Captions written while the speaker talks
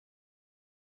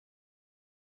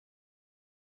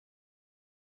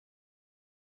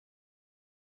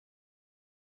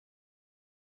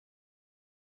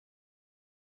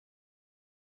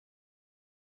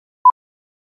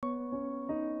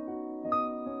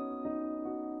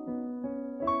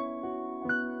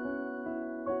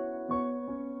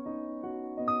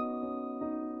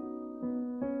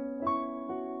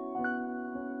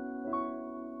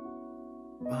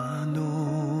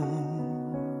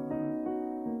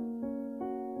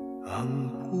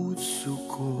ang puso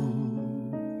ko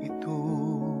ito.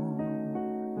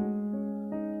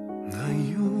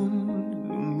 Ngayon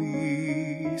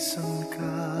lumisan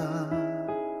ka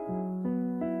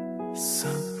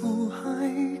sa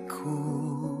buhay ko.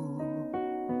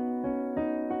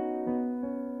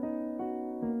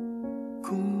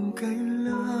 Kung kailan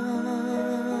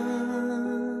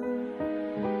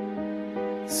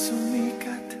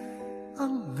sumikat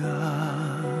ang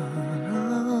araw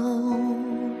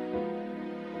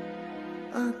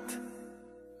at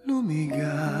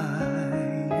lumigaya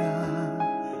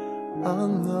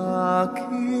ang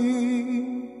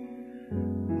aking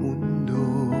mundo,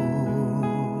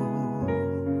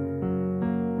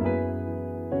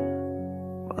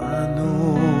 paano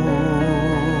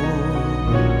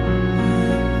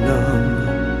ng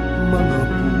mga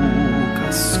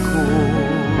bukas ko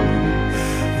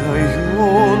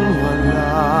ngayon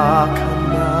wala ka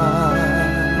na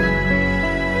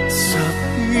sa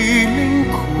piling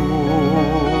ko?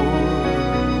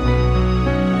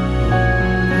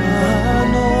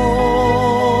 Paano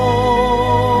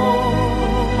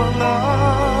mga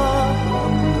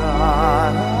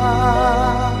pangarap,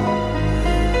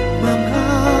 mga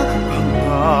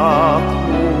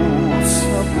pangako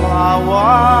sa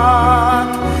bawat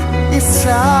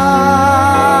isa?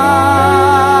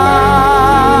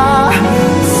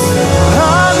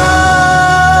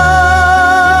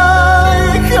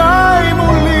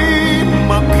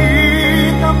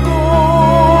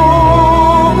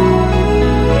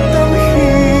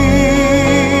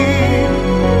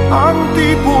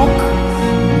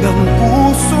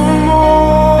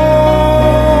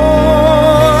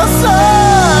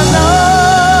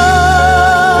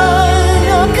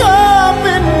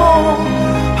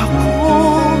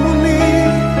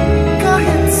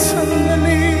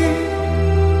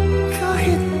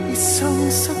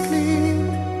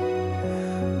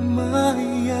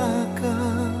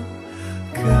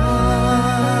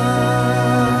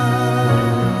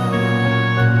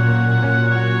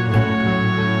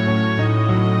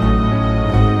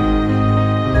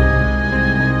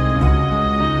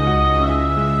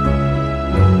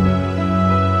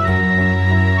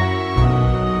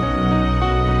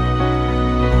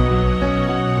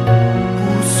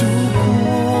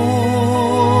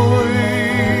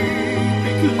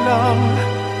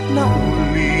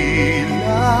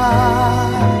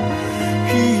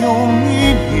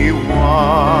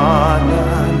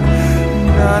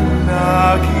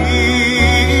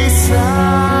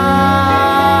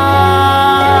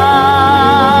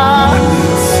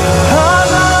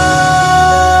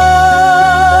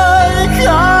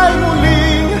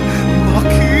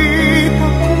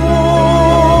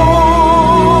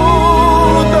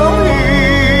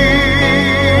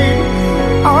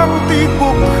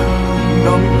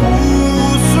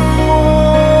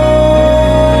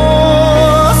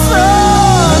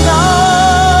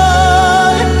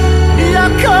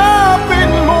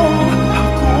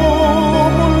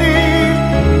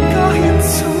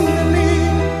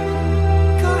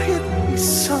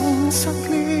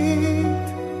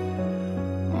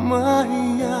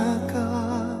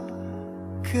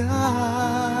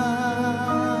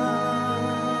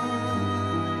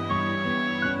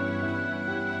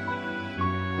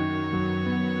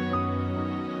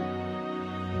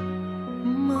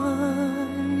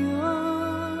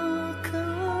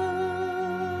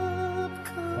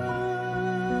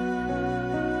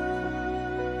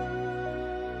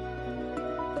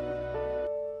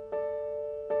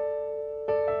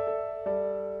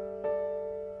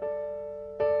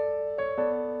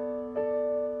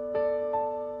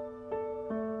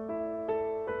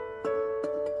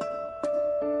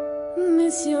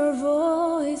 Miss your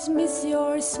voice, miss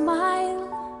your smile,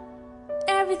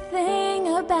 everything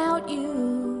about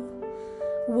you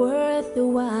worth the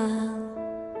while.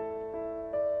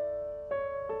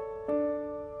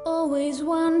 Always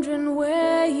wondering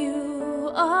where you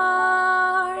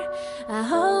are. I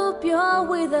hope you're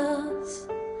with us,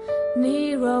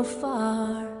 near or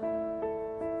far.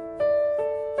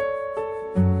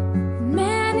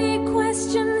 Many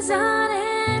questions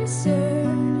unanswered,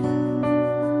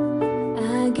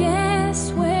 I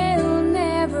guess we'll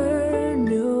never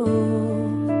know.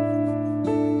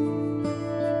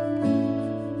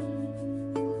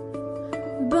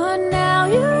 But now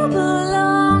you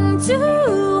belong to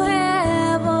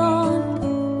heaven.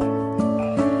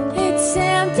 It's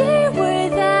empty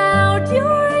without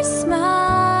your smile.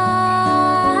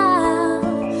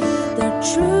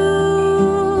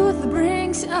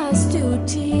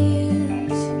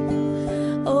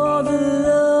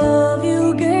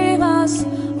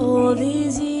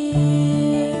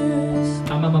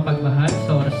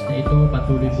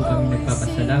 patuloy po kami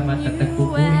nagpapasalamat at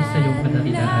nagpupuri sa iyong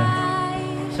kadakilaan,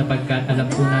 sapagkat alam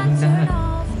po namin lahat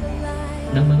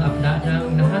ng mga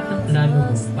lahat ng plano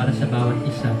mo para sa bawat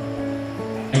isa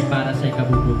ay para sa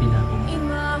ikabubuti namin.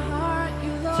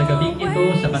 Sa gabing ito,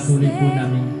 sa patuloy po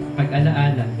namin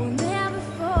pag-alaala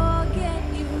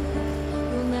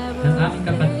ng aming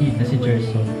kapatid na si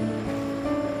Jearson,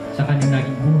 sa kanyang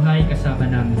naging buhay kasama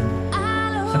namin,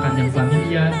 sa kanyang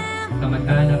pamilya,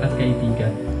 kamag-anak at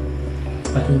kaibigan.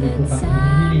 Patuloy po kang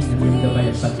hinihiling ng iyong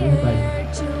gabay at patnubay.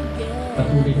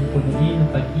 Patuloy ng punuin ng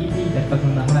pag-ibig at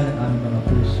pagmamahal ang aming mga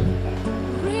puso.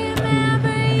 Patuloy ng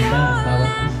ihanda ang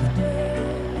bawat isa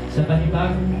sa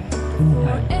panibagong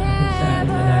buhay na kung saan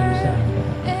ay malayo sa aming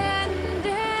kapatid.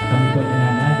 Kami po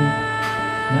nananalig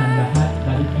na ang lahat,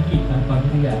 higit ang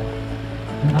pamilya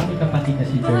ng aming kapatid na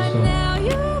si Jearson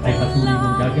ay patuloy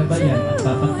mong gagabayan at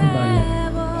papaknubayan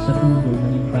sa tulong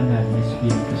ng iyong banal na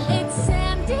Espiritu Santo.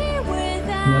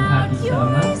 Luwalhati sa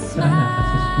Ama, sa Anak at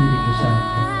sa Espiritu Santo.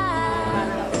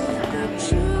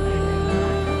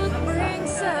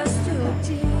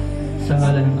 Sa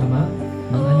ngalan ng Ama,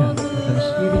 ng Anak at ng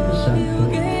Espiritu Santo.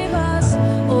 Amen.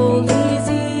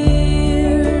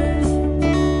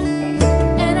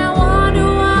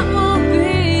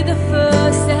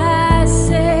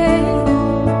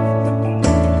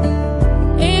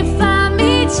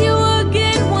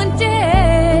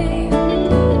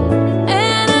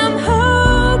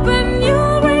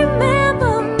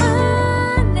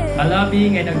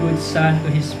 And a good son to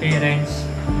his parents,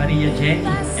 Maria Jennie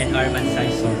and Arman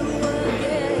Saison.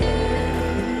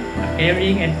 A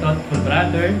caring and thoughtful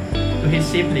brother to his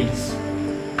siblings,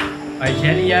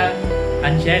 Argelia,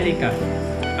 Angelica,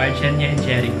 Argenia and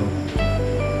Jericho.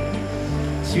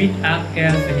 Sweet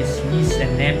uncle to his niece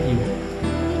and nephew.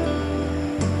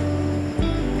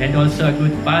 And also a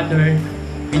good father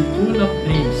with full of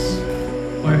dreams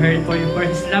for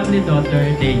his lovely daughter,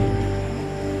 Dave.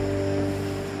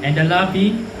 And a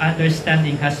loving,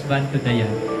 understanding husband to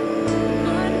Diane.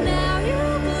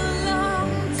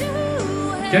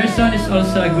 Jearson is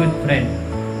also a good friend.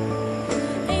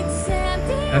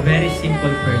 A very simple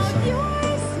person.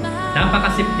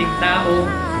 Napakasimpleng tao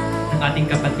ng ating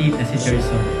kapatid na si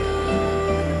Jearson.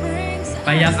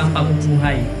 Payak ang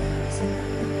pamumuhay.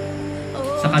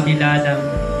 Sa kabila ng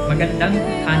magandang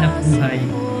hanap buhay,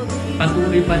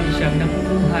 patuloy pa rin siyang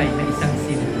namumuhay na isang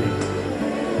simple.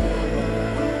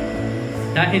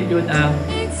 Dahil yun ang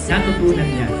natutunan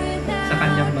niya sa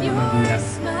kanyang mga magulang.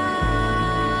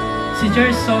 Si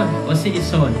Jearson o si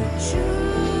Ison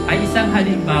ay isang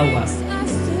halimbawa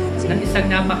ng isang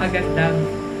napakagandang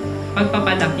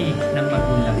pagpapalaki ng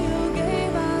magulang.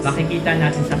 Makikita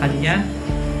natin sa kanya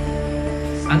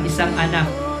ang isang anak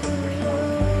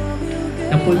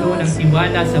na puno ng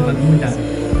tiwala sa magulang.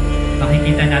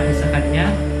 Makikita natin sa kanya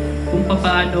kung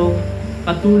paano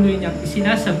patuloy niyang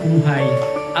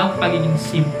isinasabuhay ang pagiging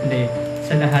simple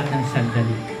sa lahat ng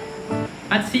sandali.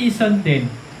 At si Ison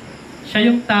din, siya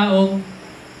yung taong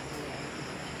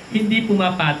hindi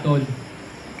pumapatol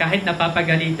kahit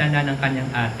napapagalitan na ng kanyang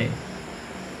ate.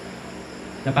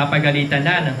 Napapagalitan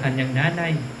na ng kanyang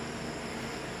nanay.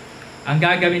 Ang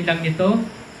gagawin lang nito,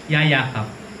 yayakap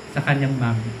sa kanyang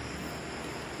mami.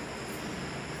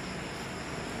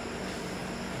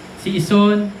 Si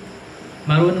Ison,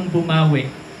 marunong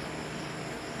bumawi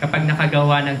kapag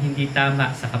nakagawa ng hindi tama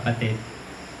sa kapatid.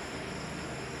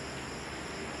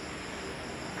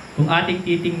 Kung ating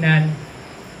titingnan,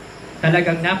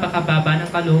 talagang napakababa ng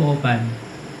kalooban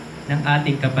ng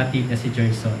ating kapatid na si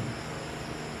Jearson.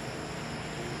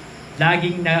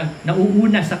 Laging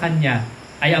nauuna sa kanya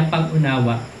ay ang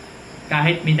pag-unawa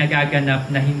kahit may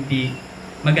nagaganap na hindi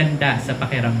maganda sa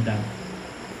pakiramdam.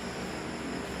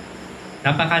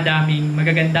 Napakadaming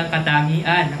magagandang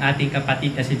katangian ng ating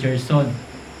kapatid na si Jearson,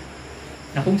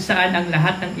 na kung saan ang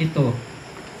lahat ng ito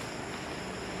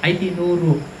ay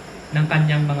tinuro ng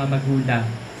kanyang mga magulang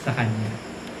sa kanya.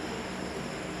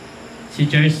 Si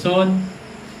Jearson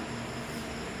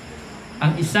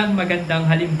ang isang magandang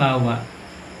halimbawa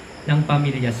ng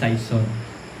pamilya Saison.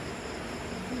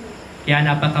 Kaya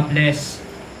napaka-bless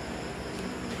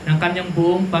ng kanyang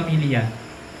buong pamilya,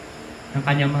 ng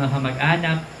kanyang mga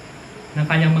kamag-anak, ng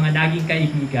kanyang mga naging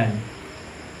kaibigan,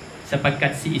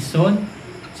 sapagkat si Ison,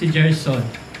 si Jearson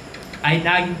ay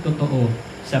naging totoo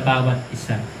sa bawat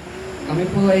isa. Kami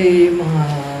po ay mga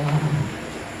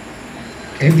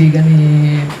kaibigan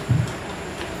ni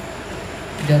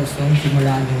Jearson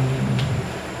simula nung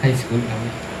high school kami.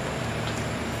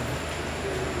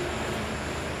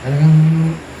 Talagang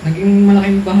naging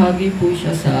malaking bahagi po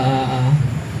siya sa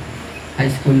high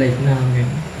school life namin.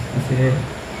 Kasi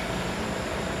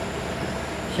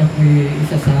siya po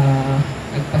isa sa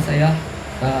nagpasaya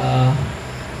sa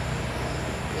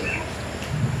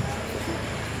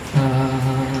sa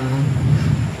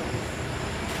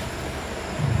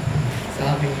sa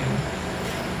aking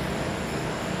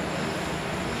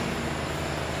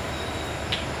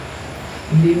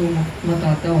hindi mo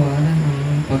matatawanan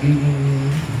ang pagiging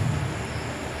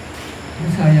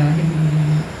masaya ni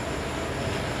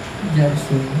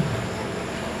Jearson.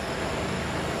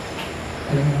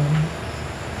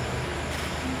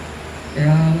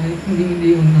 Kaya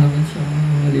hindi ko namin siya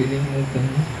malilimutan.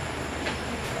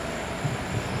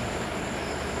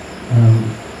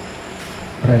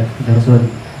 Pre, Jearson,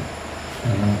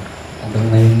 hanggang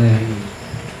ngayon na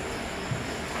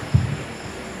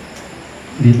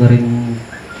di ba rin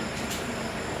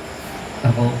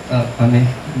kami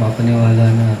mapaniwala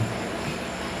na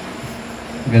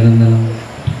ganun na lang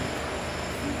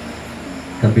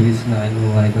kabilis na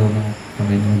inuhay daw ng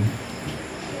Panginoon.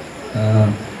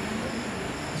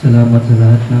 Salamat sa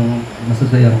lahat ng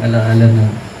masasayang alaala na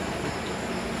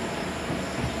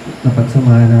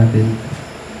napagsamahan natin.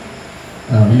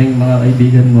 Kaming mga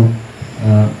kaibigan mo,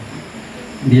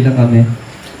 hindi lang kami,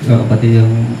 pati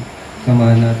yung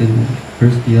samahan natin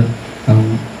first year,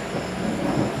 ang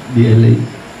DLA.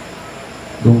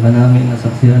 Doon ka namin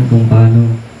nasaksihan kung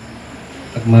paano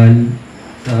pagmahal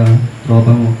sa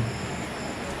tropa mo.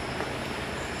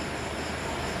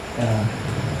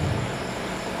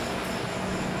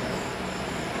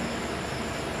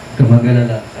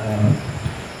 Mag-alala,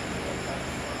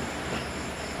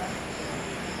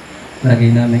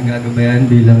 lagi namin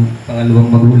gagabayan bilang pangalawang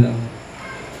magulang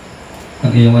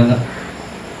ng iyong anak.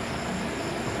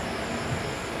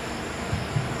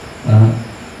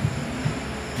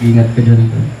 Ingat ka dyan.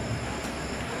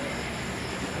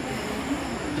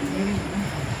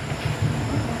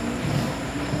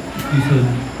 Jason,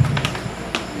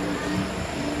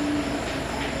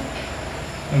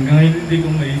 hanggang ngayon hindi ko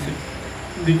maisip,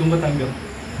 hindi ko matanggap.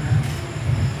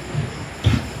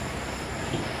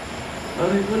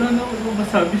 Pare, wala na ako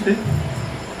masabi sa'yo.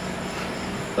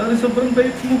 Pare, sobrang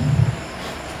bait mo.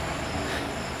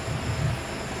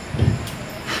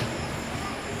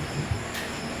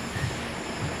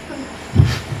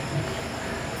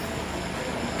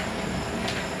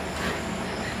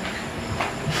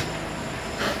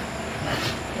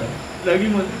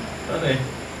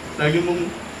 Lagi mong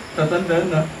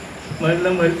tatandaan na mahal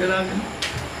na mahal ka namin.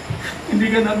 Hindi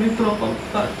ka namin tropa,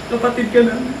 kapatid ka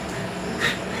namin.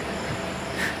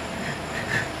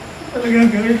 Talagang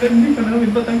gamitan, hindi ka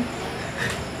namin batang.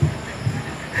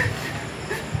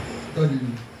 Tol,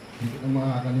 hindi ko na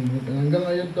makakalimutan. Hanggang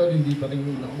ngayon, Tol, hindi pa rin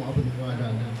ako makapaniwala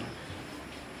na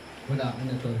wala ka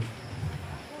na, Tol.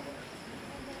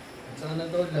 At sana,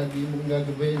 Tol, lagi mong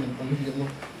gagabayin ang pamilya mo.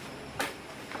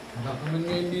 Wala ka man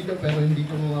ngayon dito, pero hindi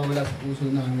ko mawawala sa puso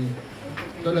namin.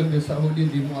 Tol, hanggang sa huli,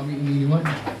 hindi mo kami iniiwan.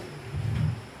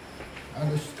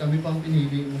 Alos kami pang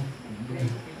pinili mo.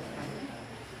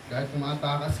 Kahit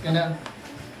kumatakas ka na,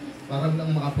 parang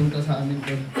lang makapunta sa amin,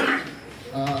 Tol.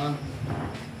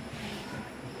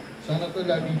 Sana to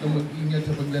lagi kang mag-ingat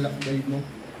sa paglalakbay mo.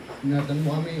 Ingatan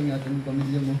mo kami, ingatan mo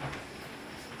pamilya mo.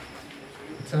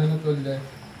 At sana to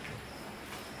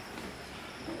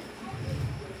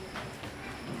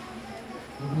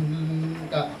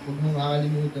huwag mong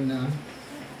kakalimutan na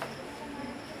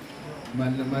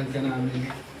mahal na mahal ka namin.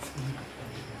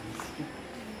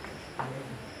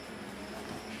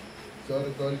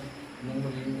 Sorry, Tol. Nung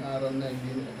maging araw na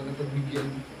hindi na ito napagbigyan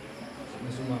na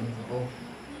sumama ako.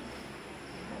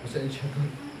 Pasensya, Tol.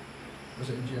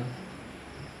 Pasensya.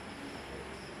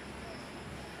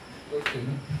 Okay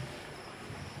na.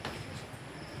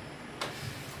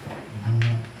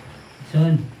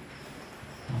 Son,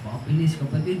 napakapilis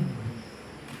kapatid.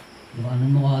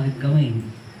 Bukanan mo agad kami.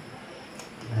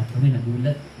 Lahat kami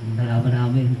nagulat. Yung nalaman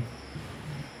namin.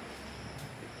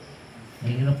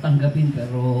 Mahirap tanggapin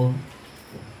pero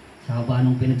sa haba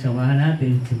nung pinagsamahan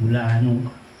natin, simula nung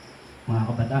mga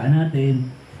kabataan natin,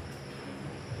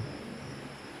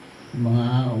 mga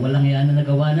walang yan na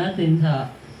nagawa natin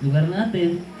sa lugar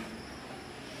natin,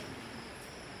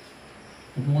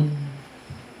 bukod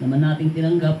naman nating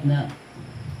tinanggap na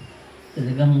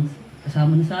talagang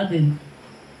kasama na sa atin.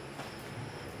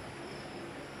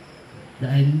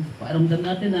 Dahil pakiramdam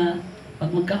natin na pag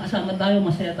magkakasama tayo,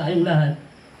 masaya tayong lahat.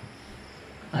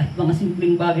 Kahit mga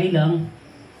simpleng bagay lang.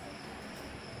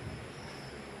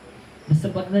 Basta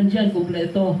pag nandyan,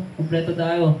 kumpleto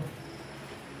tayo.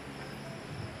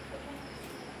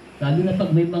 Lalo na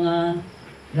pag may mga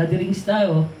gatherings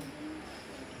tayo,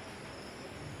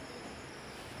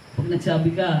 pag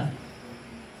nagsabi ka,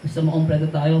 basta makumpleto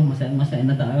tayo, masaya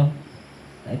na tayo.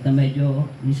 Kahit na medyo,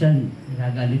 minsan,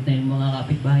 nagagalit na yung mga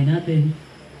kapitbahay natin.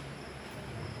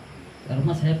 Pero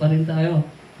masaya pa rin tayo.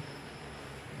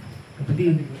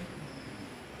 Kapatid,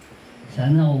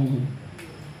 sana kung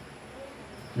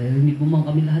narinig mo man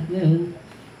kami lahat ngayon,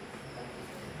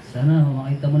 sana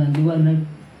makita mo ng liwanag.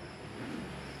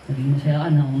 Naging masaya ka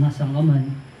na kung nasaan ka man.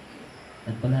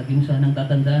 At palagi mo sanang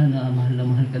tatandaan na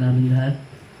mahal ka namin lahat.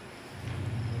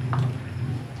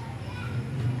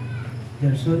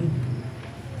 Jearson,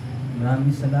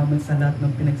 maraming salamat sa lahat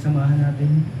ng pinagsamahan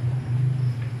natin.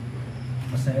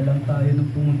 Masaya lang tayo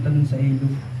nung pumunta nun sa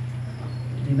ilog.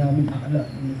 Hindi namin akala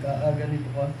na nagkaaga nito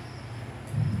ka.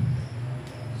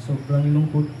 Sobrang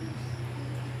lungkot.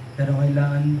 Pero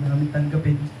kailangan namin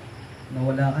tanggapin na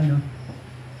wala ka na.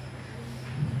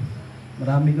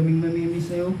 Marami kaming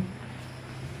mamimiss sa'yo.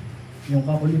 Yung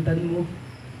kakulitan mo.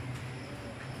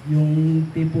 Yung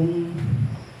tipong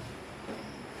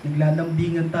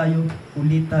naglalambingan tayo,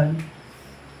 kulitan.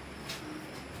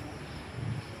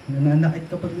 Nananakit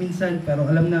kapag minsan, pero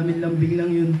alam namin lambing lang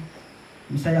yun.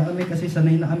 Masaya kami kasi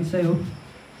sanay na kami sa'yo.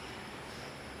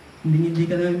 Hindi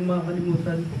ka namin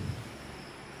makakalimutan.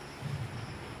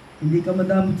 Hindi ka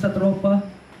madamot sa tropa,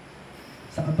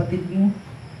 sa kapatid mo.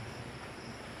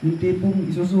 Yung tipong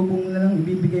isusubong mo na lang,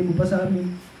 ibibigay mo pa sa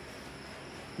amin.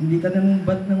 Hindi ka nang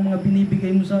bat ng mga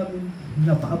binibigay mo sa amin.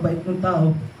 Napakabait ng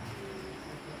tao.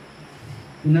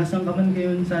 Inasang ka man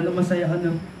ngayon, sana masaya ka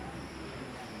na.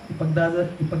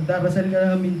 Ipagdarasal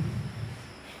ka namin.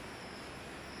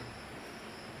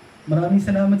 Maraming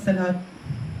salamat sa lahat.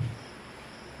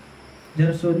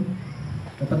 Jearson,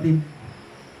 kapatid.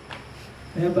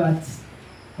 Kaya Bats,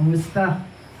 kamusta?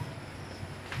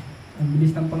 Ang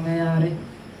bilis ng pangyayari.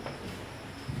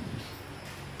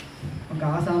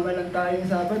 Magkakasama lang tayong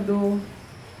Sabado.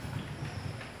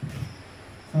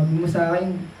 Sabi mo sa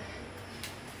akin,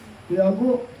 Kuya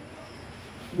Ago,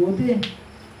 buti.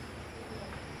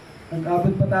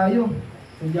 Nag-abot pa tayo.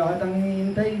 Sadya ka tang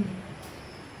hinihintay.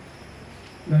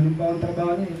 Ganun pa ang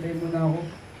trabaho niya, hintay mo na ako.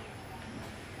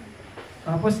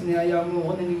 Tapos niyaya mo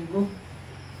ako ng linggo.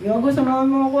 Kuya Ago, samahan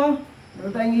mo ako ah.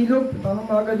 Meron tayong ilog, parang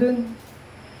maga dun.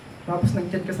 Tapos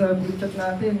nag-chat ka sa group chat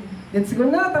natin. Let's go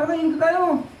na, tara na, ilog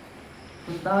tayo.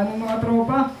 Puntahan ng mga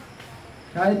tropa.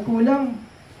 Kahit kulang.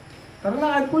 Tara na,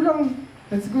 kahit kulang.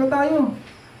 Let's go tayo.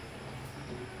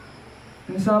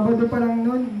 Yung Sabado pa lang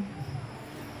nun,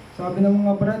 sabi ng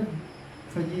mga brad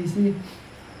sa GC,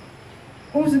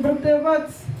 si Brad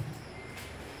Tebats.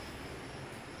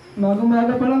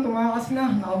 Maga-maga pa lang, tumakas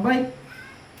na, nakabike.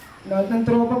 Lahat ng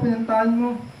tropa pinuntahan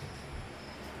mo.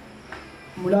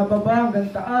 Mula baba hanggang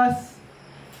taas.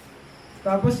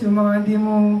 Tapos yung mga hindi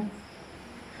mo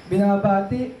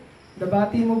binabati,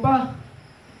 nabati mo pa.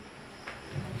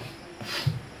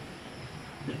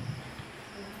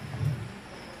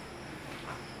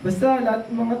 Basta lahat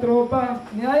ng mga tropa,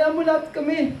 niyaya mo lahat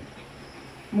kami.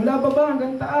 Mula baba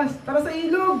hanggang taas. Tara sa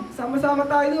ilog, sama-sama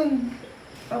tayo dun.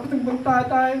 Tapos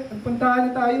nagpuntahan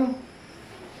na tayo.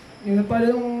 Yun na pala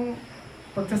yung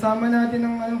pagsasama natin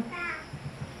ng ano.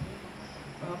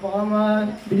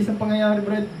 Napaka-bilis ang pangyayari,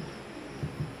 Brad.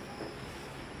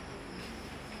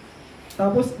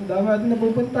 Tapos, ang dami natin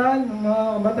napupuntahan, mga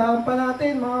kabataan pa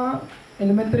natin, mga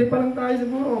elementary pa lang tayo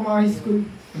siguro, o mga high school.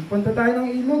 Nagpunta tayo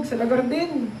ng ilog sa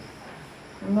Lagardin.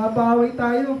 Napahaway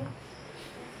tayo.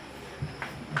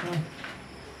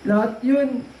 Lahat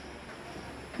yun,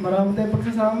 marami tayong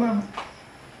pagsasama.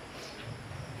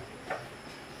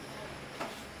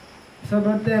 Sa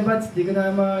Brad Tebats, di ko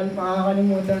na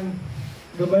makakalimutan.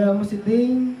 Gabayan mo si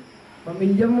Ding,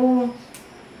 pamilya mo,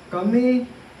 kami.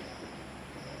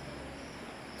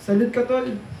 Salute ka, tol.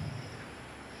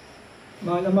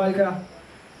 Mahal na mahal ka.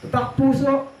 Tatak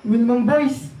puso, Wilmang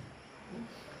Boys.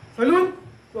 Salute!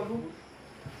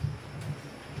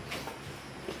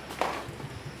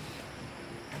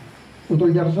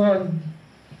 Utol Jearson,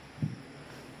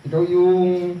 ikaw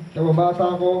yung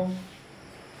kababata ko,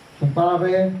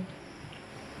 kumpare,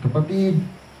 kapatid.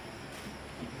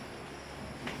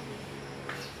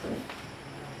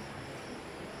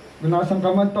 Kung nasaan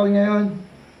ka man, tol, ngayon,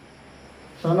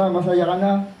 sana masaya ka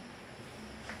na.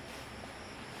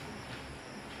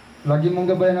 Lagi mong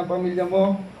gabayan ang pamilya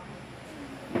mo.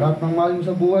 Lahat ng mahal mo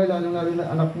sa buhay, lalo na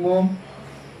anak mo.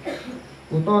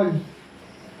 Utol,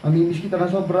 mamimiss kita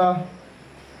na sobra.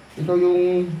 Ito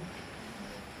yung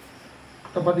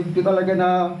kapatid ko talaga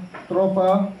na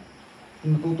tropa.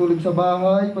 Natutulog sa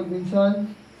bahay pag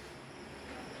minsan.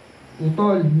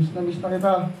 Utol, miss na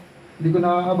kita. Hindi ko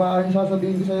nakakabaan yung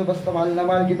sasabihin ko sa'yo. Basta mahal na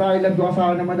mahal kita. I love you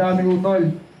kasama na madami,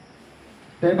 Utol.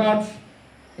 Tebats,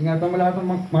 ingatan mo lahat ng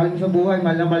mahal mo sa buhay.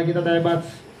 Mahal na mahal kita, Tebats.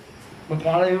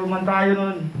 Magkalayo man tayo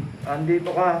nun.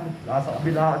 andito ka, nasa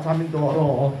kabila sa aming toro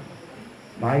ko.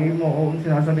 Mahingin mo kung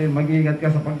sinasabi, mag-iingat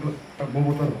ka sa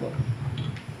pagbumotor ko.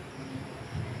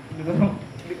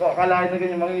 Hindi ko akalain na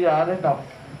ganyan mangyayari. Tapos,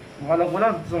 alam ko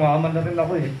lang, sumama na rin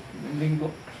ako eh. Yung linggo.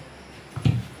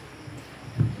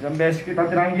 Ilang beses kita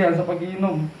tinanggihan sa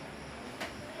pag-iinom.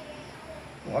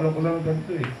 Kung alam ko lang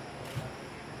ganito eh.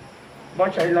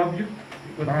 March, I love you.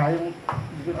 Hindi ko na kaya mo.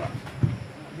 Hindi ko na.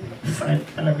 Sakit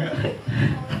talaga.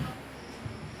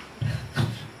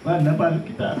 Mahal na mahal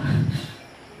kita.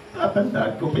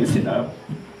 Tatandaan ko pa yung sinabi.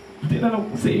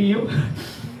 Tinanong ko sa iyo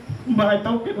kung bakit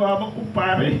ako kinuha mong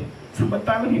kumpare.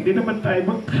 Samantalang hindi naman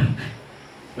tayo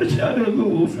masyado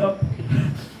nag-uusap.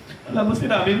 Alam mo,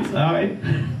 sinabi mo sa akin,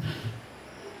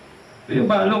 yung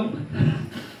balong,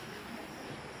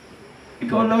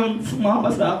 ikaw lang sumama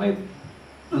sa akin.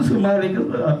 Sumali ka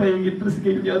sa pahingit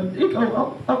triskilyon.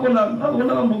 Ako lang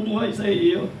ang bumuhay sa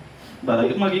iyo. Para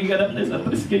maging ganap na sa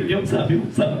triskilyon, sabi mo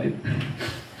sa akin.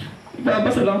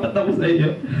 Ipapasalamat ako sa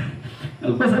iyo.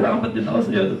 Nagpasalamat din ako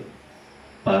sa iyo.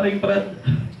 Paring Brad,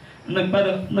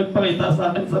 nagpakita sa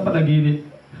akin sa panaginip.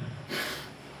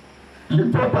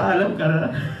 Nagpapaalam ka na.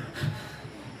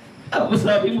 Ako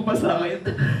sabi mo pa sa akin,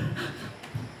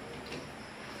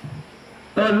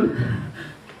 Tol,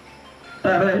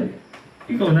 Tare,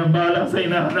 ikaw nang bahala sa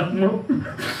inaanak mo.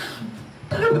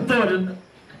 Tol,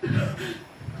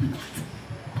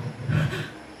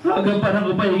 hanggang pa nang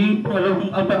upahingin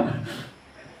pangalawang ama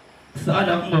sa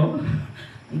anak mo.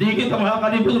 Hindi kita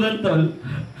makakalimutan, Tol.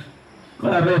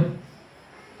 Klaro,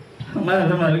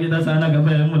 mahal na mahal kita. Sana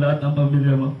gabayan mo lahat ng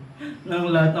pamilya mo.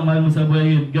 Nang lahat ng mahal mo sa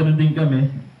buhay, ganun din kami.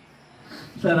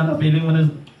 Sana kapiling mo na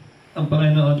ang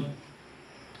Panginoon.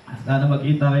 Sana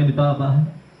magkita kayo ni Papa.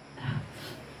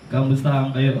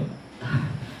 Kamustahan kayo.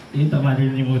 Hindi kita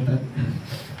malilimutan.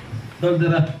 Tol,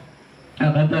 tara.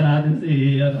 Kakanta natin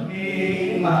si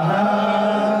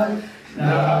Mahal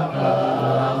na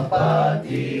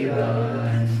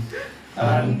kapatiran,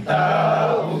 ang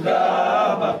tao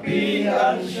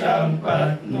gabapian siyang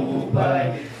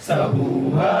patnubay sa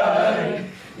buhay.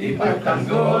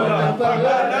 Ipagtanggol ang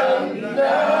pangalang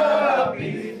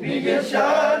inapi, bigyan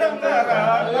siya ng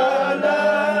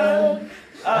karangalan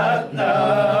at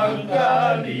ng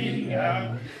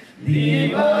kalingang di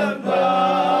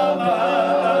magmamahal.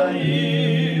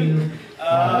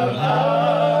 Ang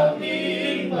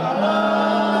aming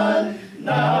mahal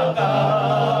na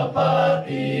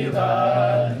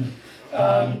kapatiran,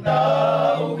 ang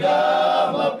tao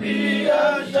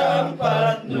gamapian siyang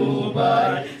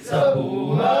patnubay sa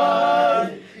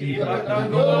buhay.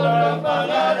 Ipagtanggol ang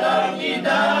pangalang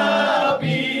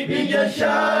inapi, bigyan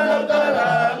siya ng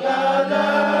karangalan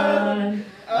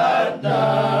at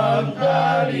ng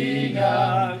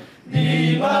kalingang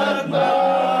di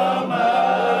magmamaliw.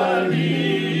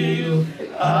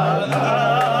 Ang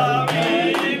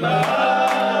aming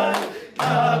mahal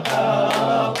na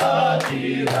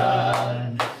kapatiran,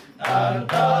 ang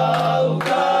tao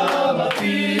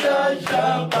gamapian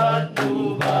siyang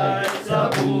patnubay sa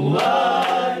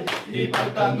buhay.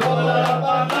 Ipagtanggol ang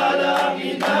pangalang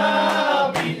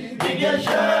inapi, bigyan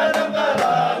siya ng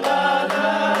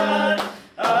karangalan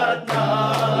at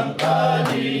ng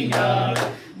kalingang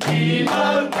di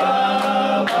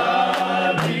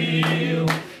magmamaliw,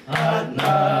 at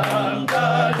ng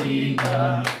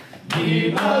kalingang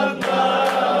di magmamaliw.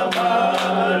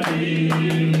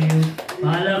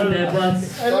 Paalam,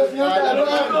 Debats.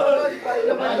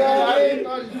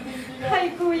 Hi,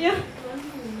 Kuya.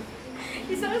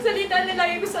 Isang salita na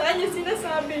lagi ko sa kanya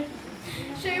sinasabi.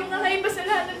 Siya yung kakaiba sa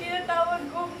lahat ng tinatawag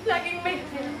ko. Laging may...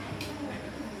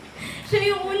 Siya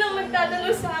yung unang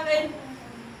magtatanong sa akin,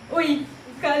 "Uy,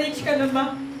 college ka na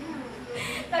ba?"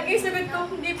 Laging sagot ko,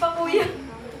 "Hindi pa, Kuya."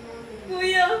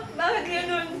 "Kuya, bakit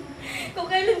ganun? Kung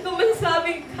kailan ko man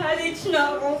sabing college na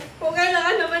ako, kung kailan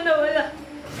ka naman nawala."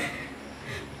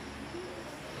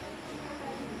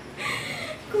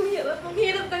 Kuya, ang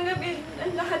hirap tanggapin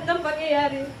ang lahat ng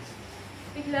pangyayari.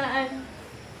 Biglaan.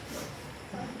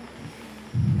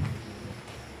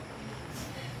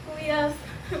 Kuya,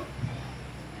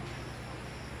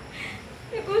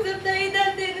 nag-usap tayo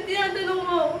dati na tinatanong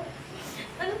mo,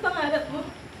 "Anong pangarap mo?"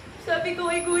 Sabi ko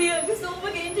kay Kuya, "Gusto ko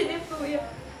mag-engineer, Kuya."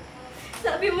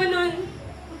 Sabi mo nun,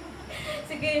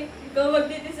 "Sige, ikaw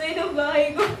magdidesign ng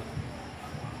bahay ko."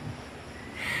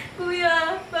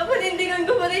 Kuya, papanindigan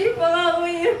ko pa rin yung pangako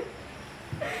niyo.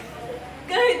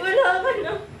 Kahit wala ka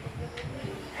na,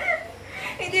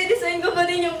 i-design ko pa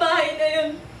rin yung bahay na yun.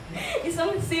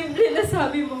 Isang simple na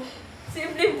sabi mo.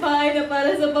 Simpleng bahay na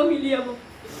para sa pamilya mo.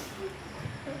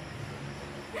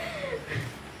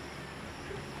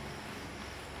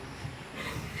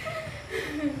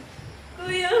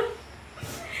 Kuya,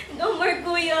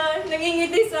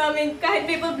 nangingiti sa amin kahit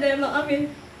may problema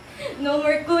kami. No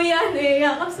more kuya,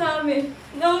 naiiyak sa amin.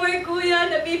 No more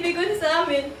kuya, nabibigon sa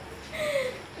amin.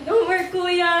 No more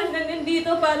kuya, na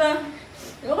nandito para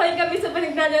okay kami sa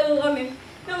pinaglalaro kami.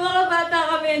 Nung mga bata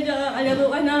kami, andiyan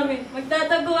kalaruan namin.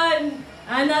 Magtataguan,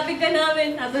 hanapin ka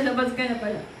namin, nasa labas ka na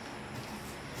pala.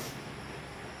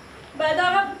 Bata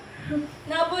ka,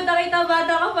 napunta kita,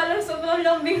 bata ka pala, sobrang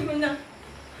lambing mo na.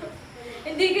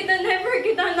 Never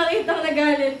kita nakita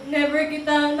nagalit. Never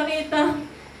kita nakita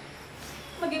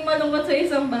maging malungkot sa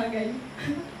isang bagay.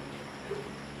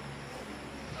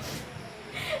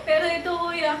 Pero ito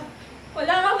kuya,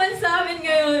 wala ka man sa amin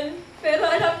ngayon. Pero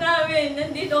alam namin,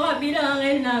 nandito ka bilang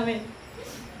angel namin.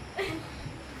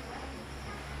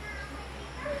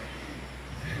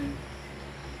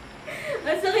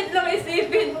 Ang sakit lang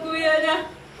isipin, kuya, na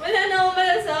wala na akong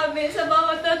malasabi sa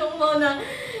bawat tanong mo na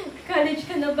college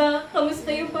ka na ba?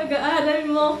 Kamusta yung pag-aaral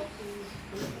mo?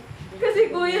 Kasi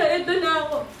kuya, ito na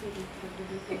ako.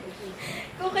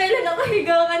 Kung kailan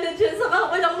nakahiga ka na dyan,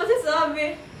 saka ko lang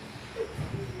masasabi.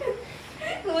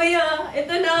 Kuya,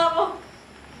 ito na ako.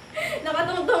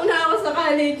 Nakatungtong na ako sa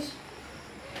college.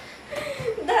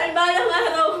 Dahil balang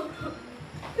araw,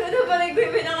 pero balik ko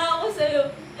yung pinangako sa'yo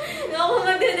na ako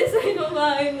mag-design ng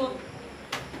bahay mo.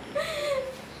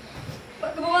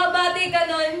 Pag bumabati ka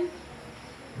nun,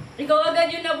 ikaw agad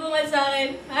yung nabungal sa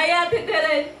akin. Hayati ka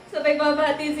rin sa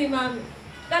pagbabati si mami.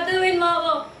 Tatuwin mo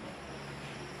ako.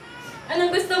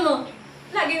 Anong gusto mo?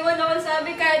 Lagi mo naman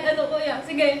sabi kahit ano kuya.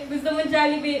 Sige, gusto mo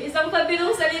Jollibee. Isang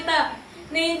pabilong salita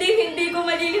na hindi ko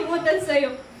malilimutan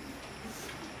sa'yo.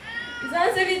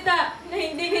 Isang salita na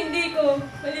hindi ko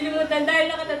malilimutan dahil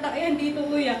nakatatak yan dito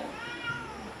kuya.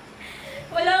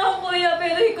 Wala akong kuya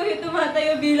pero ikaw yung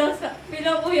tumatayo bilang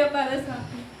kuya para sa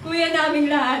kuya naming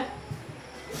lahat.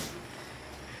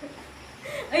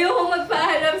 Ayokong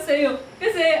magpaalam sa'yo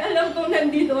kasi alam kong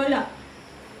nandito wala.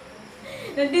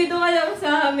 Nandito ka lang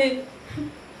sa amin.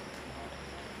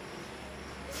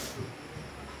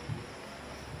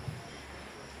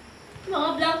 Mga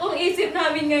blankong isip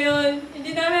namin ngayon.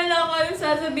 Hindi namin alam kung anong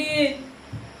sasabihin.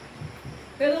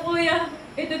 Pero kuya,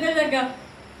 ito talaga.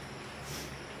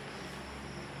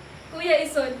 Kuya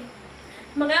Ison,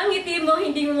 mga ngiti mo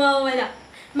hindi mo mawawala.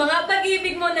 Mga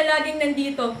pag-ibig mo na laging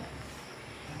nandito.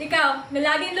 Ikaw, na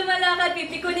laging lumalakad,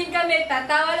 pipikunin kami,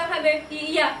 tatawa lang kami,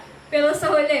 iiyak. Pero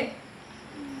sa huli,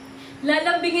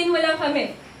 lalambingin mo lang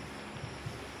kami.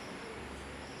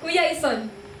 Kuya Ison,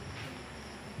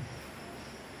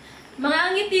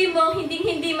 mga ngiti mo,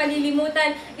 hindi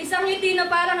malilimutan. Isang ngiti na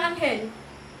parang anghel.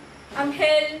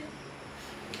 Anghel,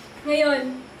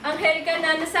 ngayon, anghel ka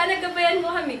na sana gabayan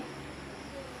mo kami.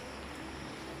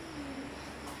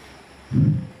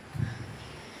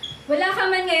 Wala ka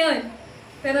man ngayon,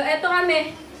 pero eto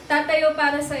kami, tatayo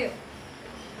para sa'yo.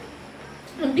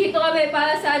 Nandito kami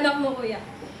para sa anak mo, kuya.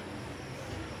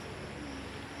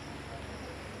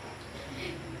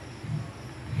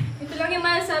 Ito lang yung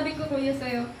masasabi ko, kuya,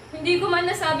 sa'yo. Hindi ko man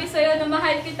nasabi sa'yo na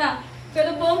mahal kita,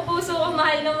 pero buong puso ko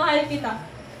mahal na mahal kita.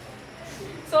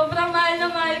 Sobrang mahal na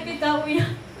mahal kita,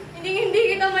 kuya. Hindi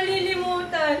kita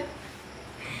malilimutan.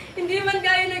 Hindi man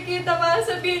kaya nakita para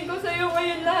sabihin ko sa'yo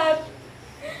ngayon lahat.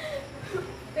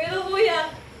 Pero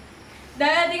kuya,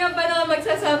 darating ang panahon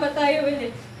magsasama tayo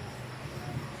ulit.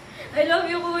 I love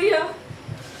you, kuya.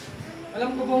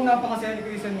 Alam ko pong napakasaya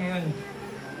ni Jearson ngayon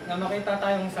na makita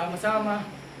tayong sama-sama.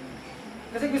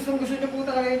 Kasi gustong-gusto niyo po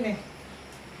talaga yun eh.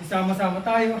 Isama-sama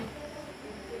tayo.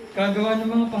 Gagawa ng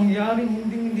mga pangyayaring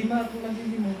hindi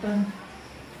malilimutan.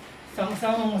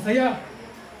 Sama-samang masaya.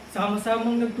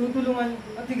 Sama-samang nagtutulungan.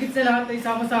 At higit sa lahat ay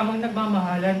sama-samang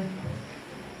nagmamahalan.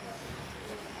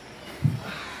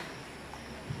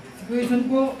 Si Jearson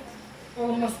po, o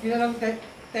mas kinalang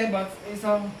Tebats,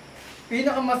 isang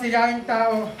pinakamasayahing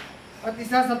tao at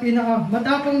isa sa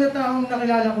pinakamatapang na taong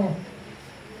nakilala ko.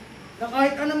 Na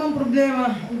kahit anumang problema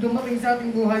ang dumating sa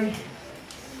ating buhay,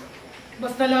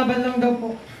 basta laban lang daw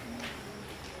po.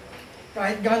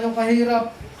 Kahit gano'ng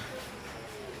kahirap.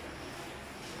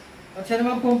 At siya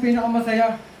naman po ang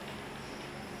pinakamasaya.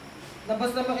 Na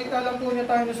basta makita lang po niya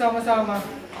tayo sama-sama.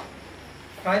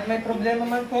 Kahit may problema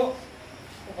man po,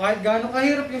 o kahit gano'ng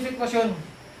kahirap yung sitwasyon,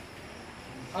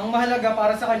 ang mahalaga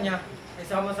para sa kanya ay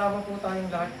sama-sama po tayong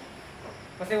lahat.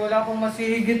 Kasi wala pong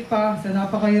masihigit pa sa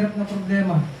napakahirap na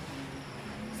problema.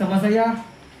 Sa masaya,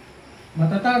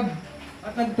 matatag,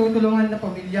 at nagtutulungan na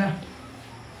pamilya.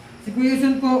 Si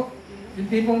Jearson po, yung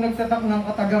tipong nagtatak ng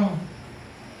katagang.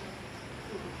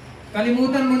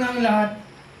 Kalimutan mo na ang lahat.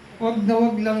 Huwag na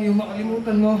huwag lang yung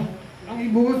makalimutan mo ang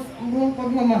ibuhos ang buong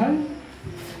pagmamahal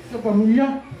sa pamilya.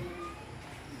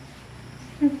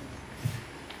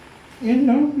 Yan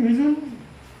lang, Isang.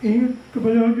 Ingat ka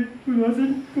palagi.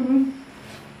 Kulasan ka man.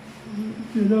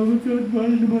 Salamat sa at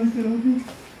mahal na mahal ka namin.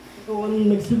 Ikaw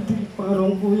ang nagsilbing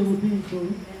parang kuya mo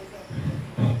dito.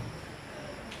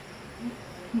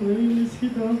 Marinis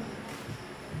kita.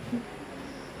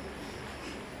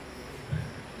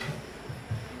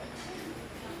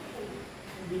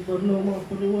 Hindi pa rin ako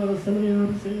makapaniwala sa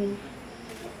nangyari sa'yo.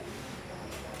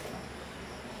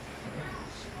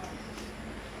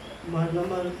 Mahal na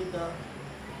mahal kita.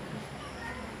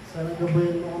 Sana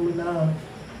gabayan mo kami lahat.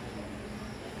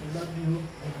 I love you.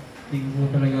 Hindi ko po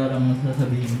talaga alam ang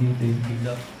sasabihin dito eh.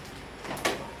 Binigla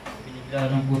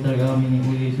lang po talaga kami ni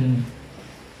Jearson.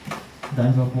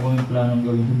 Dahil pa po kami planong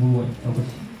gawin sa buhay. Tapos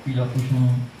pila po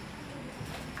siyang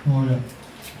wala.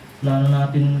 Plano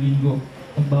natin ng linggo.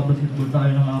 Magbabasketball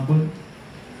tayo ng apple.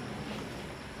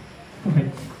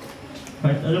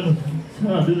 Kahit alam mo,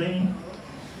 sarado na yung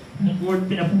court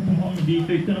pinapunta mo kami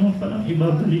dito. Ito naman palang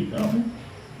ibabalita ako.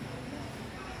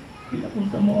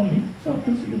 Pinapunta mo kami.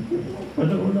 Tapos yun po,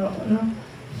 pala wala ka na.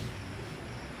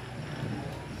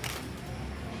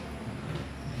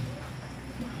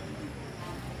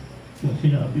 Kung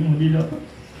sinabi mo nila,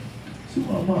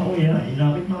 sumama ako yan,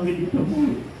 inakit dito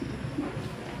mo.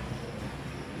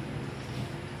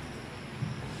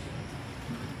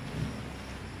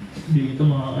 Hindi ito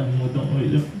makakalimutan ko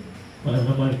ito. Mahal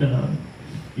na mahal ka namin.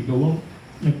 Ikaw ang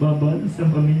nagbabalas sa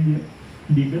pamilya.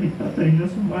 Hindi ka nagtatayin na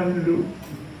sumahal ng loob.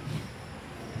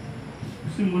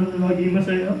 Gusto mo na lagi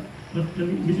masaya. At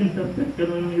namibis yung tapet ka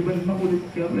lang ng ibang makulit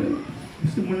ka.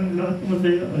 Gusto mo lang lahat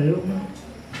masaya. Ayaw na.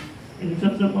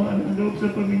 Inagsasama ng loob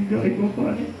sa pamilya. Ikaw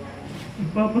pa rin.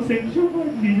 Magpapasensya ka.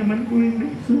 Hindi naman ko yung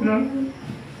nagsulang.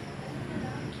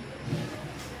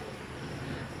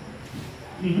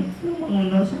 Mga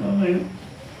nasa ka ngayon.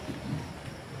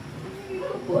 Hindi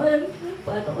ko po alam kung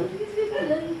paano ko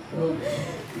sisimulan ito.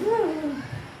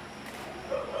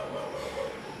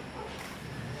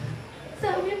 Sa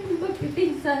amin po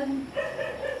magpipinsan.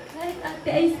 Kahit ate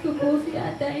Ice ko po, si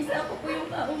ate Ice, ako po yung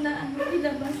kaunaan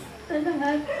nilabas sa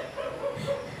lahat.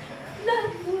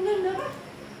 Lahat po na lang.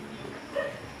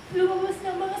 Lumabas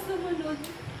ng mga sumunod.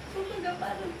 Kumbaga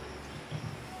parang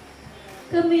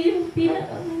kami yung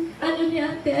ano ni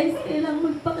ate Ice, kailang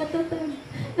magpakatatag.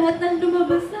 Lahat ng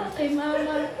lumabas sa kay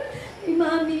mama, kay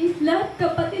mami, lahat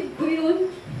kapatid ko yun.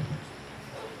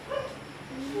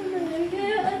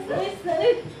 Kaya ang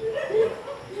sakit.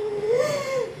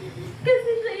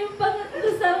 Kasi siya yung pangatlo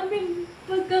sa aming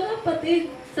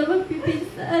magkakapatid sa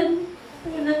magpipinsan.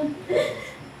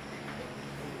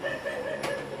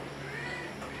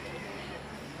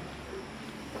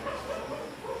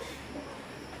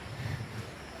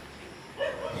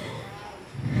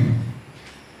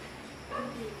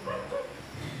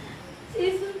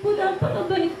 Jearson po,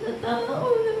 napakabait na tao,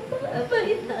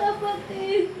 napakabait na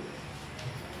kapatid.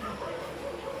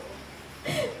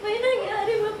 May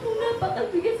nangyari man po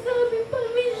napakabigat sa aming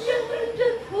pamilya.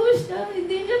 Nandyan po siya.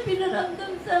 Hindi niya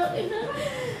pinaramdam sa akin na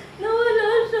nawala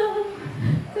siya.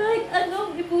 Kahit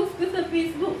anong i-post ko sa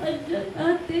Facebook, andyan,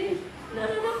 ate.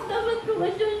 Nararamdaman ko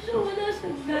andyan siya. Wala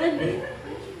siyang galit.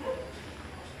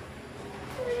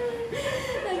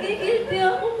 Nagigilty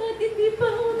ako at hindi pa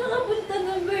ako nakapunta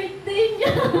ng birthday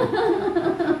niya.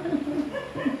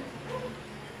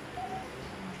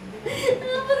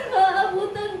 Tapos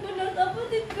maabutan ko ng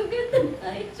kapatid ko ganun na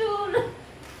itsura.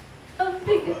 Ang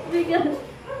bigat-bigat.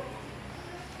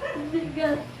 Ang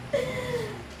bigat.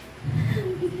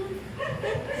 Ang bigat.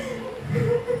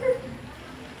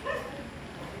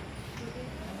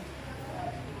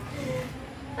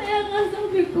 Kaya nga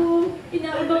sabi ko,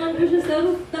 inaabangan ko siya sa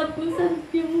rooftop kung saan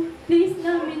yung place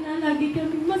namin na lagi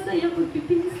kami masaya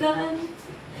magpipinsan.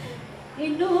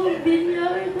 Inom,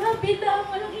 billiard, happy lang,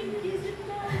 walang iniisip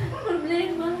na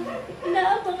problema.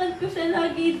 Inaabangan ko siya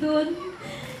lagi doon.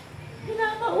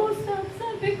 Kinakausap,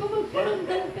 sabi ko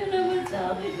magparamdam ka naman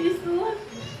sa akin, Isuan.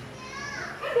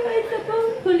 Kahit sa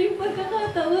huling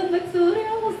pagkakataon, nagsorry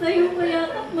ako sa'yo, kaya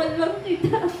man lang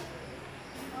kita.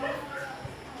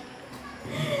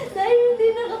 Dahil hindi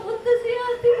nakapunta si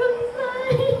Ate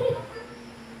Bansay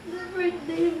sa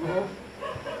birthday mo.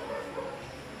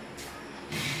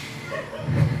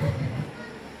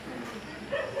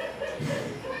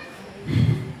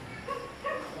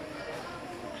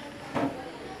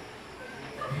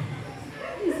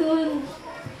 Isuan,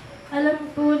 alam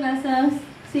ko nasa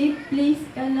safe place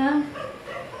ka na.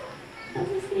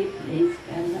 Nasa safe place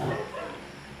ka na.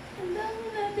 Ang dami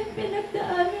natin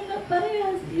pinagdaanan na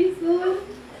parehas, Isuan.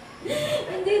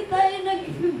 Hindi tayo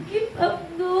nag-give up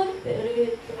doon. Pero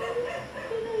ito,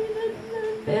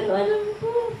 pinahinagnan. Pero alam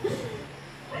ko,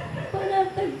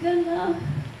 panatag ka na.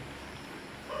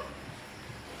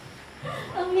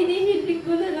 Ang hinihiling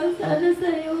ko na lang sana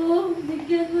sa'yo.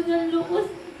 Bigyan mo ng lukas.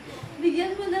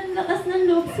 Bigyan mo ng lakas ng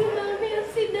loob si Mami at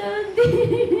si Daddy.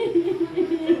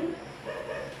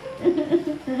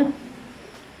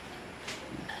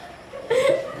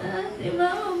 Si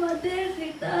Mama, Mater,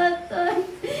 si Tatay.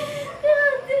 Si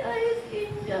Ate Ayos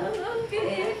Injang, ang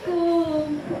Keiko.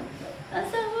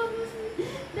 Asawa mo si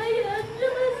Dayan,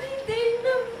 tsaka si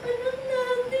Dana, anak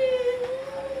natin.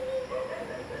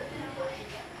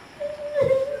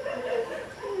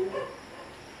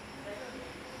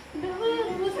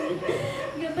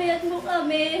 Gabayan mo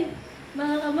kami.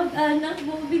 Mga kamag-anak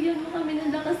mo, bigyan mo kami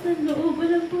ng lakas ng loob.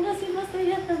 Alam ko kasi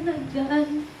masaya ka na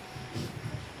dyan.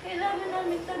 Kailangan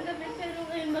namin tanggapin, pero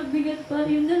ngayon magbigat pa.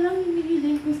 Yun na lang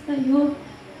hinihiling ko sa'yo.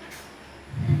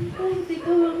 Kahit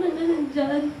ikaw ang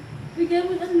nandyan, bigyan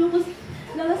mo ng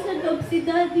lakas ng loob si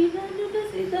Daddy. Lalo na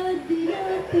si Daddy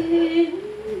natin.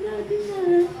 Si Daddy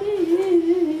natin.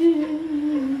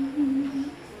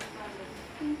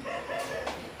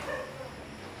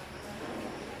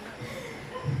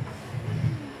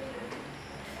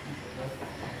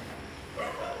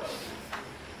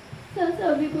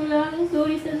 Sasabi ko lang,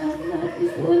 sorry sa lahat-lahat,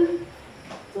 Isol.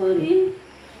 Sorry.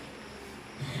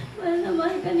 Mahal na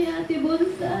mahal ka ni Ate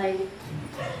Bonsai.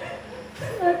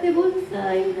 Ate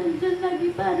Bonsai, nandyan lagi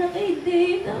para kay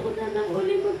Dane. Ako na lang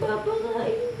uli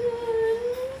magpapakain dyan.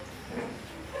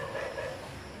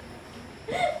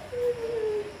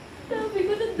 Sabi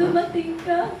ko na dumating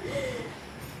ka.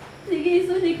 Sige,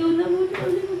 Isol, ikaw na muna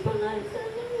uli magpakain. Sana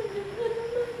nandiyan ka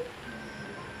naman.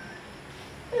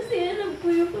 Kasi alam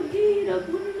ko yung paghihirap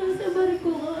mo na nasa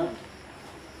barko ka.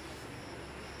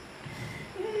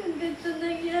 Ngayon, ganito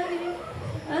nangyari.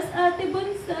 As Ate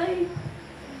Bonsai,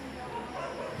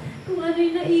 kung ano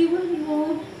yung naiwan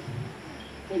mo,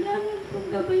 kailangan kong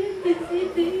gabayan din si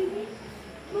Dane.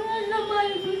 Mahal na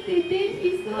mahal ko si Dane,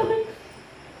 Isol.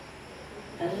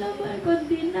 Mahal na mahal ko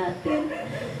din natin.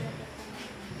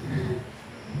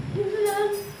 Yun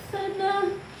lang,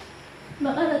 sana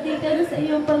makarating ka na sa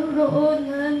iyong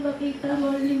pangroonan, makita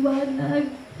mo ang liwanag.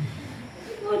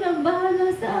 Ikaw nang bahala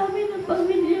sa amin ang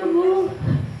pamilya mo.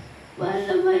 Mahal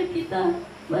na mahal kita.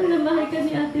 Mahal na mahal ka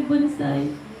ni Ate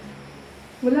Bonsai.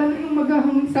 Wala na yung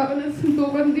maghahamon sa akin ng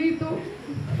suntukan dito.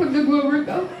 Pag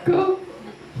nag-workout ka.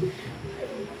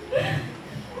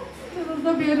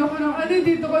 Sasabihan ako ng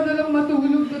dito ka na lang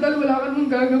matulog. Total, wala ka nang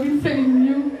gagawin sa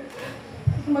inyo.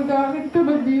 Mag-aakit ka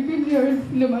mag-bibilyars.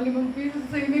 5 pesos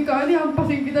sa inyo ka.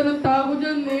 Hampasin kita ng tao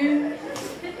dyan eh.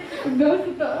 Pag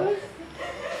nasa taas.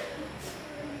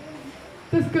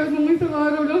 Tapos nung isang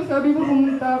araw lang, sabi mo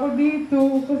pumunta ako dito.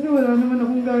 Kasi wala naman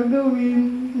akong gagawin.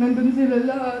 Nandun sila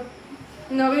lahat.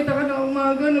 Nakita ka na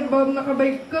umaga,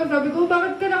 nakabike ka. Sabi ko,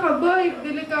 bakit ka nakabike?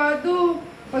 Delikado.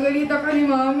 Pagalita ka ni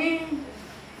Mami.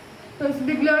 Tapos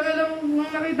bigla na lang, nung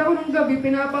nakita ko nung gabi,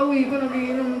 pinapauwi ko,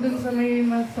 nagiinom dun sa may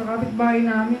sa kapitbahay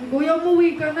namin. Kuya,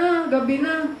 umuwi ka na, gabi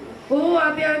na. Oo,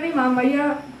 Ate Ani,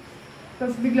 mamaya.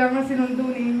 Tapos bigla nga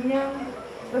sinundunin niya.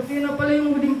 Tapos yun na pala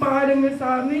yung huling pangalan niya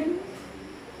sa amin.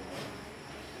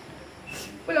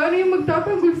 Wala na yung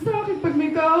magtatanggol sa akin pag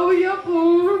may kaaway ako.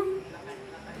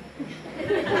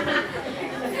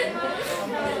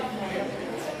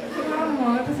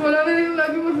 Tapos wala na yung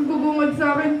lagi magbubungad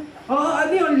sa akin.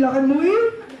 Ano yun? Nilakan mo eh?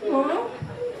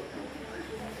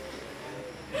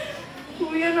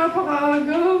 Kuya,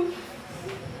 napakaagaw.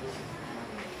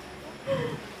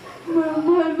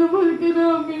 Mahal na mahal ka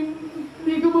namin.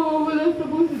 Hindi ka mawawala sa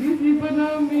puso't isipan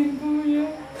namin, Kuya.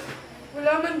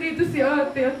 Wala man dito si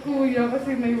Ate at Kuya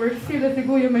kasi may work sila. Si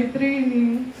Kuya may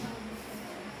training.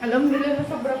 Alam nila na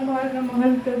sobrang mahal na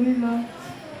mahal ka nila.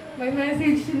 May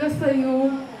message sila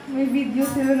sa'yo. May video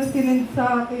sila na sinend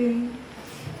sa akin.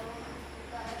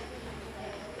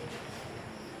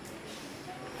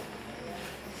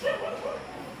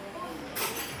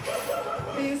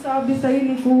 Sabi sa'yo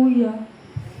ni Kuya.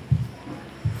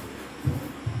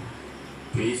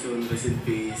 Jason, rest in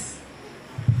peace.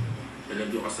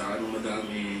 Nalabyo ka sa akin ng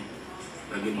madami.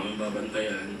 Lagi mo kami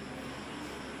babantayan.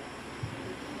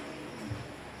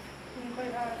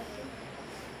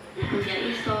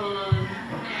 Jason,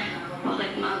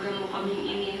 bakit maaga mo kaming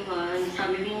iniwan?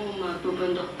 Sabi mo,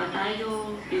 magpupundok pa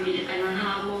tayo, bibili ka ng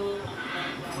hamog.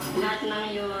 Lahat ng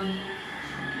yun,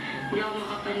 hindi ako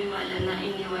makapaniwala na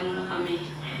iniwan mo kami.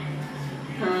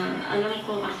 Alam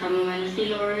ko kasama man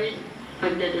si Lord,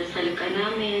 pagdadasal ka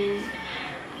namin,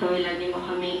 lagi mo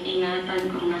kaming ingatan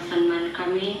kung nasan man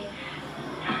kami.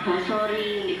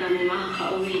 Sorry, hindi kami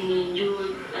makaka-uwi ni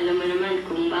Jude. Alam mo naman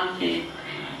kung bakit.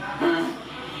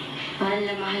 Mahal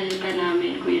na mahal ka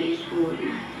namin, Kuya School.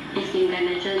 Ising ka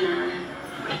na dyan,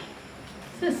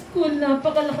 Sa school,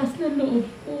 napakalakas na loob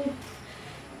ko.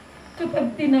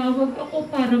 kapag tinawag ako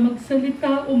para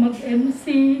magsalita o mag-MC,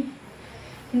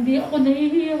 hindi ako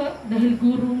nahihiya dahil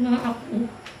guro nga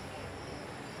ako.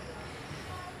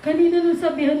 Kanina nung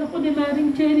sabihan ako ni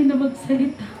Maring Jennie na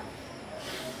magsalita,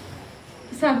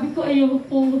 sabi ko ayaw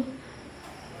po.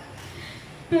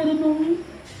 Pero nung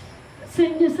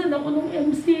senyasan ako ng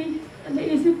MC,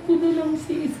 naisip ko na lang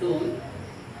si Isang.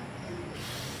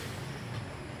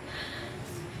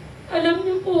 Alam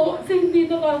niyo po, sa hindi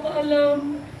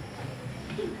nakakaalam,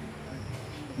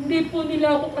 hindi po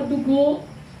nila ako kadugo.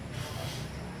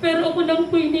 Pero ako lang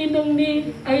po'y ninang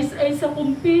ni Isang sa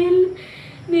kumpil,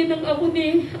 ninang ako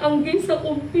ni Anggi sa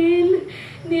kumpil,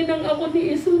 ninang ako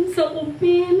ni Isun sa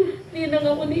kumpil, ninang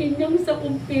ako ni Inyang sa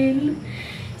kumpil.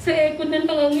 Sa eko na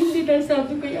lang ang hindi dahil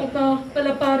sabi ko, Aba,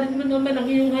 palaparin mo naman ang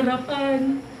iyong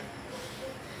harapan.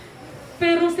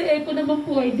 Pero sa eko naman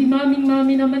po ay di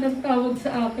maming-mami naman ang tawag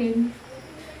sa akin.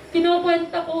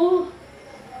 Kinukwenta ko,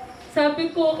 sabi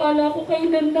ko, akala ko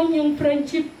kailan lang yung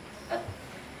friendship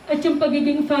at yung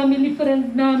pagiging family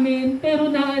friend namin. Pero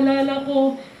naalala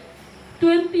ko,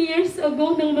 20 years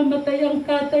ago nang mamatay ang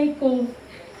tatay ko,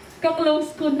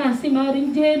 kaklose ko na si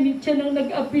Maring Jennie, siya nang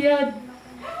nag-apiyad.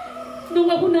 Nung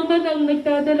ako naman ang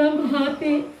nagdadalang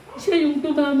hati, siya yung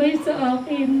tumamay sa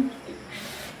akin.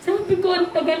 Sabi ko,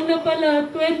 ang tagal na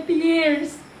pala, 20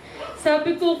 years.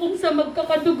 Sabi ko, kung sa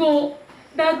magkakadugo,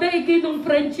 dadaigin ng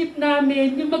friendship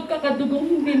namin, yung magkakadugong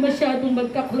hindi masyadong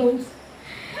magka-close.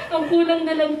 Ang kulang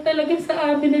na lang talaga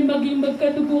sa amin ay maging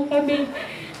magkadugo kami,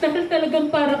 dahil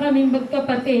talagang para kaming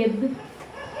magkapatid.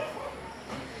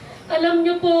 Alam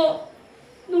niyo po,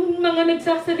 nung mga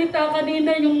nagsasalita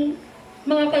kanina, yung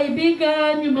mga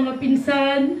kaibigan, yung mga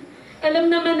pinsan, alam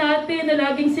naman natin na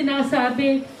laging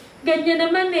sinasabi, ganyan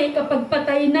naman kapag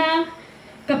patay na,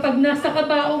 kapag nasa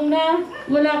kabaong na,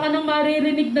 wala ka nang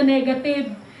maririnig na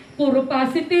negative. Puro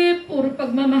positive, puro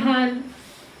pagmamahal.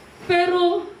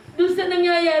 Pero, doon sa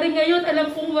nangyayari ngayon, alam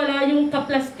kong wala yung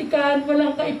kaplastikan,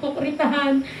 walang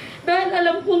kaipokritahan. Dahil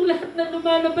alam kong lahat na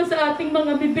lumalabas sa ating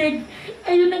mga bibig,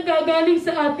 ayun ang gagaling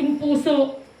sa ating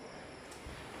puso.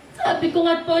 Sabi ko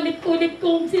nga ulit-ulit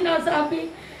kong sinasabi,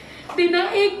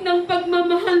 dinaig ng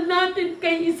pagmamahal natin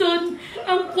kay Ison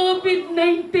ang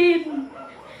COVID-19.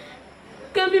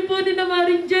 Kami po ni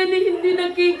Maring Jennie hindi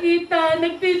nakikita.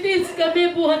 Nagtitiis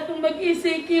kami buhat ng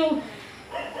mag-ECQ.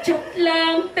 Chat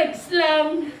lang, text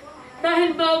lang.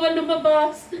 Dahil bawal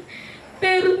lumabas.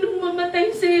 Pero nung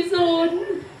mamatay si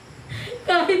Ison,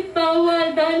 kahit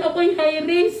bawal, dahil ako'y high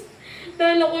risk,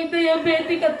 dahil ako'y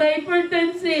diabetic at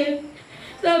hypertensive,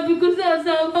 sabi ko sa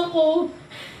asawa ko,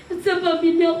 sa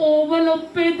pamilya ko, walang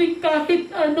pwedeng kahit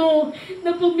ano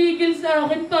na pumigil sa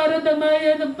akin para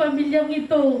damayan ang pamilyang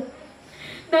ito.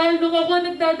 Dahil nung ako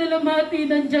nagdadalamhati,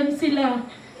 nandyan sila.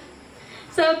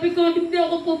 Sabi ko, hindi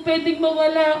ako po pwedeng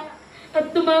mawala at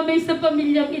tumamay sa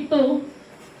pamilyang ito.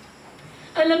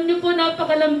 Alam niyo po,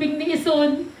 napakalambing ni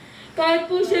Ison. Kahit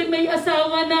po siya may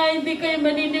asawa na, hindi kayo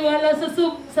maniniwala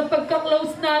sa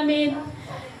pagka-close namin.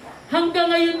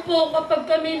 Hanggang ngayon po, kapag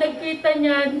kami nagkita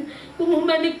niyan, kung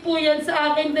humalik po yan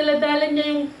sa akin, daladala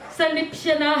niya yung salip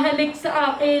siya na halik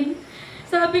sa akin.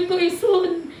 Sabi ko,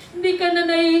 Ison, hindi ka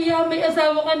na nahihiya, may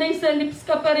asawa ka na, sa lips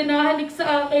ka pa rin nahalik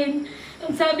sa akin.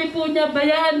 Ang sabi po niya,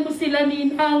 bayaan mo sila,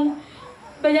 Ninang.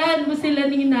 Bayaan mo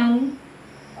sila, Ninang.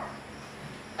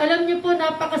 Alam niyo po,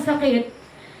 napakasakit.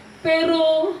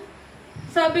 Pero,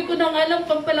 sabi ko na nga lang,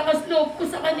 pampalakas loob ko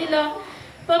sa kanila,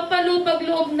 pampalubag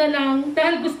loob na lang,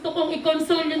 dahil gusto kong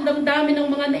i-console yung damdamin ng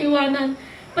mga naiwanan.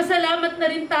 Pasalamat na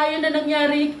rin tayo na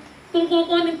nangyari. Kung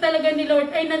kukunin talaga ni Lord,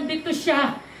 ay nandito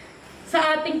siya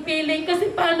sa ating piling.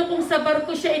 Kasi paano kung sa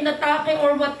barko siya inatake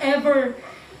or whatever?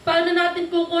 Paano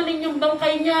natin kukunin yung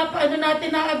bangkay niya? Paano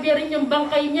natin naabyarin yung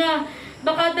bangkay niya?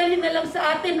 Baka dalhin na lang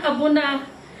sa atin, abo na.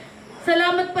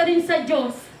 Salamat pa rin sa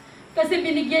Diyos. Kasi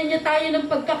binigyan niya tayo ng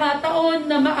pagkakataon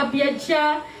na maabyad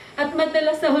siya at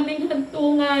madala sa huling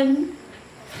hantungan.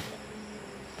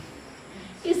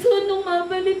 Nung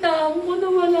mabalitaan mo na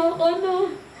wala ka na.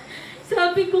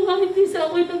 Sabi ko nga hindi sa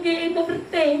ako'y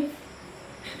nag-iinarte.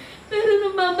 Pero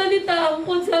nung mabalitaan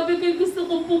ko, sabi ko gusto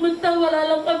kong pumunta, wala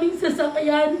lang kaming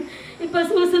sasakyan.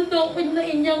 Ipasusundo ko na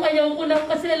Inyang, ayaw ko lang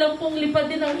kasi alam kong lipad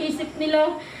din ang isip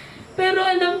nila. Pero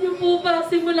alam niyo po ba,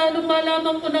 simula nung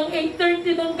malaman ko ng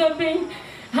 8:30 ng gabi,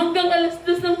 hanggang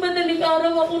 2:00 ng madaling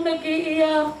araw ako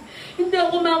nag-iiyak. Hindi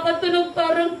ako makatulog,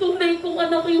 parang tunay kong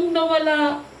anak yung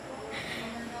nawala.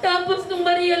 Tapos nung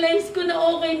ma-realize ko na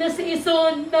okay na si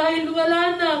Ison, dahil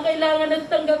wala na, kailangan nang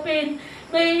tanggapin,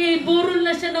 may burol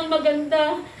na siya ng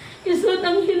maganda. Ison,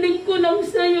 ang hiling ko lang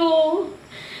sa'yo,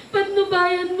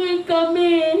 patnubayan mo yung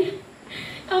kami.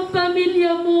 Ang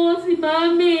pamilya mo, si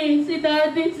Mami, si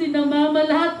Daddy, namin sina mama,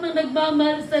 lahat ng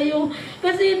nagmamahal sa'yo.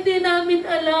 Kasi hindi namin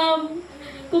alam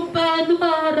kung paano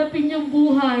haharapin yung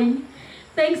buhay.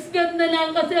 Thanks God na lang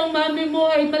kasi ang mami mo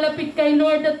ay malapit kay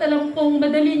Lord at alam kong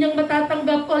madali niyang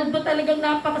matatanggap, although talagang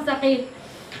napakasakit.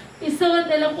 Ison,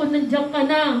 alam ko nandiyan ka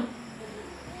na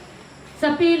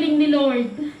sa piling ni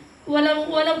Lord.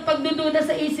 Walang pagdududa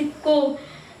sa isip ko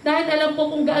dahil alam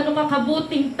ko kung gaano ka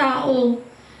kabuting tao.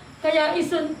 Kaya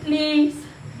Ison, please,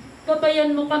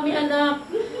 gabayan mo kami, anak.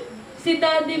 Si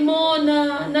daddy mo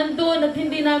na nandun at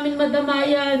hindi namin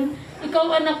madamayan.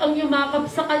 Ikaw, anak, ang yumakap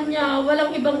sa kanya.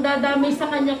 Walang ibang dadamay sa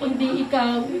kanya kundi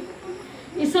ikaw.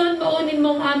 Ison, baunin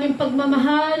mo ang aming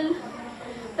pagmamahal.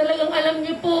 Talagang alam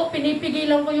niyo po,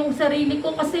 pinipigilan ko yung sarili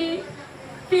ko kasi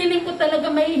feeling ko talaga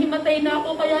mahihimatay na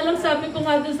ako. Kaya lang sabi ko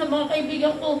nga dun sa mga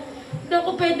kaibigan ko, hindi ako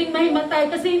pwedeng mahimatay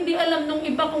kasi hindi alam nung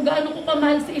iba kung gaano ko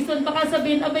kamahal si Ison. Baka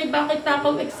sabihin, abay, bakit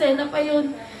takaw eksena pa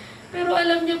yun? Pero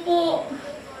alam niyo po,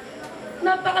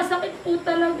 napakasakit po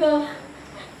talaga.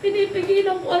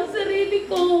 Pinipigilan ko ang sarili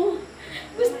ko.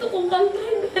 Gusto kong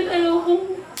kalmahin dahil ayaw kong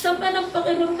sama ng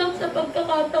pakiramdam sa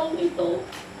pagkakataong ito.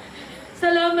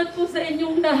 Salamat po sa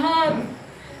inyong lahat.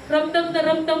 Ramdam na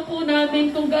ramdam po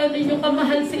namin kung gaano nyo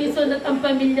kamahal si Ison at ang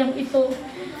pamilyang ito.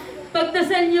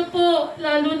 Pagdasal niyo po,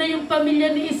 lalo na yung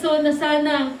pamilya ni Ison na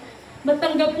sana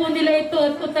matanggap po nila ito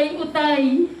at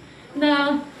utay-utay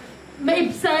na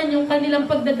maibsan yung kanilang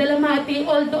pagdadalamhati,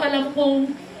 although alam kong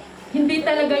hindi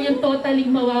talaga yung totally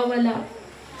mawawala.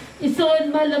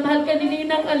 Ison, mahal na mahal ka ni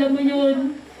Ninang, alam mo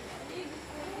yun.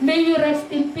 May you rest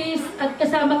in peace at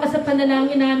kasama ka sa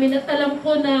panalangin namin at alam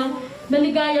ko na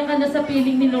maligaya ka na sa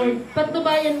piling ni Lord.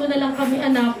 Patnubayan mo na lang kami,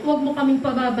 anak. Huwag mo kaming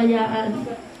pababayaan.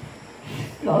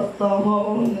 Lahat tama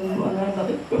ako nang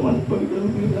mananakit ka man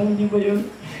pagkalang, di ba yun?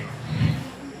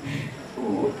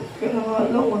 Uutot ka na nga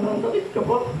lang, mananakit ka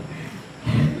pa.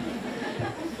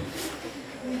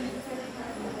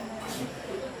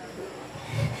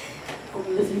 Kung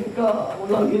lasing ka, ako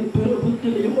lagi ang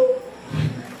pinabutili mo.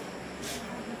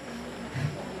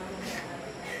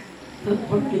 At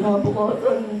pag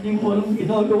kinabukasan, hindi mo alam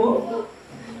ginagawa mo.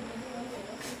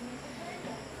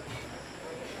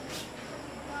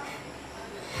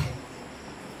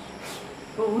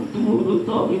 Ikaw ang tumuro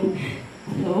sa akin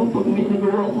na pag may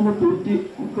nagawa akong mabuti,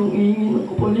 huwag kang iingin ng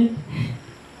kapalit.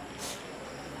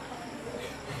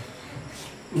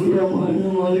 Kuya, mahal na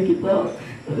mahal kita.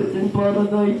 It's in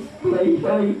paradise. Fly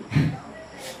high.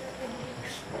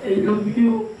 I love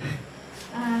you.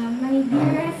 My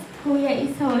dearest Kuya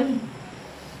Ison,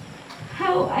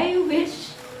 how I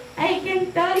wish I can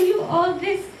tell you all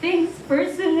these things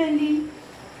personally.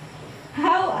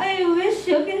 How I wish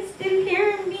you can still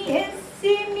hear me and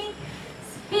see me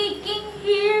speaking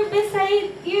here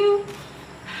beside you.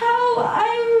 How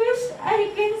I wish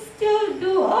I can still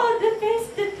do all the things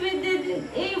that we didn't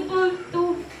able to.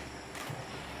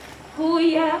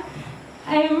 Kuya,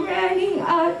 I'm running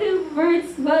out of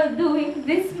words while doing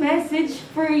this message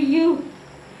for you.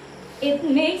 It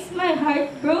makes my heart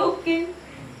broken,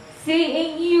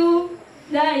 seeing you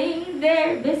lying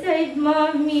there beside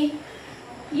mommy.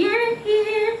 You're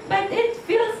here, but it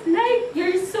feels like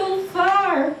you're so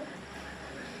far.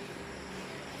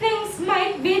 Things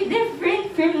might be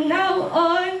different from now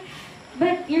on,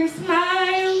 but your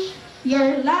smile,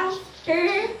 your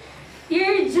laughter,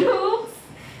 your jokes,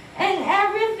 and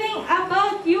everything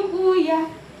about you, Kuya,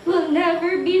 will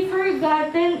never be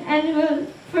forgotten and will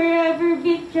forever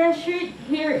be treasured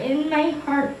here in my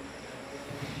heart.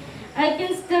 I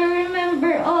can still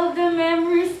remember all the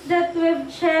memories that we've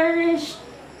cherished.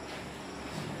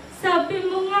 Sabi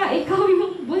mo nga, ikaw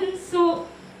yung bunso.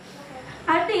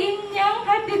 Hatiin niyang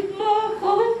hatid mo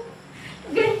ako.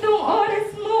 Gantong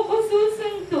oras mo ko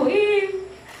susunduin.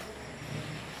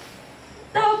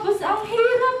 Tapos ang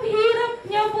hirap-hirap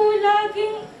niya po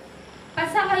laging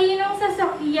pasakayin ng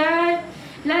sasakyan.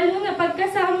 Lalo na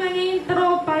pagkasama niya yung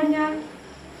tropa niya.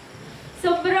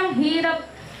 Sobrang hirap.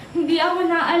 Hindi ako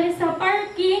naalis sa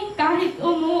parking kahit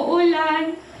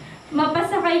umuulan.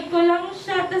 Mapasakay ko lang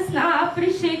siya, tas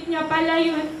na-appreciate niya pala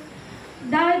yun.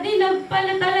 Daddy, love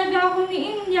pala talaga ako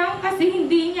ni Inyang kasi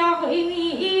hindi niya ako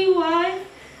iniiwan.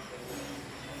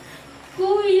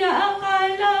 Kuya,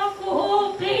 akala ko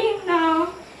okay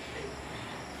na.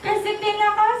 Kasi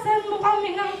tinakasan mo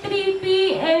kami ng 3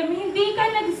 PM, hindi ka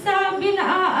nagsabi na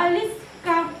aalis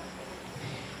ka.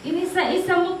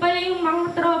 Inisa-isa mo pala yung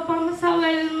mga tropa mo sa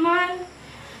Wellman.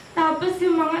 Tapos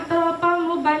yung mga tropa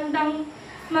mo bandang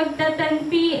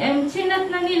magta-10 PM, chinat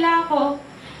na nila ako.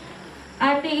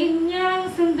 Ate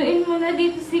Inyang, sunduin mo na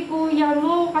dito si kuya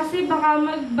mo kasi baka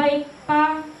mag-bike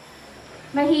pa.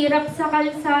 Mahirap sa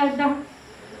kalsada.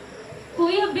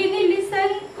 Kuya,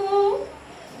 binilisan ko.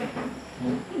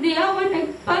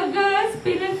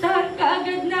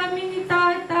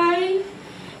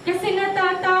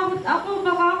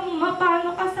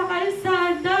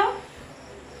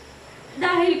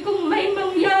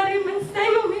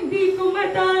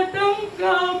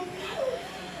 tatanggap.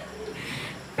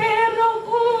 Pero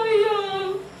kuya,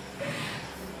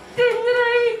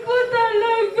 tinry ko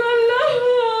talaga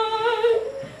lahat.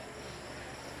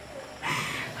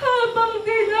 Habang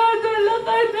dinadala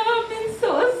ka namin sa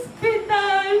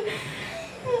ospital,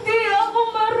 hindi ako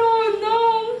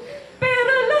marunong.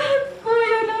 Pero lahat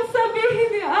kuya nang sabihin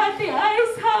ni Ate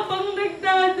Ice habang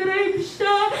nagdadrive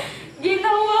siya,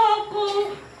 ginawa ko.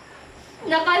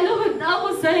 Nakaluhod ako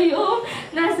sa'yo.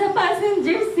 Nasa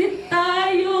passenger seat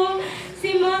tayo.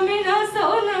 Si Mami nasa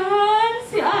unahan.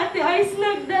 Si Ate Ice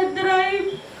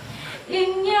nagdadrive.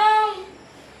 Inyang,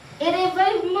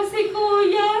 i-revive mo si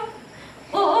Kuya.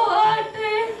 Oo,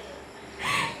 ate.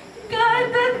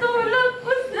 Kada tulog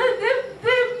ko sa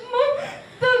dibdib mo,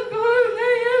 tago na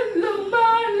yan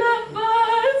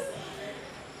lumalabas.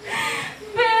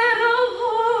 Pero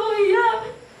kuya,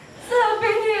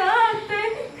 sabi ni ate,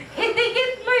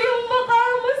 idikit mo yung mukha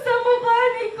mo sa mukha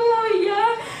ni kuya.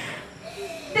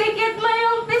 Dikit mo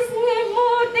yung pisngi mo,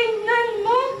 tingnan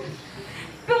mo.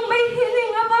 Kung may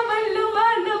hininga pa man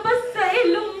lumalabas sa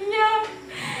ilong niya.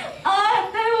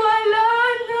 Ate, wala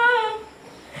na.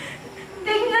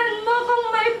 Tingnan mo kung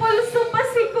may pulso pa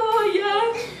si kuya.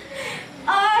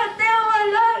 Ate,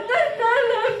 wala na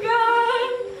talaga.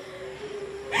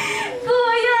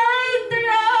 Kuya, I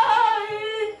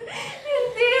tried.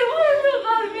 Hindi mo na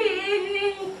kami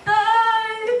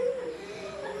inintay.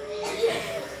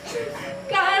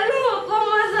 Kala ko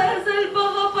masasalba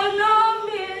ka pa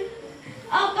namin.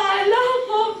 Akala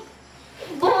ko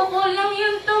buko lang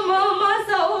yung tumama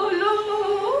sa ulo mo.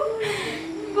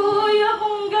 Kuya,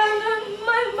 kung ganun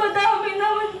man, madami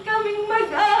naman kaming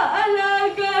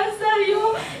mag-aalaga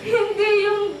sa'yo. Hindi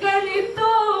yung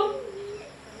ganito.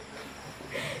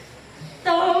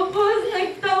 Tapos,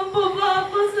 nagtampo pa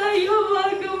ako sa'yo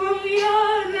bago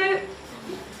mangyari.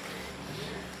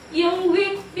 Yung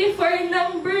week before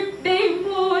ng birthday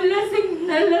mo, lasing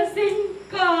na lasing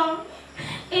ka.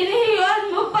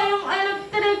 Inihiyaan mo pa yung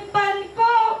electric pan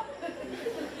ko.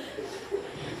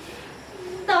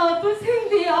 Tapos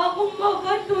hindi ako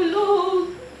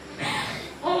makatulog.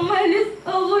 Umalis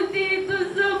ako dito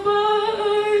sa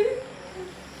bahay.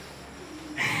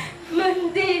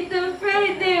 Monday to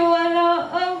Friday, wala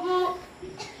ako.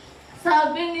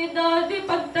 Sabi ni Daddy,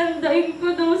 pagtandain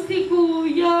ko daw si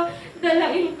Kuya,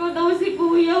 dalain ko daw si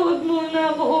Kuya, wag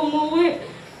muna ako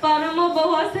umuwi para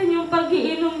mabawasan yung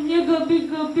pag-iinom niya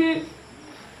gabi-gabi.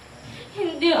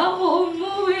 Hindi ako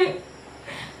umuwi.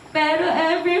 Pero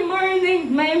every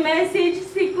morning, may message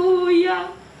si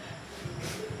Kuya.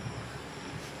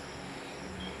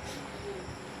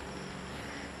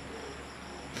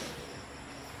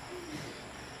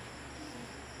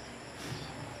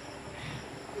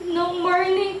 Nung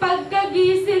morning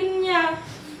pagkagising niya,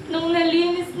 nung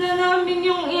nalinis na namin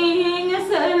yung ihi niya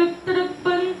sa electric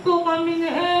pan ko, kami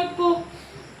ni Eko.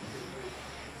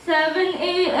 7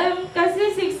 a.m.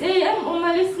 kasi 6 a.m.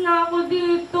 umalis na ako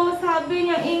dito. Sabi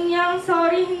niya, Inyang,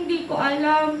 sorry, hindi ko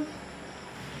alam.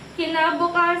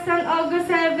 Kinabukasan,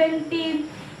 August 17,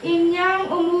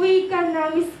 Inyang, umuwi ka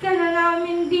na. Miss ka na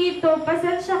namin dito.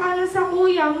 Pasensya ka na sa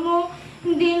kuya mo.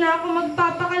 Hindi na ako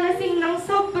magpapakalasing ng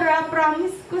sobra.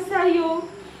 Promise ko sa'yo.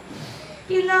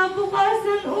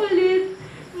 Kinabukasan ulit.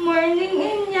 Morning,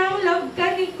 Inyang, love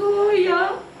ka ni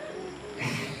kuya.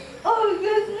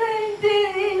 August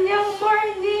 19, Inyang,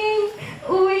 morning.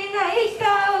 Uwi na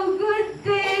ikaw. Good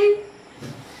day.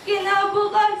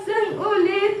 Kinabukasan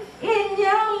ulit.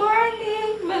 Inyang,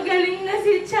 morning. Magaling na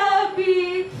si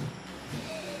Chubby.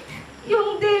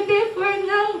 Yung day before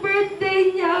ng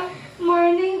birthday niya,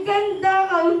 morning, ganda.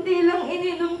 Kaunti lang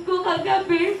ininom ko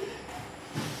kagabi.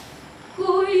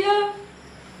 Kuya,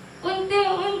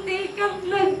 unti-unti kang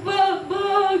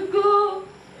nagbabago.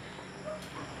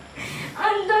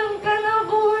 Andan ka na,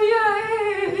 kuya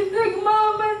eh.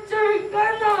 Nagmamature ka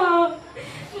na.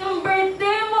 Nung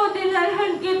birthday mo,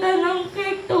 dinalhan kita ng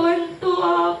cake.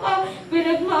 Tuwan-tuwa ka.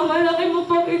 Pinagmamalaki mo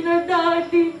pa kina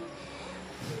daddy.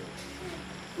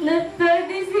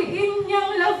 Daddy, si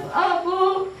Inyang love ako.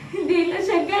 Hindi na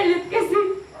siya galit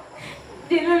kasi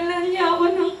dinalan niya ako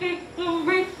ng cake ng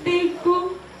birthday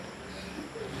ko.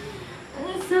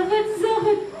 Ang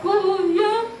sakit-sakit,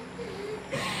 kuya.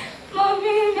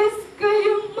 Mamimiss ko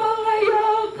yung mga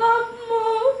yakap mo.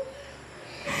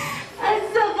 At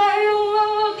saka yung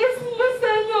mga kiss mo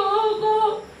sa noo ko.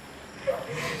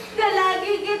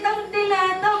 Lagi kitang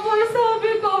tinataboy.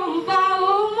 Sabi ko, ang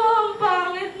baho mo, ang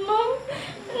pangit mo.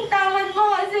 Ang tamad mo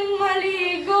kasing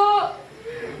maligo.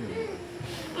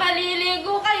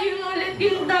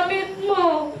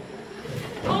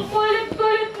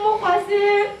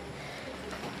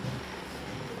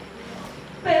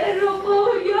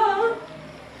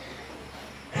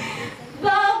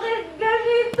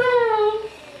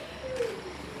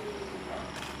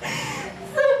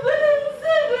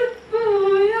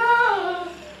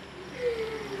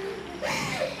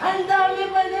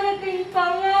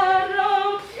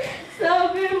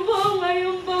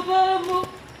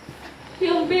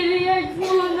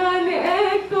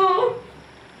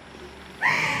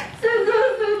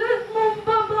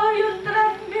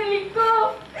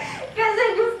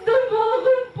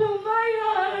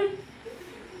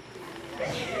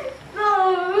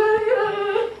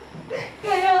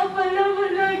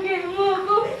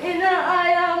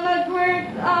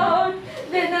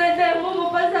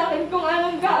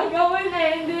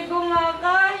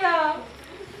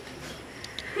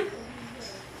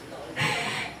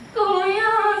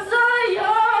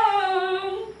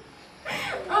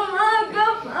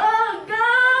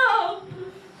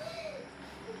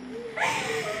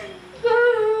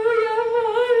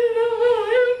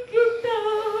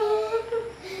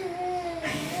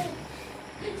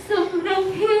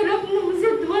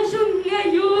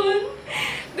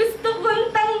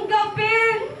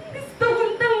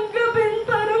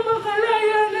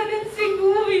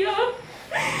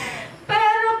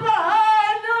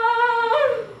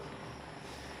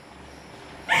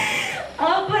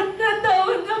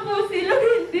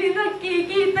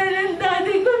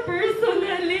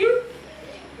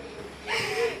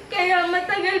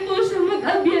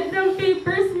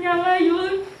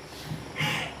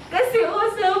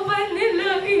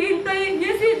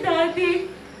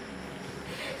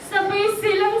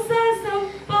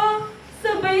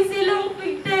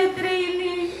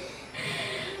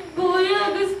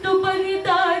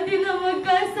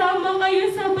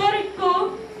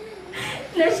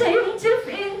 na siya yung chief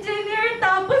engineer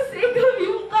tapos ikaw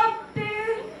yung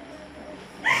captain.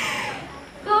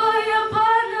 Kuya,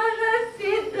 paano na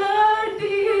si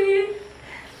Daddy?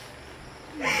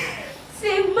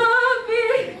 Si Mami?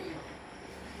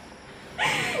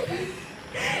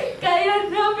 Kaya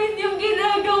namin yung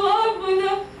ginagawa mo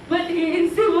na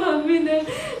batiin si Mami na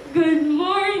good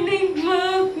morning,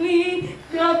 Mami.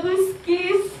 Tapos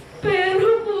kiss.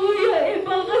 Pero kuya,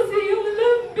 iba kasi yung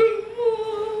lambing mo.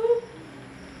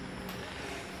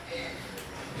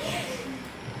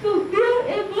 Kuya,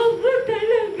 iba ko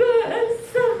talaga. Ang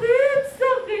sakit,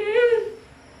 sakit.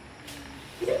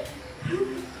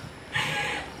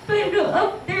 Pero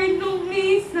after nung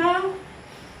misa,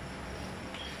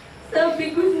 sabi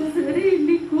ko sa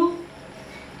sarili ko,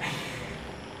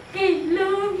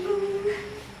 kailangan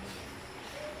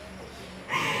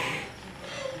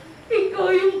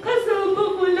ikaw yung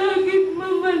kasama ko laging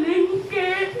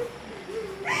mamalengke.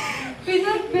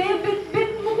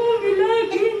 Pinagbebit-bit mo kami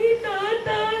lagi ni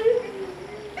tatay.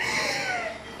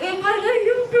 Iba na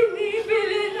yung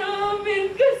pinibili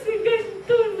namin kasi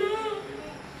ganito na.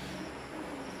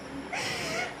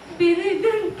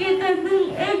 Binigyan kita ng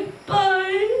egg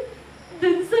pie.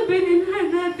 Dun sa binilhan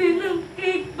natin ng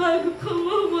cake bago ka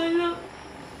mawala.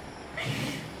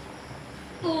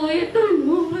 Kuya,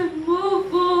 tulungan mo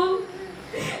ko.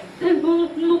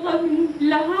 Tulungan mo kaming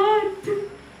lahat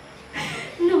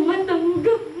na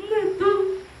matanggap na to.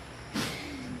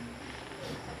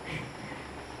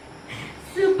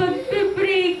 Sa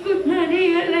pagpipray ko,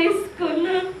 na-realize ko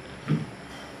na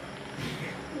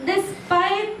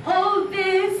despite all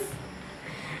this,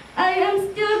 I am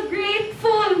still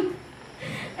grateful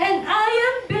and I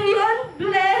am beyond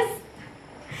blessed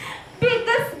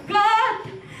because God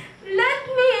let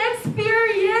me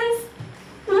experience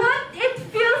what it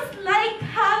feels like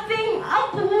having a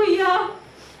kuya.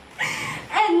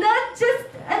 And not just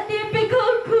a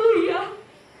typical kuya,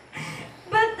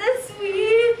 but a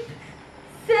sweet,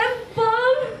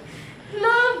 simple,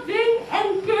 loving,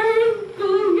 and caring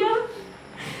kuya.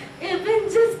 Even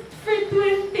just for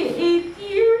 28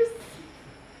 years.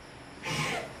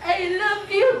 I love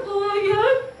you, kuya.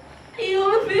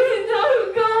 You'll be no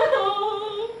go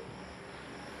home.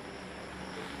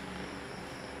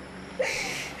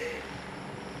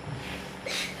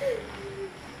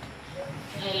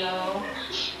 Hello?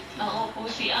 Ako po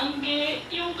si Angge,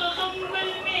 yung kakambal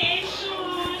ni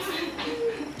Jesus.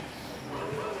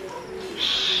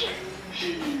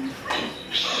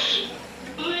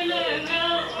 Wala na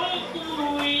akong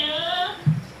kuya.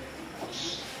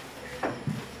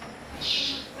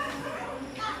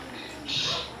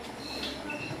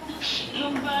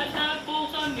 Nung bata po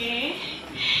kami,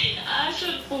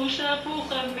 asot pusa po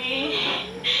kami.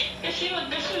 Kasi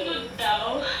magkasunod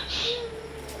daw.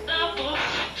 Tapos,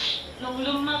 nung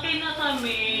lumaki na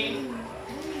kami,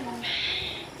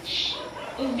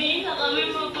 hindi na kami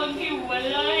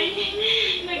mapaghiwalay.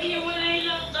 Naghiwalay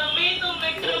lang kami nung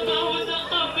nagtrabaho na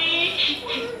kami.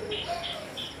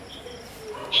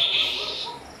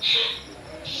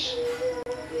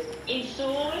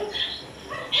 Ison,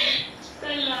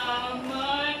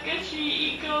 salamat kasi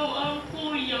ikaw ang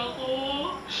kuya ko.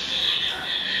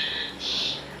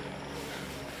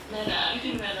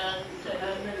 Maraming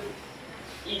salamat,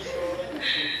 Ison.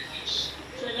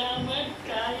 Salamat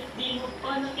kahit di mo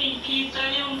pa nakikita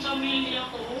yung pamilya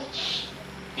ko.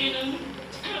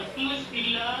 Tinanggap mo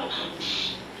sila.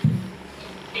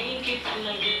 Thank you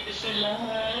talaga sa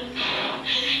lahat.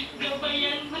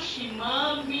 Gabayan mo si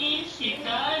Mami, si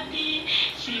Daddy,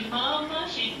 si Mama,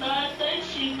 si Tatay,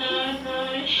 si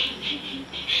Nanay.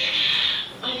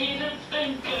 Mahirap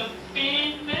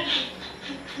tanggapin.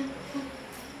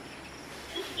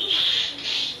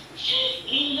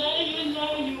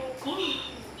 Ilayo-layo ko.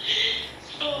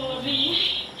 Sorry.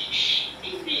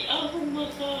 Hindi ako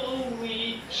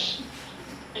makauwi.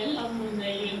 Alam mo na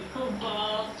yun kung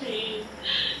bakit.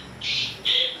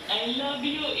 I love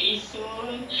you,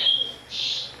 Ison.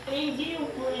 Thank you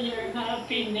for your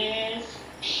happiness.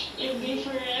 You'll be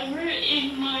forever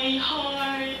in my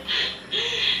heart.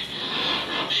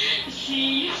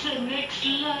 See you sa next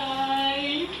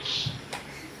life.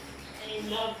 I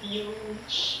love you.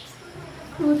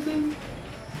 Kuting,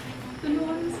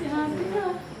 tulungan mo si ate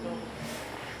na.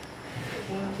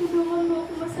 Tulungan mo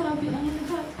ako masabi ang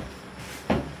lahat.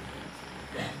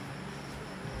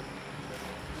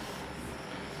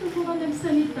 Tulungan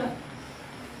nagsalita.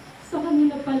 Sa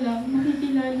kanila pa lang,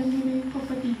 nakikilala mo na yung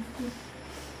kapatid ko.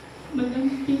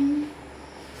 Malangking,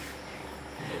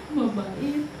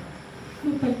 mabait,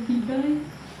 mapagbigay.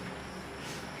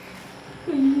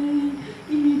 Kaya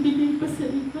inibigay pa sa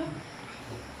iba.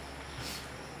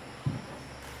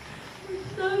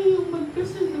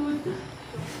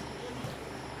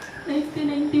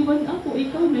 1991 ako,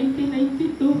 ikaw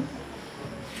 1992.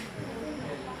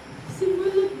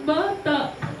 Simula't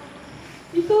bata,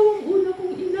 ikaw ang una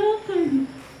kong inakay.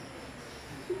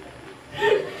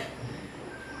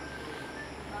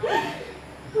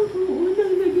 Ako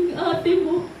unang naging ate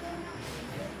mo.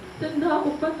 Tanda ko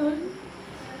pa nun.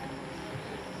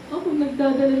 Ako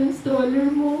nagdadala ng stroller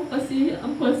mo kasi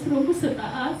ang classroom mo sa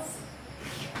taas.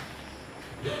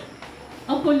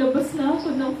 Ako labas na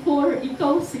ako ng 4,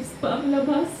 ikaw 6 pa ang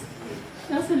labas.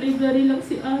 Nasa library lang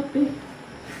si ate.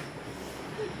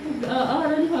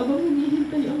 Nag-aaral habang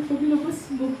hinihintay ang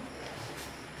paglabas mo.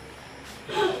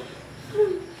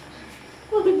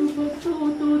 Ano ba ito,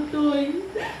 Totoy?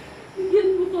 Bigyan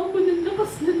mo ka ako ng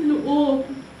lakas ng loob.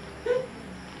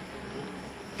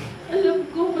 Alam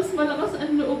ko, mas malakas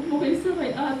ang loob mo kaysa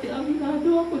kay ate.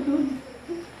 Aminado ako dun.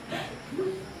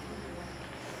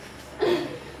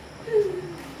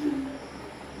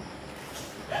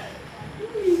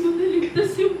 Hindi mo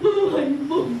naligtas yung buhay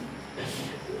mo.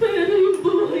 Pero yung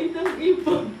buhay ng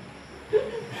iba,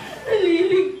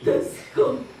 naliligtas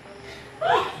ko.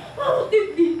 Bakit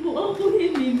di mo ako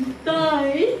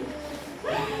hinintay?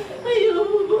 Ayaw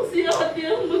mo ba si ate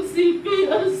ang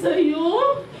mag-CPR sa'yo?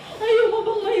 Ayaw mo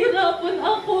bang mahirapan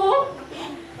ako?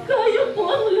 Kaya ko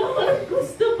ang lahat,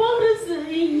 gusto para sa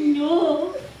inyo.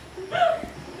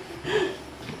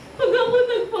 Pag ako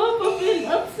nagpapafill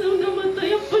up sa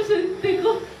namatay ang pasyente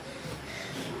ko,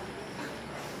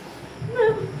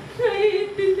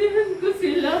 naiintindihan ko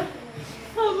sila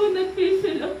habang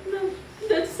nag-fill up ng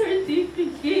that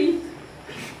certificate.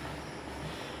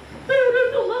 Pero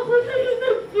nung ako na yung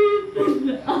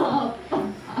nag-fill up,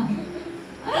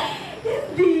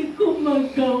 hindi ko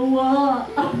magawa.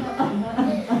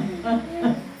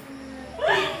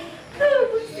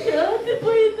 Tapos si ate pa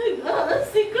yung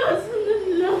nag-aasikaso ng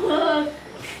lahat.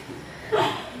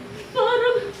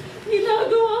 Parang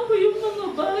ginagawa ko yung mga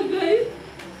bagay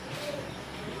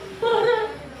para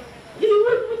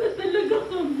iwan mo na talaga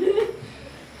kami.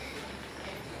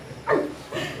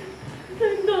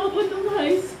 Tanda ako ng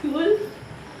high school.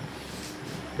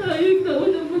 Tayong taon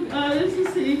na mag-aral sa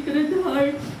Sacred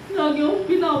Heart. Lagi akong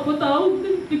pinapatawag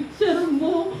ng picture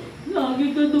mo.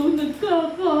 Lagi ka daw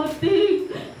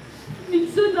nagkakating.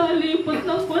 Minsan nalipat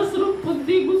ng classroom pag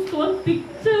di gusto ang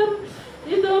picture.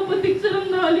 Dapat picture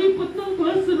ang nalipat ng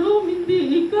classroom,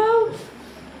 hindi ikaw.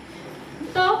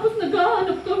 Tapos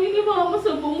naghahanap kami ni mama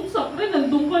sa buong sakre.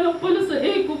 Nandun ka lang pala sa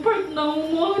Eco Park na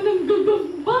umuha ng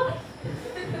gagamba.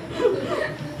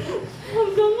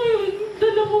 Hanggang ngayon,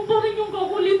 dala mo pa rin yung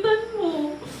kakulitan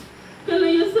mo.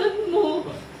 Kalayasan mo.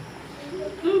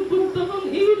 Napunta kang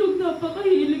ilog,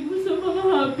 napakahilig mo sa mga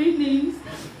happenings.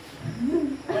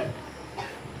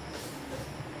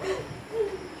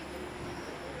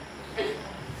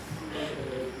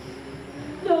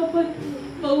 Dapat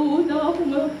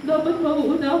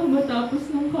mauuna ako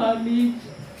matapos ng college.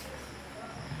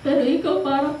 Pero ikaw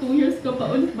parang 2 years ka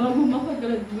pa ulit bago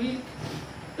makagraduate.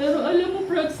 Pero alam mo,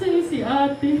 proud sa'yo si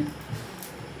ate.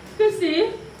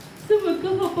 Kasi sa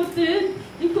magkakapatid,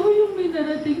 ikaw yung may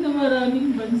narating na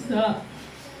maraming bansa.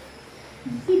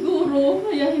 Siguro,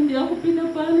 kaya hindi ako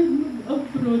pinapalag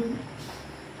mag-abroad.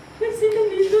 Kasi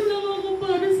nandito lang ako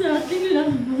para sa ating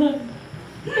lahat.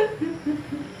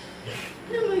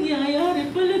 Na mangyayari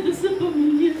pala doon sa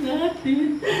pamilya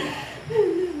natin.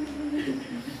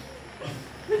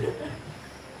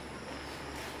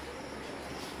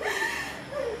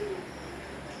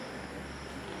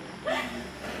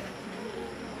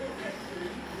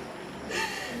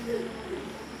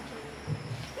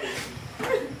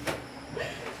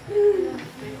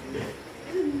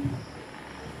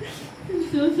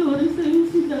 So sorry sa'yo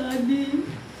si Daddy.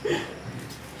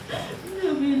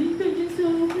 Nabiling ka niya sa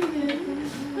akin eh.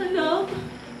 Anak,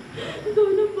 ikaw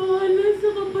na bahala sa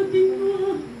kapatid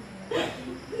mo.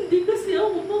 Hindi kasi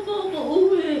ako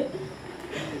makakauwi.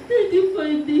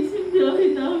 35 days yung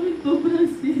biyahe namin pa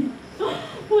Brazil.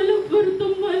 Walang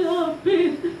kwartong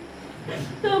malapit.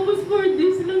 Tapos 4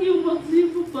 days lang yung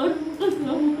maximum para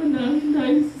makasama ka namin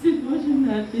dahil sa sitwasyon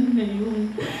natin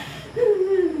ngayon.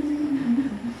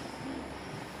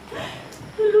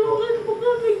 Tulungan mo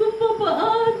kami kung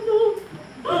papaano.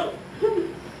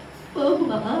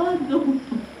 Papaano.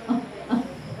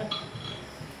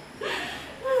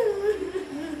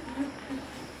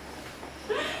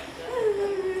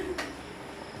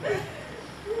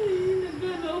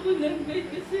 Nagkano ako ng guide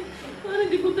kasi parang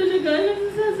di ko talaga alam na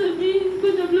sasabihin ko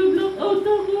na block out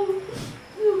ako.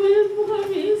 Nabayad mo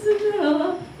kami isa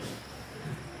na.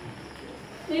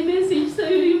 May message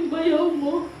sa'yo yung bayaw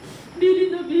mo.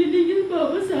 Bili na bili yun,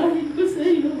 babasahin ko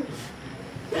sa'yo.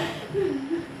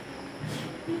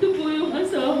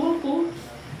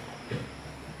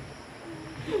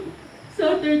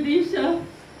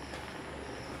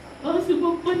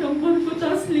 sumampa ng barko,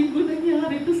 taas linggo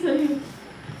nangyari to sa'yo.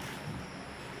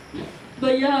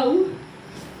 Bayaw,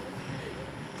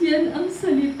 yan ang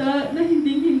salita na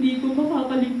hindi ko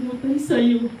makakalimutan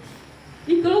sa'yo.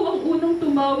 Ikaw ang unang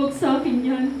tumawag sa akin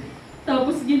yan,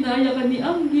 tapos ginaya ka ni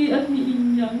Anggi at ni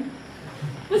Inyang.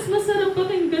 Mas masarap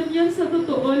pakinggan yan sa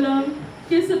totoo lang,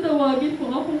 kaysa tawagin mo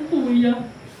akong kuya.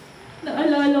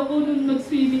 Naalala ko nung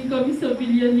mag-swimming kami sa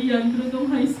Villa Leandro nung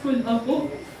high school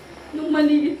ako. Nung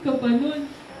maliit ka pa nun.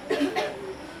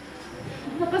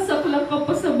 Nakasaklang ka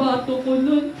pa sa bato ko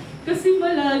nun. Kasi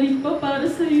malalim pa para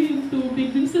sa'yo yung tubig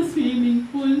dun sa swimming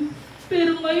pool.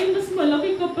 Pero ngayon mas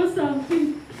malaki ka pa sa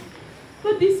akin.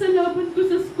 Pati sa laban ko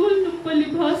sa school nung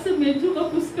palibhasa medyo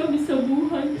kapos kami sa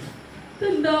buhay.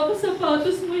 Tanda ko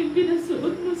sapatos mo yung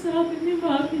pinasuot mo sa akin ni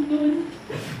Mami noon.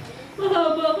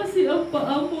 Mahaba kasi ang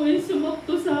paa mo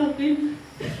sumakto sa akin.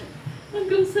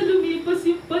 Hanggang sa lumipas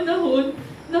yung panahon,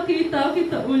 nakita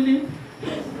kita ulit.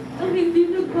 Ang hindi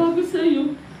nagbago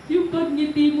sa'yo, yung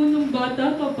pagngiti mo nung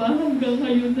bata ka pa hanggang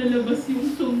ngayon nalabas yung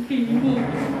sungki mo.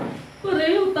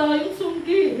 Pareho tayong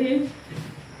sungki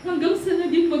Hanggang sa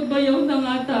naging magbayaw na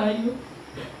nga tayo.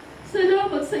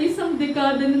 Salamat sa isang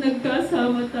dekada na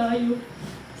nagkasama tayo.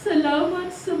 Salamat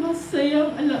sa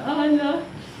masayang alaala,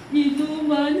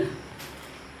 inuman.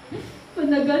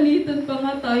 Panagalitan pa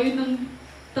nga tayo ng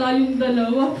tayong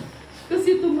dalawa.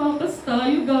 Kasi tumakas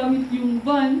tayo gamit yung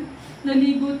van.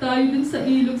 Naligo tayo dun sa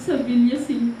ilog sa Villa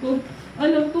 5.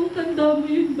 Alam kong tanda mo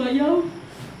yun, Bayaw.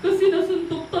 Kasi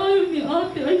nasuntok tayo ni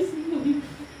Ate Isang.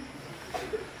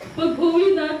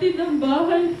 Pag-uwi natin ng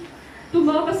bahay,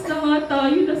 tumakas na nga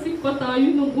tayo, lasing pa tayo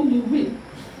nung umuwi.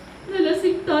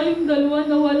 Nalasing tayong dalawa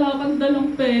na wala kang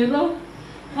dalang pera.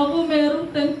 Ako merong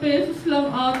 10 pesos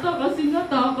lang ata kasi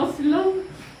natakas lang.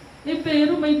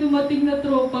 Pero may dumating na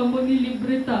tropa mo,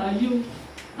 nilibre tayo.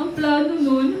 Ang plano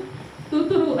nun,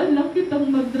 tuturuan lang kitang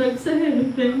mag-drive sa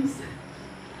Heavens.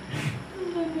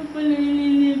 Ano pala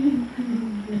ililibig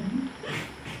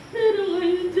pero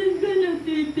ngayon dyan ka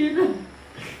natitira.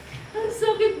 Ang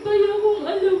sakit ba yan kung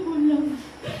alam mo lang?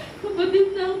 Kapatid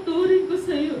na ang turing ko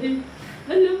sa'yo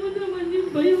Alam mo naman yung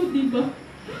Bayaw, diba?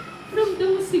 Ramdam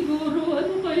mo siguro,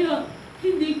 ano kaya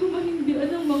hindi ko mahindian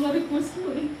ang mga request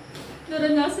mo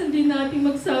Naranasan din natin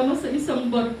magsama sa isang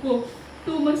barko.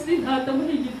 2 months din ata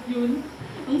mahigit yun.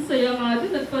 Ang saya nga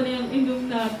din at panay ang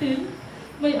inom natin.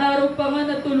 May araw pa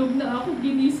nga natulog na ako,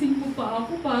 ginising mo pa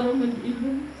ako para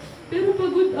mag-inom. Pero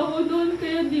pagod ako doon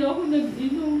kaya di ako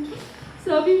nag-inom.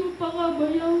 Sabi mo pa nga,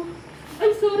 Bayaw,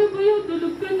 ay sorry Bayaw,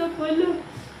 tulog ka na pala.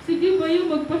 Sige Bayaw,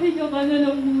 magpahinga ka na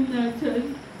lang muna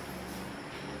dyan.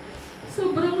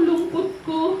 Sobrang lungkot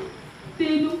ko.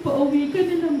 Nung pauwi ka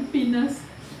na ng Pinas.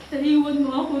 Naiwan mo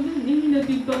ako nung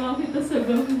hinatid pa nga kita sa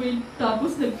gangway.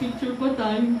 Tapos nagpicture pa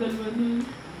tayong dalawa nun.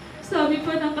 Sabi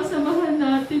pa ng kasamahan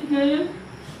natin ngayon,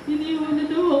 iniwan na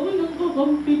daw ako ng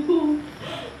kakampi ko.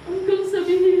 Hanggang sa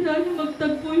bihira na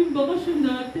magtagpo yung bakasyon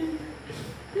natin.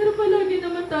 Pero palagi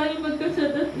naman tayo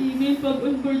magka-chat at email pag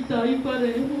on-board tayo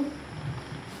pareho.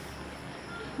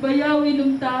 Bayaw,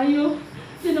 inom tayo.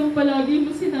 Yan ang palagi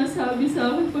mo sinasabi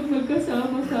sa akin pag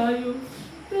magkasama tayo.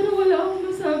 Pero wala akong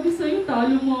masabi sa'yo,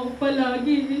 talo mo ako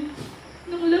palagi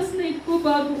Nung last night ko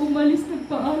bago umalis,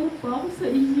 nagpaalam pa ako sa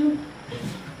inyo.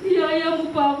 Niyaya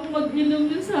mo pa akong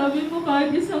mag-inom na sabi mo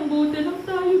kahit isang bote lang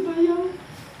tayo, Bayaw.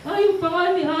 Ayaw pa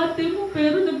nga ni ate mo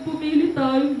pero nagpumili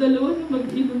tayong dalawa na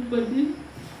mag-inom pa din.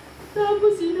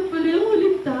 Tapos yun na pala yung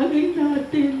huling tagay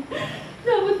natin.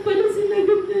 Dapat pala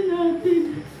sinagad na natin.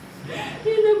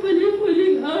 Yun na pala yung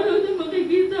huling araw na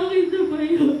makikita kita,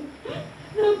 Bayaw.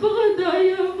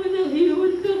 Napakadaya mo nang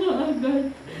iwan ka kaagad.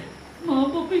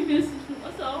 Makapakimesis yung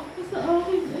asawa ko sa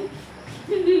akin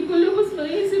Hindi ko labas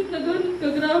maisip na ganun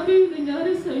kagrabe yung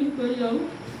nangyari sa'yo, Bayaw.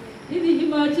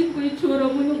 Ini-imagine ko yung tsura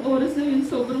mo nung oras na yun,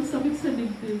 sobrang sakit sa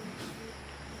dibdib.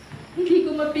 Hindi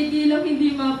ko mapigilang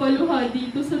hindi mapaluha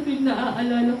dito sa tuwing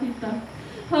naaalala kita.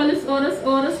 Halos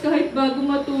oras-oras kahit bago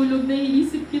matulog,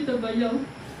 naiisip kita, Bayaw.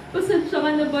 Pasensya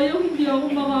ka na, Bayaw, hindi ako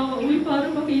makakauwi para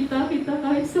makita kita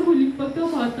kahit sa huling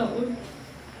pagkakataon.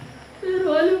 Pero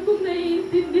alam kong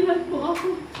naiintindihan mo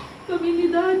ako. Kami ni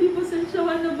Daddy, pasensya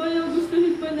ka na, Bayaw,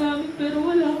 gustuhin pa namin pero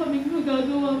wala kaming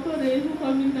magagawa, pareho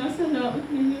kaming nasa laot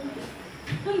ngayon.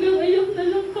 Hanggang ayak na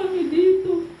lang kami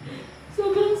dito.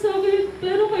 Sobrang sakit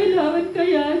pero kailangan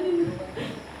kayanin.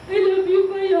 I love you,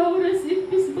 Bayaw. Rest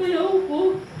in peace, Bayaw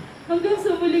ko. Hanggang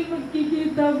sa muling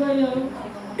magkikita, Bayaw.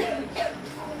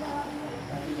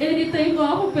 Anytime mo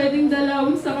ako pwedeng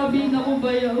dalawin sa kabina ko,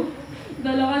 Bayaw.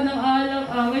 Dala ka ng alak,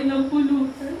 akin ng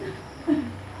pulutan.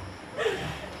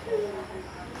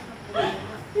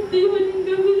 Hindi huling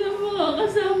gabi na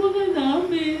makakasama ka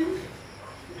namin.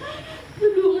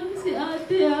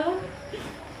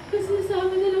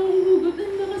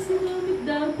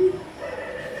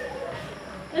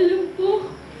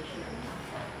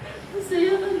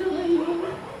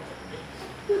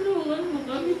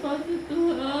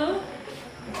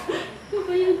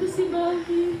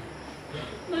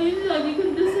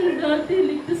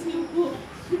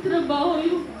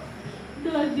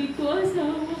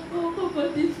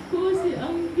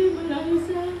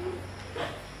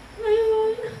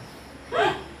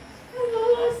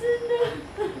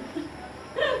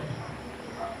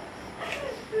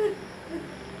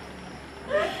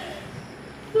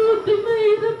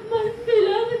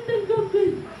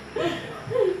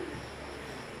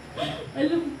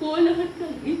 Alam ko lahat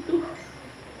ng ito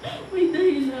may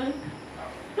dahilan.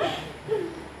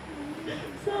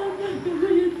 Sana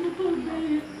gabayan mo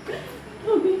kami.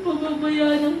 Huwag mong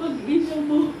pababayaan ang mag-ina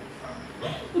mo.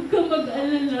 Huwag kang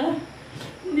mag-alala.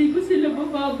 Hindi ko sila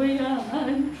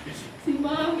mababayaan. Si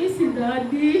Mami, si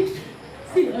Daddy,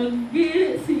 si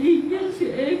Anggi, si Inyang, si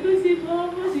Eko, si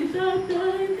Mama, si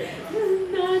Tatay,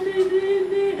 Nanay,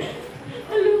 Nene.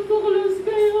 Alam ko close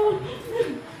kayo.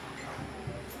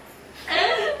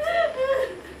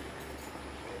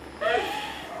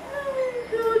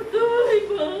 Tutoy,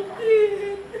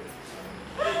 bakit?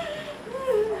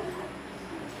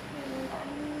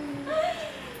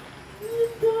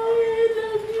 Tutoy, I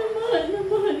love you. Mahal na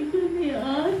mahal ko ni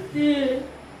ate.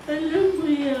 Alam mo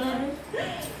yan.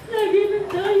 Lagi na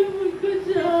tayo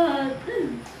magka-chat.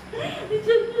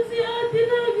 I-chat mo si ate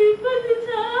lagi pa din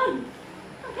siya.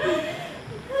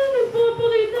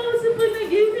 Nagpapakita ka sa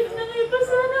panaginip ng iba.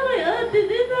 Sana kay ate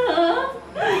din ha.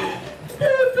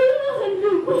 Pero mahal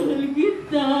na mahal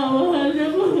kita. Mahal na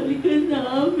mahal ka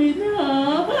namin ha.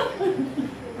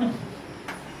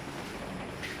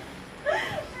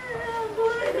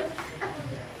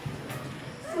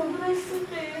 Sobrang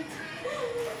sakit.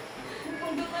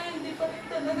 Hanggang ngayon, hindi pa rin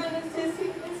talaga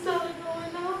nagsisigil sa akin na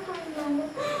wala ka na.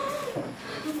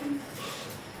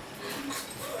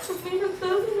 Pag may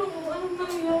nagtatanong ako anong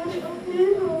nangyari, ang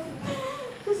hirap.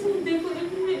 Kasi hindi ko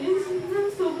iniisip na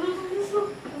sobrang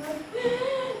nasaktan.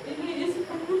 Iniisip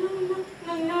ko lang na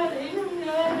nangyari.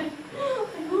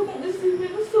 Ayokong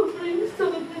isipin na sobrang yung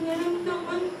sakit na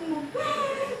naramdaman mo.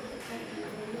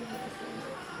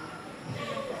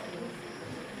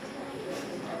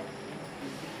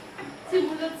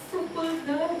 Simulat sa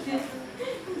pagdati,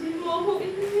 hindi mo ako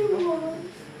iniwan.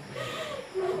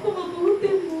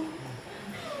 Napakabuti mo.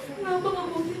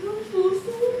 Napakabuti ng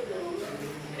puso mo.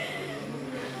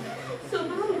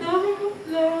 Sobrang dami mong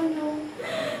plano.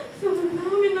 Sobrang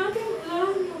dami nating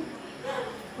plano.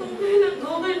 Kung kailan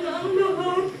okay na ang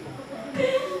lahat.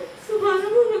 So, paano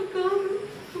mo nagkaroon?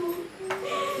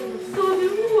 Sabi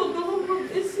mo, huwag akong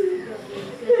mag-isip.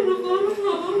 Pero parang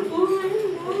nga ang buhay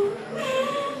mo.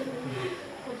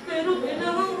 Pero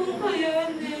kailangan kong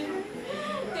kayanin.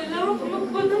 Kailangan ko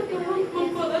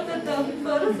magpaatatag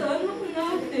para sa anak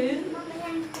natin.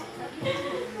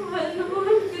 Mahal na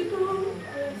mahal kita.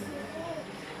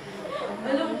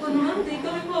 Alam ko naman, di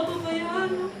kami papabayaan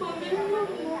ng pamilya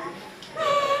mo.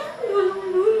 Walang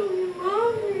lulong ni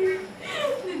Mami,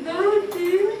 ni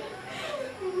Daddy,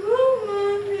 ni Mama,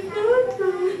 ni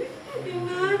Tatay, ni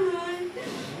Nanay,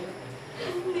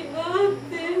 ni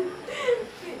Ate,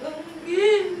 ni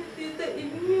Anggi, ni Tita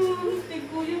Inyong, ni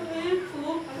Kuya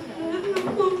Eko, lahat ng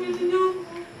pamilya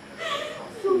mo.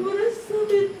 Sobrang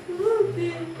sakit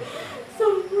natin.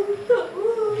 10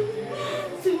 taon.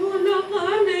 Simula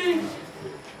college.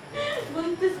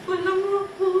 Buntis pa lang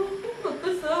ako.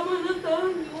 Magkasama na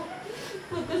tayo.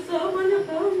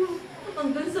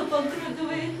 Hanggang sa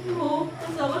pag-graduate mo,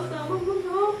 kasama-sama mo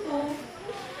na ako.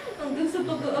 Hanggang sa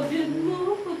pag-aabiyan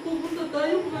mo, pagpupunta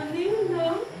tayong Manila.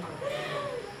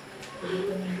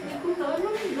 Hindi ko na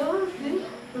alam dati.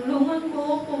 Tulungan mo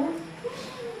ako.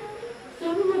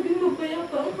 Sana maging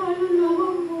mapayapa ang kaluluwa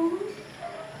mo.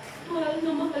 Mahal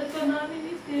na mahal ka namin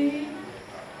ni Tay.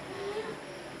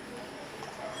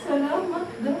 Salamat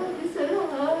dahil sa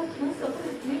lahat ng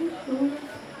sakripisyo.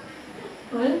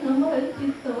 Mahal na mahal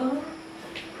kita.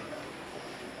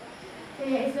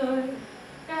 Kaya Ison,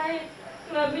 kahit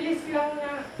mabilis lang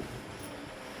na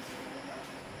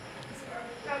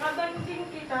nakabanding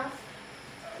kita,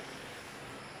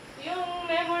 yung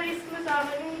memories mo sa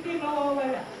akin hindi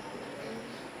mawawala.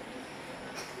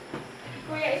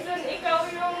 Kuya Ison, ikaw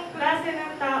yung klase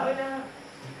ng tao na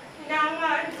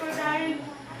hinahangaan ko dahil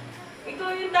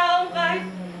ikaw yung taong kahit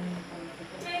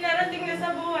may narating na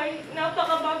sa buhay,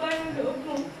 napakababa ng loob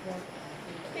mo.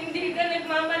 Hindi ka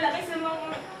nagmamalaki sa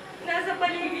mga nasa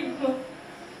paligid mo.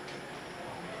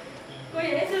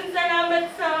 Kuya Ison, salamat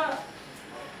sa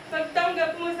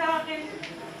pagtanggap mo sa akin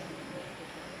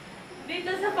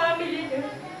dito sa family niyo.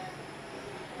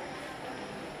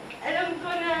 Alam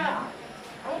ko na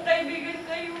ang kaibigan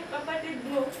ko yung kapatid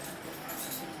mo.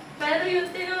 Pero yung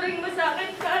tinuring mo sa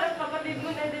akin, parang kapatid mo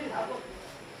na din ako.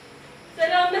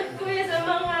 Salamat kuya sa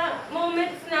mga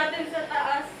moments natin sa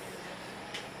taas.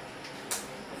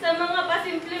 Sa mga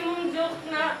pasimple mong joke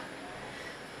na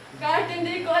kahit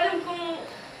hindi ko alam kung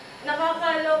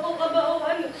nakakaloko ka ba o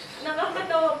ano,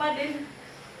 nakakatawa pa din.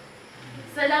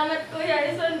 Salamat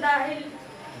Kuya Ison dahil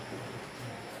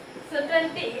sa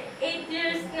 28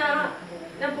 years na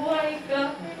nabuhay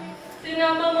ka,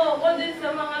 sinama mo ako din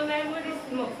sa mga memories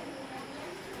mo.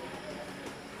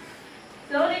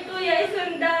 Sorry Kuya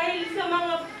Isang, dahil sa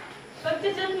mga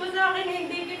pagchat mo sa akin,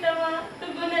 hindi kita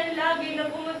matugunan lagi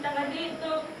na pumunta ka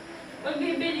dito.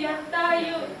 Magbibilihan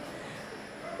tayo.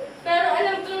 Pero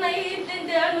alam kong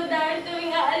naiintindihan mo dahil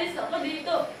tuwing aalis ako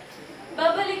dito.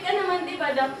 Babalik ka naman, di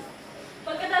ba, Dax?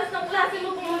 Pagkatapos ng klase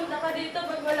mo, pumunta ka dito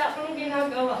pag wala kang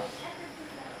ginagawa.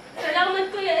 Salamat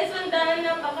Kuya Isang dahil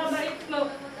napakabait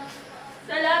mo.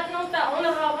 Sa lahat ng taong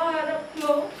nakakaharap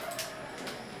mo.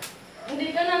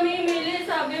 Hindi ka namimili,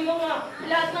 sabi mo nga,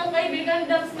 lahat ng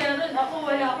kaibigan Dax meron, ako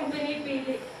wala akong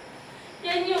pinipili.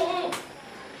 Yan yung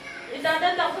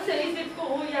itatatak ko sa isip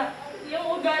ko, Kuya.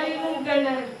 Yung ugali mong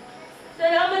ganan.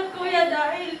 Salamat Kuya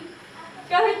dahil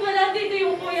kahit wala dito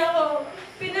yung kuya ko,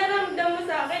 pinaramdam mo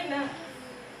sa akin na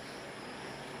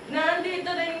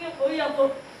nandito rin yung kuya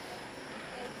ko.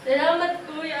 Salamat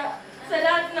Kuya sa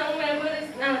lahat ng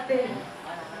memories natin.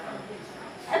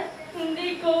 At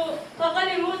hindi ko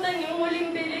kakalimutan yung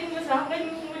huling bilin mo sa akin,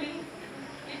 yung huling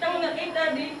kitang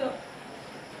nakita dito.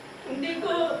 Hindi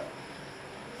ko,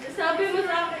 sabi mo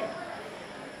sa akin,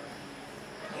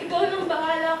 ikaw nang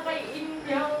bahala kay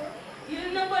Inyang.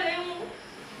 Yun na pala yung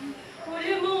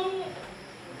huli mong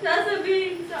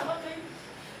sasabihin sa akin.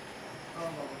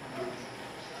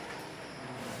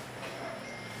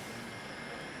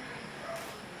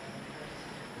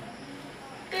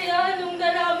 Kaya nung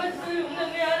nalaman ko yung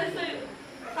nangyari sa'yo,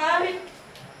 kahit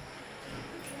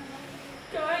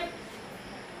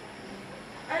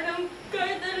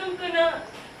alam ko na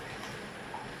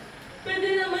pwede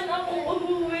naman akong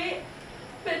umuwi,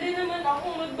 pwede naman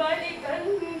akong magbalikan,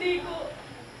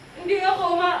 hindi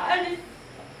ako maalis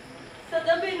sa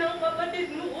tabi ng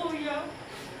kapatid mo, Kuya.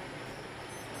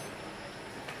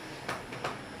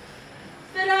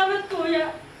 Salamat, Kuya.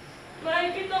 Mahal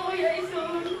kita, Kuya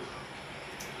Isang.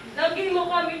 Lagi mo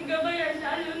kaming gabayan,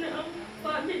 lalo na ang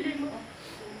family mo.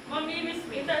 Mamimiss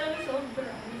kita ng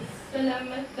sobra.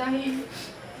 Salamat dahil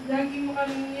lagi mo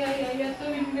kaming niyayaya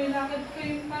tuwing may lakad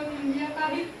kayong pamilya.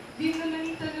 Kahit di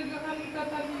naman talaga kami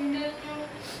kapamilya nyo,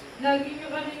 lagi nyo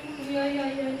kaming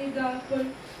niyayaya ni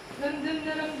Dapol. Ramdam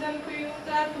na ramdam ko yung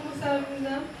trato mo sa amin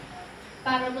na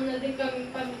para mo na din kaming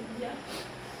pamilya.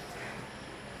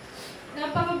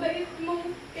 Napakabait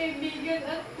mong kaibigan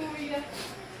at kuya.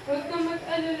 Huwag ka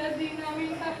mag-alala, din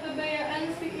namin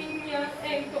patabayaan si Inya,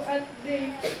 Eko at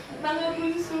Dave. Mga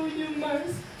bunso niyo,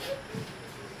 Mars.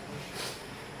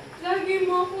 Lagi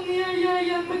mo akong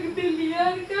niyayaya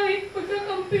magbilihan. Kahit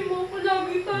pagkakampi mo ko,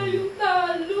 lagi tayong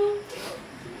talo.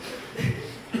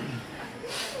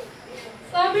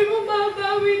 Sabi mo,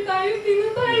 babawi tayo, di na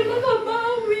tayo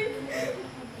makabawi.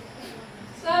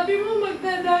 Sabi mo,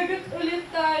 magdadagat ulit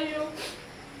tayo.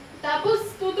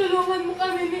 Tapos, tutulungan mo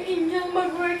kami ni Inyang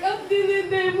mag-workout.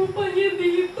 Dinedemo pa niya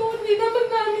dito. Hindi naman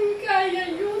namin kaya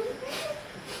yun.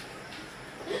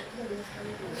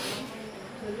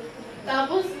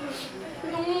 Tapos,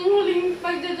 nung huling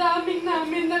pagdadaming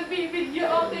namin,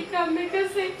 nagbibideo okay kami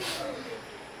kasi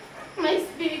may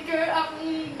speaker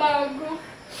akong bago.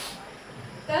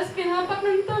 Tapos,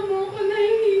 pinapakanta mo ko,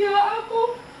 nahihiya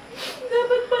ako.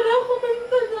 Dapat pala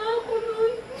kumanta na ako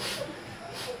nun.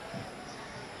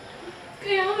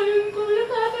 Kaya ngayon ko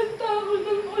nakakanta ako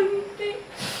ng unti.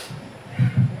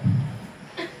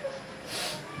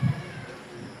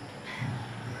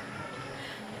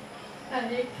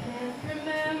 I can't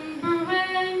remember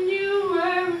when you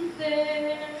weren't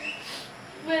there,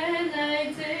 when I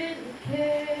didn't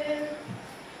care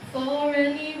for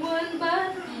anyone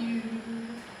but you.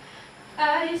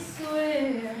 I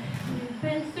swear you've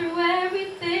been through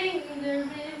everything there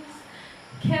is.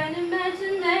 Can't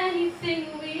imagine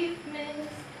anything we've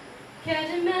missed.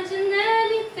 Can't imagine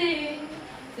anything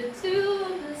the two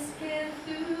of us get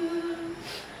through.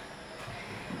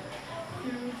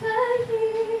 Through the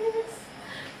years,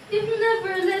 you've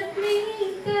never let me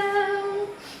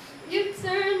down. You've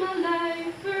turned my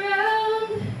life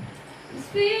around. The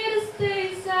sweetest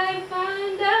days I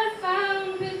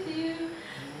found with you.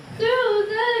 Through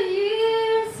the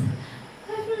years,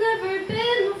 I've never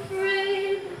been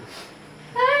afraid.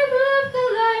 I love the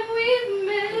life we've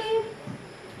made,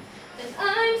 and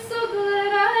I'm so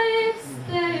glad I've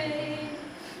stayed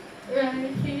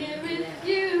right here with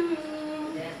you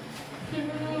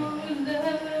through the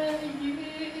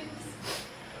years.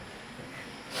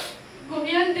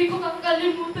 Kuya, hindi ko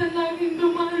kakalimutan laging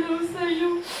dumalo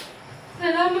sa'yo.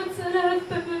 Salamat sa lahat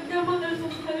talaga,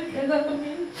 makasukal ka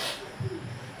namin.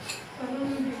 Parang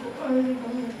hindi ko kaya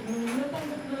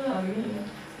natanggap na namin.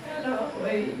 Kaya ako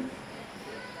ay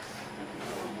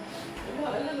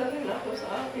maalala rin ako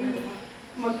sa aking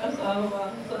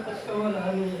mag-asawa sa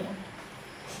pagkawala niya.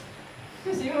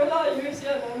 Kasi malayo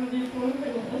siya namin dito ang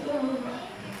kanyang asawa.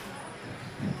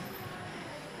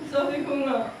 Sabi ko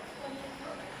nga,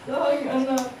 sa aking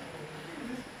anak,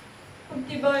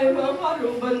 pagtibayan mo ang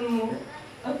kalooban mo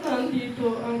at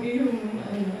nandito ang iyong mga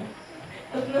anak.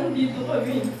 At nandito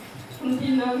kami, hindi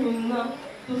namin na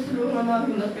tutulungan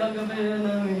namin at gagabayan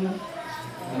namin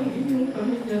ang iyong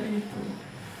pamilya rito.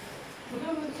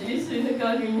 Bagamat sisi na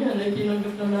galing niya na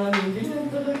tinanggap na namin,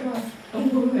 ganyan talaga ang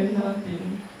buhay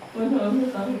natin. Wala mo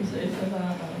lang isa-isa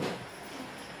lang.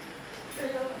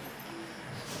 Kaya,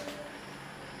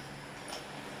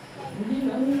 hindi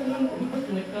namin alam kung ba't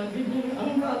nagkaganyan.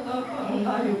 Ang bata pa, ang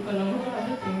layo pa ng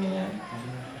makarating niya.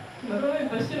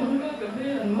 Marami pa siyang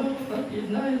gagabayan, mga kapatid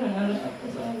na ng anak at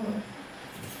kasama.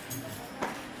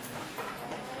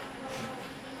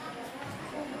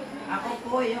 Ako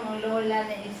po yung lola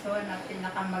ni Ison na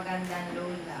pinakamagandang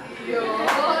lola.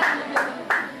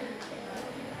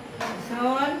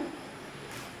 Ison,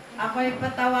 ako'y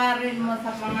patawarin mo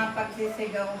sa mga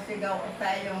pagsisigaw-sigaw ko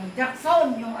sa iyong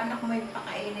Jackson, yung anak mo'y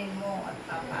pakainin mo at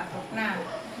papasok na.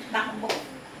 Takbo,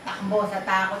 takbo sa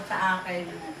takot sa akin.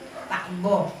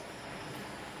 Takbo.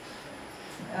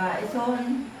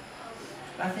 Ison,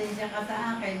 pasensya ka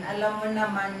sa akin. Alam mo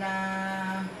naman na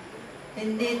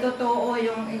hindi totoo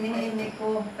yung iniinig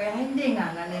ko. Kaya hindi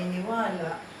nga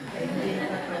naniniwala. Hindi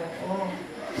totoo.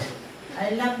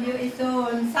 I love you,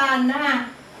 Ison.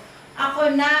 Sana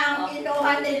ako na ang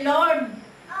kinuha ni Lord.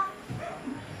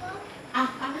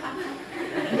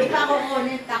 Hindi ka ako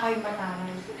kunit. Ako'y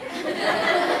matawag.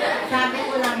 Sabi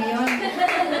ko lang yun.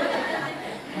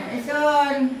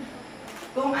 Ison,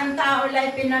 kung ang tao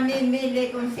ay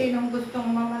pinamimili kung sinong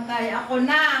gustong mamatay, ako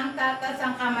na ang tatas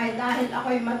ang kamay dahil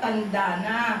ako'y matanda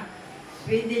na.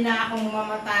 Pwede na akong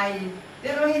mamatay.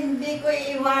 Pero hindi ko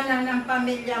iiwanan ang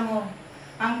pamilya mo.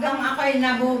 Hanggang ako'y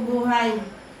nabubuhay.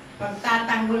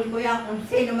 Pagtatanggol ko yan kung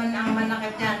sino man ang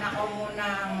manakit yan, ako muna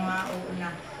ang mauna.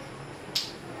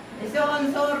 So, I'm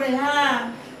sorry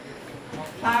ha.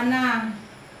 Sana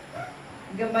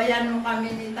gabayan mo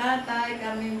kami ni tatay,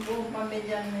 kami po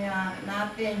pamilya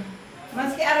natin.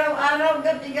 Maski araw-araw,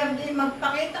 gabi-gabi,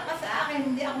 magpakita ka sa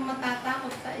akin, hindi ako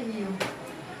matatakot sa iyo.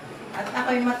 At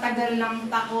ako'y matagal lang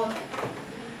takot.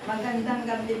 Magandang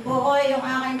gabi po. Oy, yung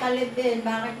aking kalipin,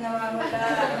 bakit nawawala?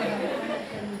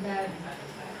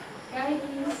 Kahit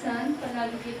minsan,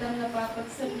 palagi kitang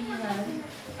napapagsabihan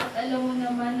at alam mo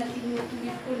naman na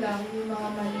tinutulit ko lang yung mga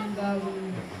maling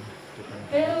gawin mo.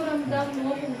 Pero ramdam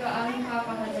mo kung gaano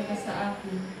kakahalaga sa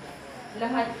akin.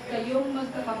 Lahat kayong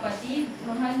magkakapatid,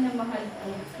 mahal na mahal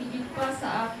ko, higit pa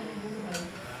sa aking buhay.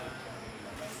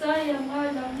 Sayang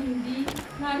nga lang hindi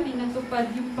namin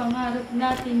natupad yung pangarap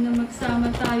natin na magsama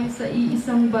tayo sa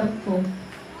iisang barko,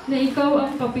 na ikaw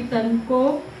ang kapitan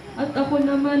ko at ako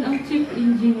naman ang chief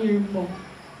engineer mo.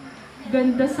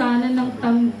 Ganda sana ng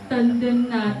tandem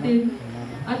natin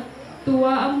at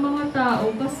tuwa ang mga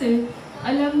tao kasi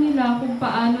alam nila kung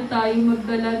paano tayo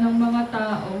magdala ng mga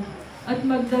tao at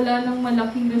magdala ng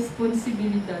malaking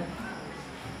responsibilidad.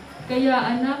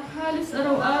 Kaya anak, halos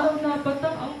araw-araw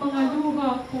napatak ang mga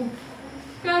luha ko.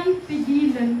 Kahit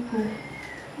pigilan ko.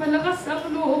 Malakas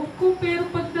ang loob ko pero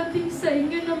pagdating sa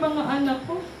inyo ng mga anak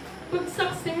ko,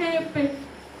 bagsak si Hepe.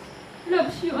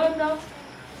 Loves you, anak.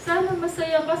 Sana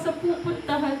masaya ka sa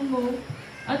pupuntahan mo.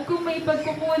 At kung may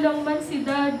pagkukulang man si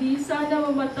Daddy, sana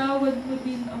mamatawad mo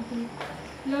din ako.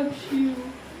 Loves you.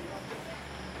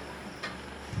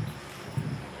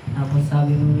 Tapos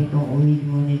sabi mo nitong uwi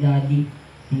mo ni Daddy,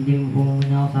 hindi mo po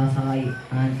muna ako sasakay.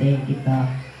 Aantayin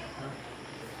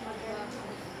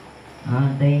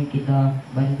kita.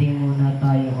 Banding muna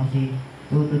tayo kasi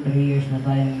 2 to 3 years na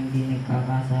tayong hindi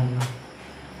nagkakasama.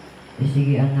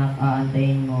 Sige anak,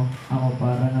 aantayin mo ako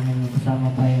para naman kasama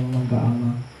tayong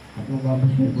mag-aama at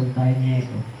magbabasketball tayo niya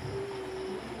ito.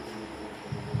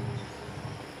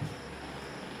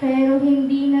 Pero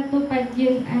hindi natupad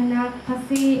yun, anak,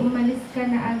 kasi umalis ka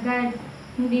na agad.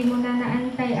 Hindi mo na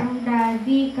naantay ang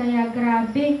Daddy, kaya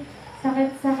grabe.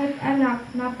 Sakit-sakit, anak.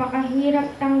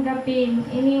 Napakahirap tanggapin.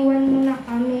 Iniwan mo na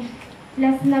kami.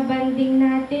 Last na banding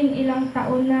natin, ilang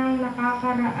taon na ang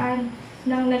nakakaraan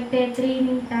nang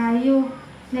nagte-training tayo.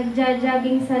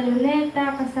 Nagja-jogging sa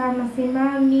Luneta kasama si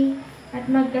Mami at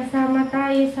magkasama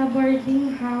tayo sa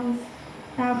boarding house.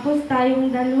 Tapos tayong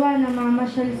dalawa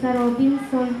namamasyal sa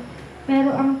Robinson.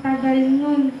 Pero ang tagal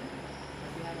nun.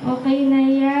 Okay na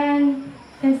yan.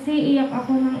 Kasi iyak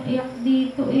ako ng iyak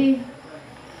dito eh.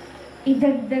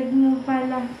 Idagdag mo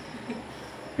pala.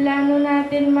 Plano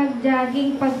natin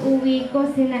mag-jogging pag uwi ko,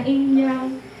 sina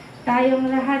Inyang. Tayong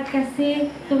lahat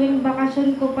kasi tuwing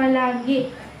bakasyon ko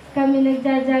palagi. Kami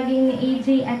nagja-jogging ni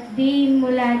AJ at Dane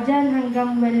mula dyan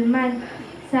hanggang Wellman.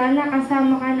 Sana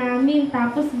kasama ka namin,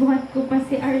 tapos buhat ko pa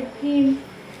si Arkin.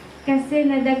 Kasi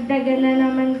nadagdagan na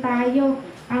naman tayo,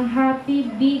 ang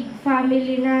happy big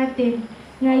family natin.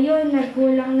 Ngayon,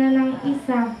 nagkulang na ng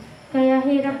isa, kaya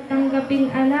hirap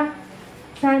tanggapin anak.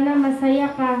 Sana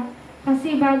masaya ka,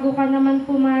 kasi bago ka naman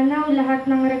pumanaw, lahat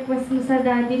ng request mo sa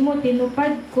daddy mo,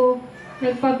 tinupad ko.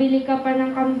 Nagpabili ka pa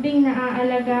ng kambing na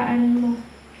aalagaan mo.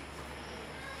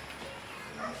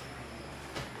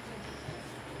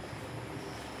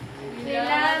 We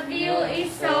love you,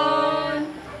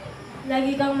 Isang.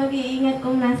 Lagi kang mag-iingat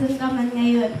kung nasan ka man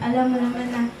ngayon. Alam mo naman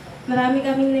na marami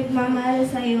kaming nagmamahal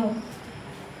sa'yo.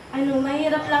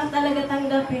 Mahirap lang talaga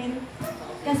tanggapin.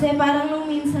 Kasi parang nung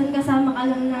minsan kasama ka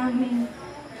lang namin.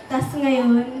 Tas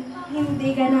ngayon, hindi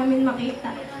ka namin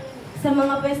makita sa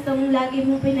mga pwestong lagi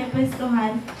mong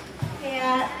pinapwestuhan.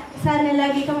 Kaya sana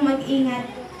lagi kang mag-ingat.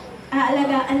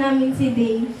 Aalagaan namin si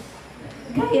Day.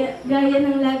 Gaya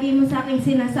ng lagi mo sa akin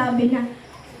sinasabi na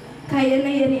kaya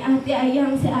na yan ni Ate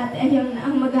Ayang, si Ate Ayang na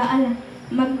ang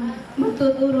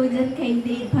magtuturo dyan kay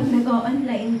Day pag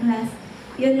nag-online class.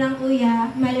 Yun lang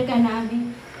kuya, mahal ka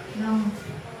namin. No.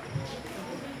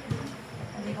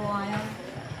 Hindi ko kaya.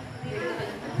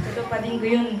 Ito pa din ko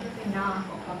yun.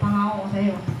 Kapangako ko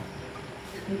sa'yo.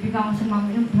 Bibigyan ko sa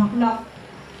mami ng bulaklak.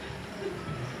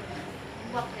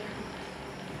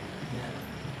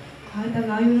 Kahit ang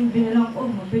layo ng binilang ko,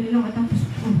 mabili lang at ang puso.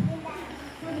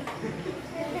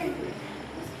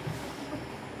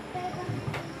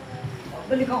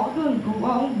 Balik ako dun, kung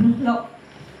akong bulaklak.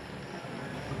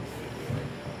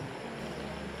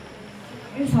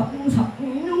 Sakong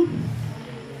inom.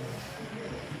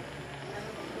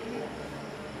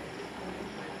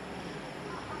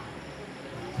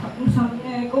 Sakong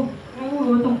niya ako.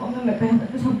 Nangulutong ko na may pera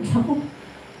na sa ko.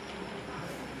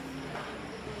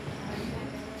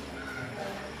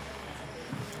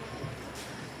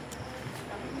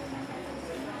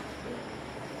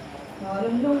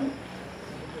 Alam doon.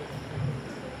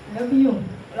 Love you.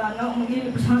 Wala na akong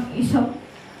mag-ilip sa isang.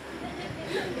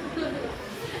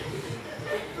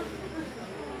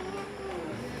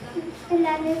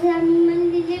 Wala na sa aming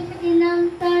manlilipatin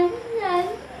ng tanan.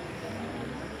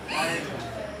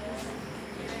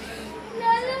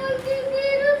 Wala na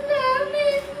magbibiro sa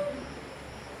amin.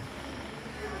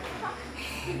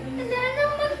 Wala na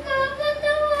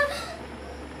magkakatawa.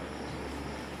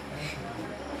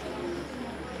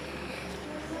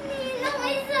 Ninang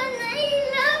isa na I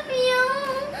love you.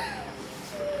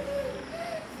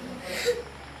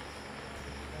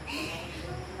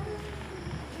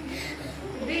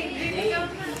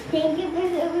 Thank you for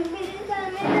sa pagbili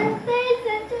sa amin ng stars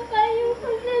at saka yung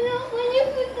paglaloko niyo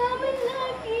po sa amin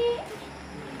lagi.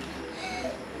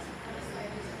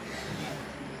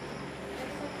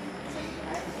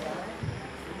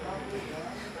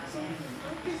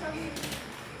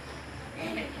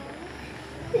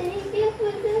 Thank you po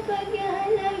sa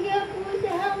pag-aalaga po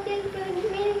sa akin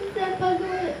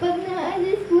pag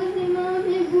naalis po si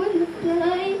Mami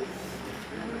Bunsay.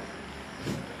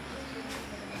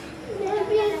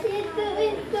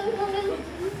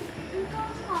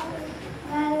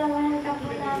 Mahal ka po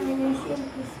namin ng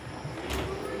Simples.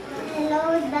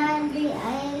 Hello, Daddy.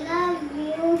 I love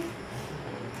you.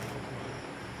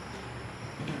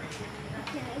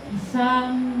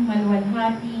 Isang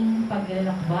maluwalhating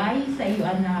paglalakbay sa iyo,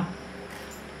 anak,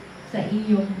 sa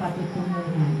iyong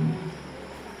patutunguhan.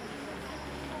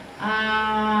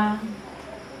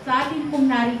 Sa ating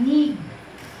pong narinig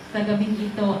sa gabing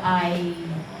ito ay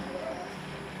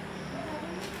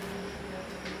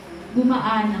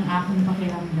gumaan ang aking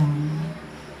pakiramdam.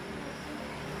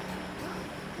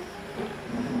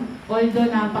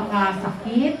 Although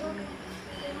napakasakit,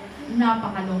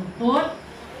 napakalungkot,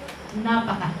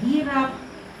 napakahirap,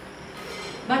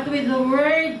 but with the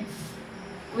words,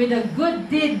 with the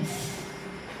good deeds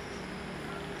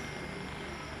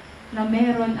na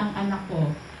meron ang anak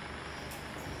ko,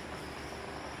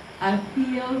 I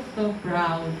feel so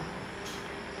proud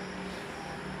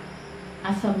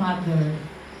as a mother,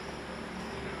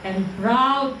 and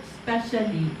proud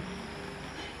especially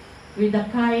with the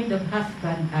kind of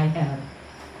husband I have.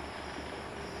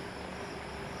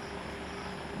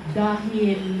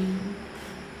 Dahil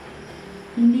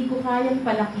hindi ko kayang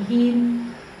palakihin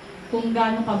kung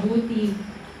gaano kabuti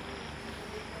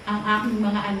ang aking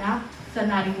mga anak sa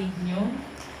narinig nyo,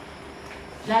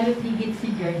 lalo't higit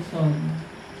si Jearson.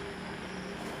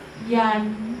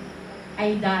 Yan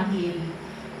ay dahil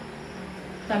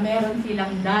sa meron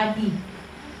silang daddy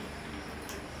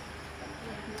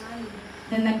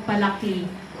na nagpalaki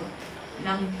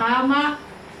ng tama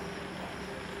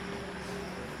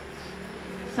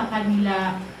sa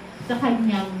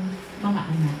kanyang mga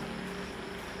anak.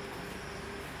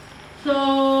 So,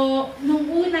 nung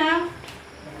una,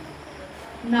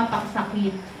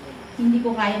 napakasakit. Hindi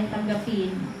ko kayang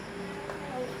tanggapin.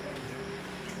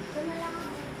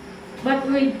 But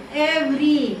with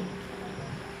every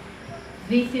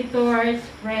visitors,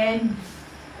 friends,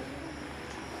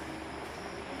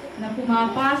 na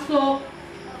pumapasok,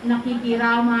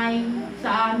 nakikiramay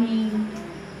sa aming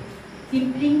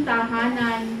simpleng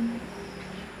tahanan,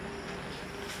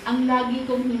 ang lagi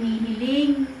kong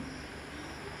hinihiling,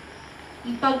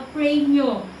 ipag-pray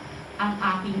nyo ang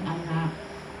aking anak.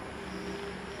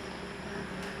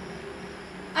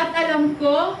 At alam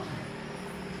ko,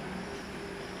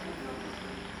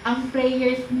 ang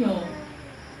prayers nyo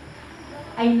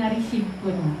ay na-receive ko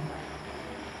na.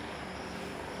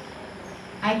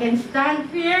 I can stand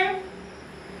firm,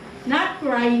 not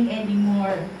crying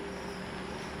anymore.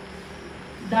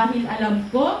 Dahil alam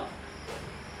ko,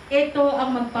 ito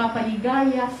ang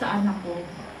magpapaligaya sa anak ko.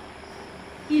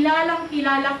 Kilalang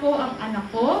kilala ko ang anak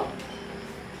ko.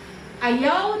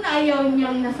 Ayaw na ayaw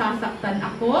niyang nasasaktan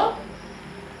ako.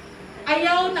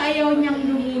 Ayaw na ayaw niyang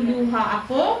lumuluha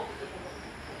ako.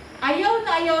 Ayaw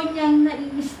na ayaw niyang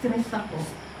nai-stress ako.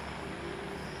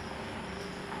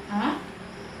 Ha?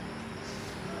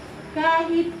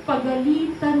 Kahit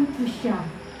pagalitan ko siya.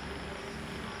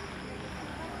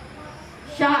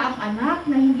 Siya ang anak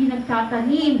na hindi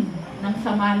nagtatanim ng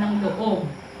sama ng loob.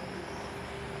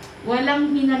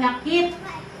 Walang hinanakit.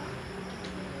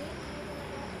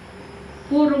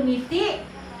 Puro ngiti.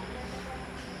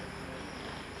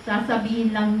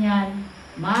 Sasabihin lang niyan,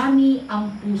 Mami, ang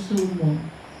puso mo.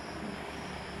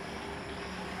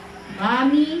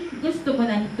 Mami, gusto mo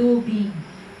ng tubig.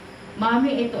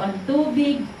 Mami, ito ang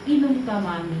tubig. Inom ka,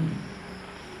 Mami.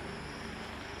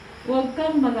 Huwag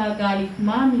kang magagalit,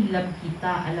 Mami. Love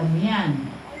kita. Alam mo yan.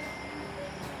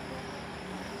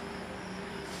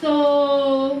 So,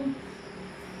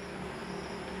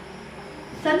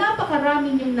 sa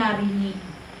napakaraming yung narinig,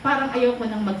 parang ayaw ko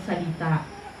nang magsalita.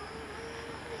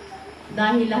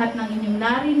 Dahil lahat ng inyong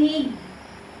narinig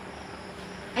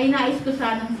ay nais ko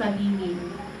sanang sabihin.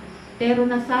 Pero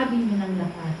nasabi niyo ng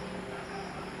lahat.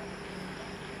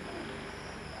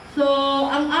 So,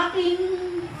 ang aking,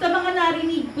 sa mga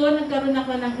narinig ko, nagkaroon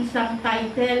ako ng isang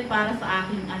title para sa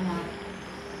aking anak.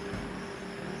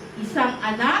 Isang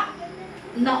anak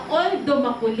na although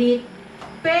makulit,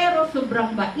 pero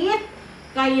sobrang bait,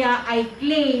 kaya I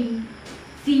claim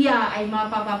siya ay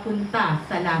mapapapunta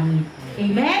sa langit.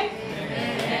 Amen?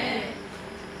 Amen.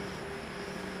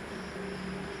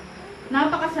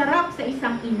 Napakasarap sa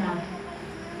isang ina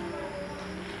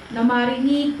na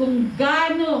marinig kung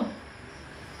gaano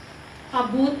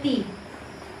kabuti,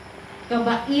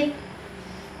 kabait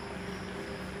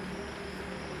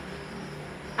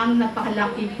ang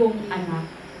napakalaki kong anak.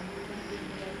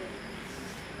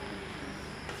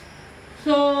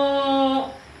 So,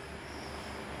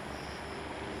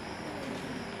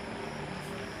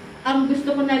 ang gusto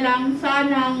ko na lang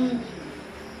sanang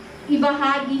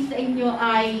ibahagi sa inyo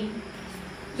ay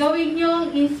gawin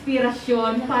niyong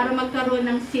inspirasyon para magkaroon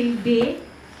ng silbi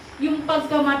yung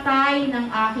pagkamatay ng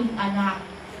aking anak.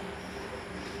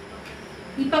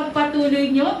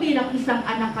 Ipagpatuloy niyo bilang isang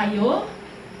anak kayo.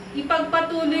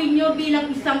 Ipagpatuloy niyo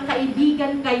bilang isang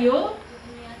kaibigan kayo.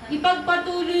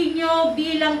 Ipagpatuloy niyo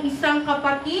bilang isang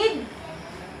kapatid.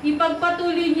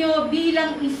 Ipagpatuloy niyo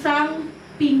bilang isang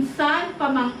pinsan,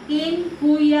 pamangkin,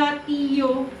 kuya,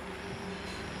 tiyo.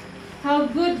 How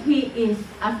good he is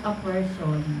as a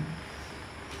person.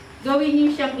 Gawin niyo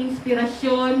siyang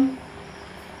inspirasyon.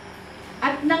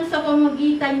 At nang sa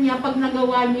pamagitan niya, pag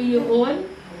nagawa niyo yun,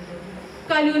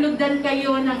 kalulugdan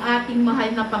kayo ng ating mahal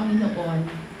na Panginoon.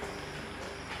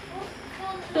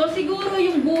 So siguro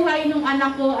yung buhay ng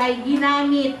anak ko ay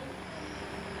ginamit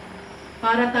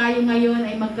para tayo ngayon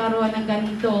ay magkaroon ng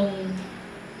ganitong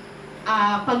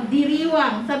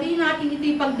pagdiriwang. Sabihin natin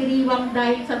ito'y pagdiriwang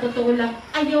dahil sa totoo lang,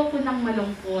 ayoko nang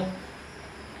malungkot.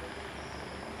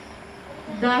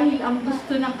 Dahil ang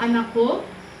gusto ng anak ko,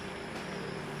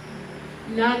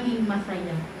 laging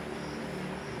masaya.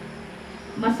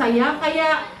 Masaya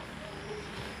kaya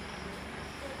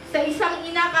sa isang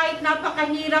ina kahit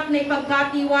napakahirap na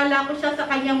ipagkatiwala ko siya sa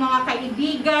kanyang mga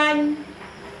kaibigan,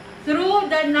 through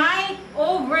the night,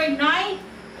 overnight,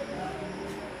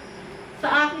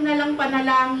 sa akin na lang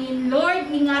panalangin, Lord,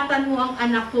 ingatan mo ang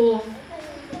anak ko.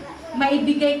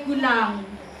 Maibigay ko lang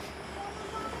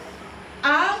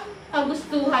ang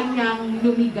kagustuhan niyang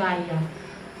lumigaya.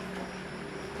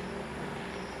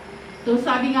 So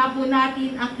sabi nga po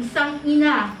natin, ang isang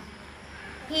ina,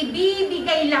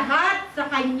 ibibigay lahat sa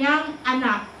kanyang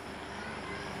anak.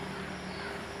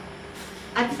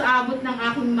 At sa abot ng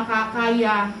aking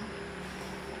makakaya,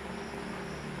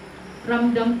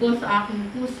 ramdam ko sa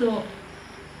aking puso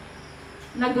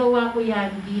nagawa ko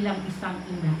yan bilang isang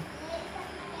ina.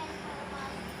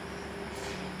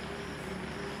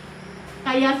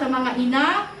 Kaya sa mga ina,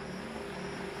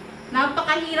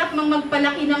 napakahirap mang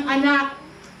magpalaki ng anak.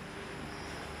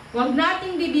 Huwag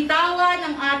nating bibitawan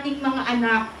ang ating mga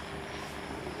anak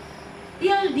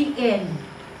till the end.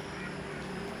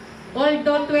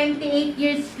 Although 28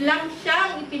 years lang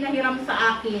siyang ipinahiram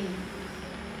sa akin.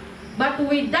 But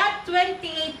with that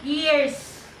 28 years,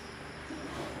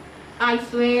 I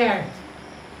swear,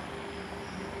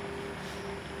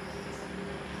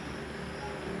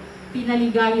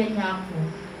 pinaligaya niya ako.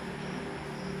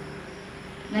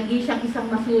 Naging siyang isang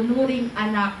masunuring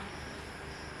anak.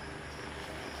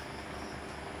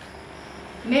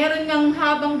 Meron ngang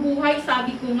habang buhay,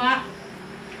 sabi ko nga,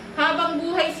 habang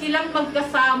buhay silang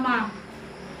magkasama.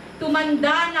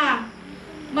 Tumanda na,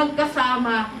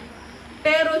 magkasama.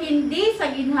 Pero hindi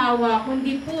sa ginhawa,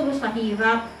 kundi puro sa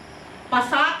hirap.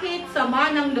 Pasakit,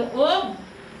 sama ng loob,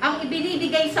 ang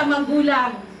ibinibigay sa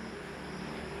magulang.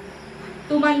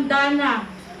 Tumanda na.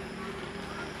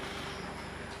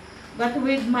 But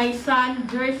with my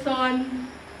son, Jearson,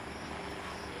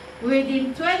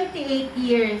 within 28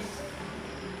 years,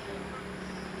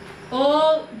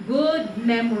 all good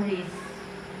memories.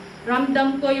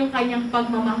 Ramdam ko yung kanyang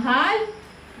pagmamahal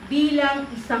bilang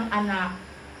isang anak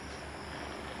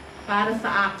para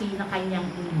sa akin na kanyang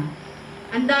ina.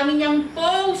 Ang dami niyang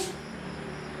post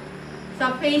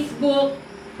sa Facebook,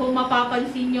 kung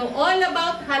mapapansin nyo, all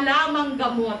about halamang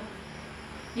gamot.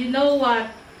 You know what?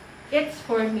 It's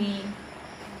for me.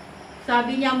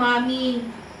 Sabi niya, Mami,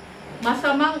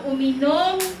 masamang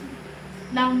uminom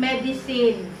ng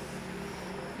medicines,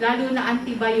 lalo na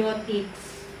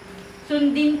antibiotics.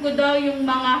 Sundin ko daw yung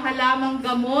mga halamang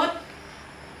gamot,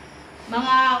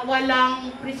 mga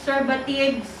walang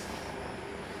preservatives.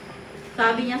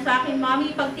 Sabi niya sa akin,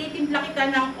 Mami, pagtitimpla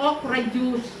kita ng okra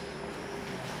juice.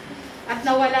 At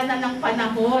nawala na ng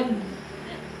panahon.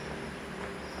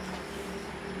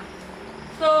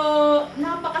 So,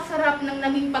 napakasarap ng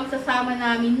naging pagsasama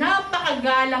namin.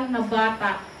 Napakagalang na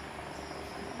bata.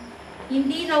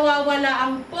 Hindi nawawala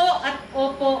ang po at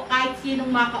opo kahit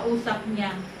sinong makausap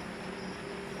niya.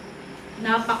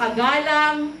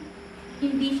 Napakagalang,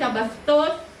 hindi siya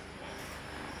bastos.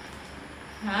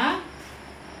 Ha?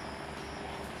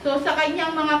 So, sa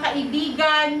kanyang mga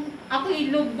kaibigan,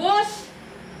 ako'y lubos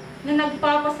na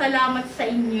nagpapasalamat sa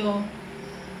inyo.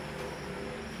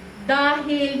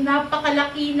 Dahil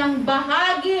napakalaki ng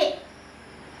bahagi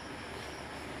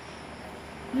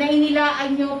na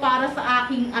inilaan nyo para sa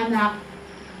aking anak.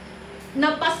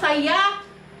 Napasaya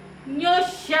nyo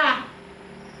siya.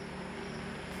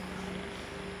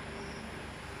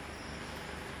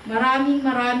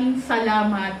 Maraming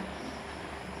salamat.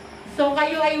 So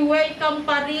kayo ay welcome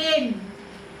pa rin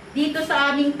dito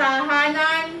sa aming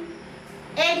tahanan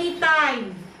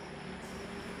anytime.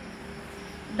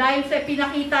 Dahil sa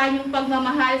pinakita niyong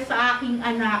pagmamahal sa aking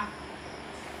anak.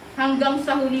 Hanggang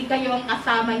sa huli kayo ang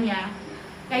kasama niya.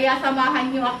 Kaya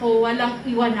samahan niyo ako, walang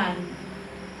iwanan.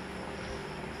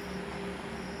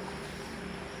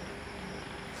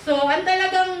 So, ang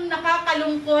talagang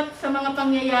nakakalungkot sa mga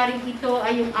pangyayaring ito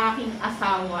ay yung aking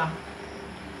asawa.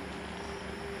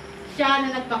 Siya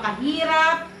na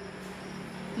nagpakahirap,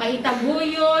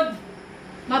 maitaguyod,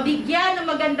 mabigyan ng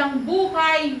magandang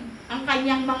buhay ang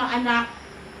kanyang mga anak.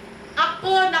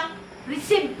 Ako,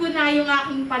 receive ko na yung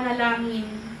aking panalangin.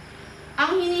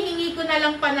 Ang hinihingi ko na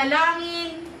lang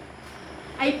panalangin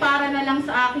ay para na lang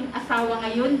sa aking asawa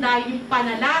ngayon dahil yung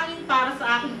panalangin para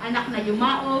sa aking anak na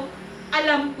yumao,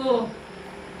 alam ko,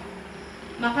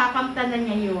 makakamtan na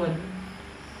niya yun.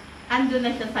 Ando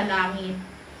na siya sa langit.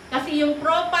 Kasi yung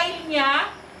profile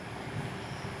niya,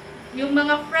 yung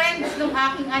mga friends ng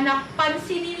aking anak,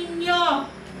 pansinin ninyo.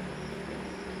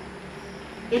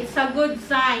 It's a good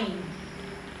sign.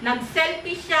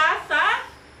 Nag-selfie siya sa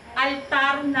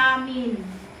altar namin.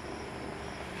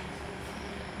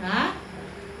 Ha?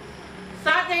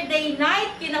 Saturday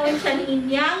night, kinaon siya ni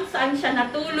Inyang saan siya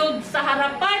natulog sa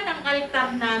harapan ng altar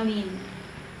namin.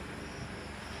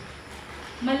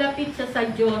 Malapit siya sa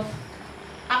Diyos.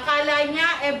 Akala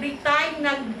niya every time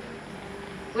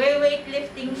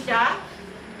weightlifting siya,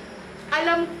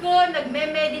 alam ko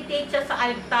nagme-meditate siya sa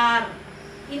altar.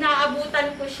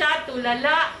 Inaabutan ko siya,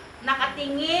 tulala,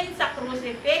 nakatingin sa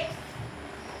crucifix.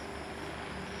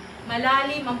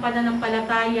 Malalim ang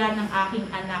pananampalataya ng aking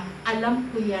anak. Alam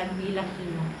ko yan bilang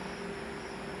ina.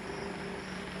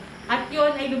 At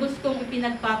yun ay lubos kong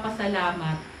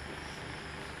ipinagpapasalamat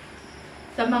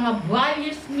sa mga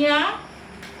values niya.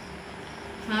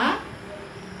 Ha?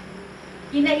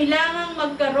 Kinailangang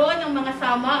magkaroon ng mga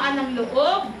samaan ng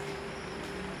loob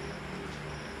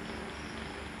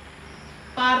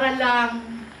para lang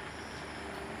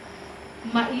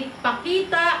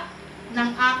maipakita ng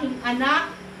aking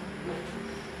anak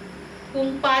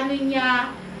kung paano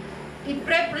niya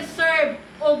i-preserve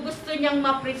o gusto niyang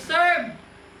ma-preserve.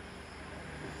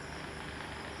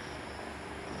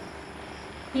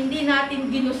 Hindi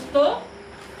natin ginusto,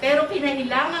 pero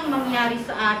kinailangang mangyari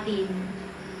sa atin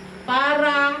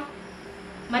para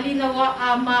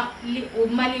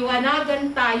maliwanagan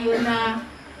tayo na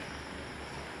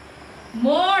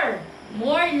more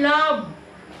love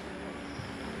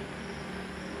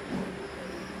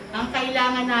ang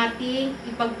kailangan nating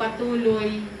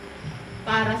ipagpatuloy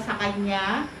para sa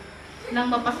Kanya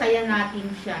nang mapasaya natin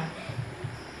siya.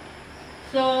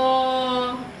 So,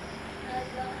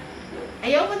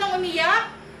 ayaw ko nang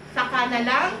umiyak, saka na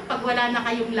lang pag wala na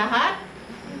kayong lahat.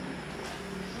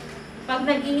 Pag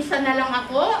nag-iisa na lang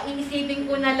ako, iisipin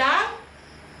ko na lang,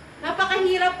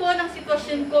 napakahirap po ng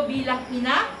sitwasyon ko bilang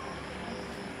ina.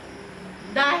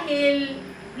 Dahil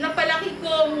napalaki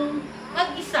kong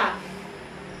mag-isa.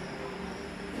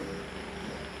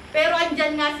 Pero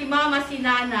andyan nga si mama, si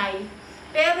nanay.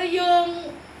 Pero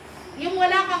yung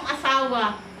wala kang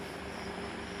asawa,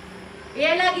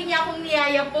 kaya lagi niya akong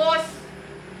niyayapos.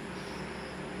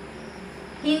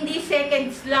 Hindi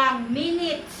seconds lang,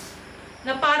 minutes.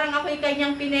 Na parang ako'y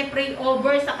kanyang pinepray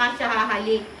over saka siya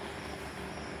hahalik.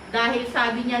 Dahil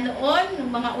sabi niya noon,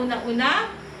 nung mga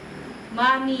una-una,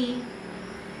 Mommy,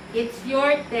 it's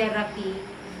your therapy.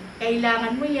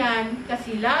 Kailangan mo yan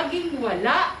kasi laging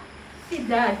wala si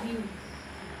Daddy.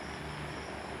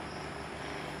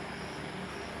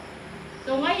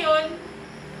 So ngayon,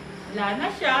 wala na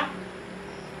siya.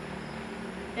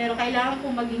 Pero kailangan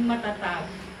kong maging matatag.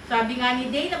 Sabi nga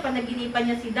ni Day na panaginipan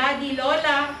niya si Daddy,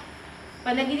 Lola,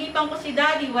 panaginipan ko si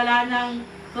Daddy, wala ng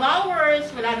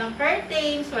flowers, wala ng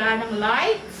curtains, wala ng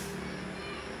lights.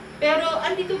 Pero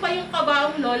andito pa yung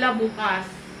kabaong Lola bukas.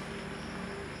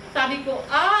 Sabi ko,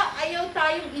 ayaw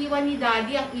tayong iwan ni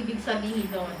Daddy, ang ibig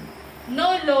sabihin nun.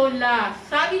 No, Lola.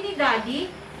 Sabi ni Daddy,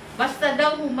 basta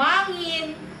daw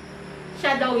humangin,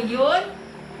 siya daw yun,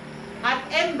 at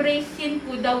embracein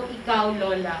ko daw ikaw,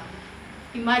 Lola.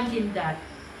 Imagine that.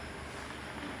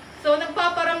 So,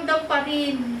 nagpaparamdam pa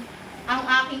rin ang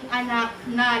aking anak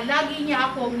na lagi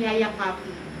niya akong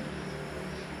yayakapin.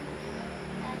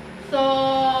 So,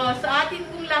 sa atin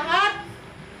pong lahat,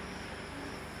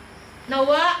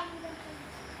 nawa,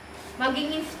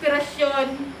 maging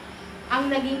inspirasyon ang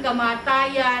naging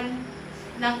kamatayan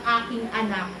ng aking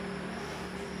anak.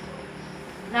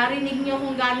 Narinig niyo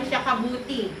kung gaano siya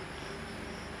kabuti.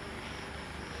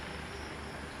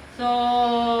 So,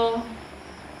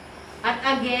 at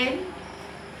again,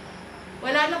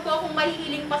 wala na po akong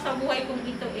mahihiling pa sa buhay kong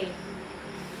ito eh.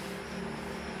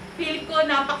 Feel ko,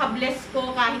 napaka-bless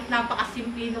ko kahit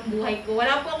napakasimple ng buhay ko.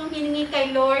 Wala po akong hiningi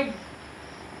kay Lord.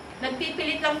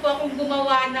 Nagpipilit lang po akong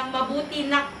gumawa ng mabuti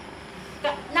na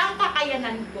ng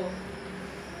kakayanan ko.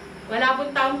 Wala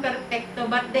pong taong perfecto,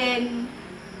 but then,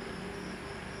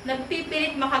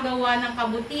 nagpipilit makagawa ng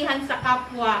kabutihan sa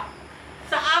kapwa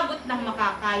sa abot ng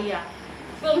makakaya.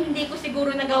 Kung hindi ko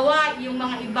siguro nagawa yung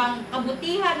mga ibang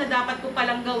kabutihan na dapat ko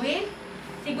palang gawin,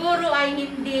 siguro ay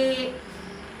hindi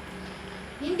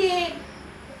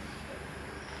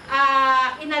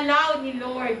inallow ni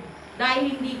Lord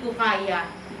dahil hindi ko kaya.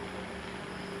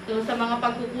 So, sa mga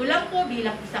pagkukulang ko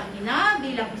bilang isang ina,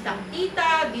 bilang isang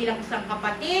tita, bilang isang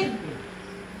kapatid,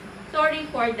 sorry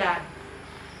for that.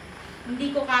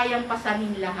 Hindi ko kayang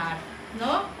pasanin lahat,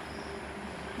 no?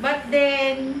 But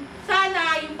then,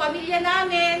 sana yung pamilya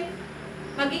namin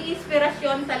maging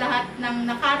inspirasyon sa lahat ng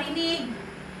nakarinig.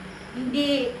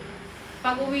 Hindi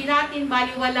pag-uwi natin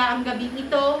baliwala ang gabing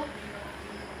ito.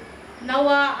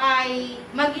 Nawa ay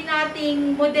maging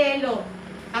nating modelo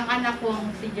ang anak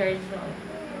kong si Jearson.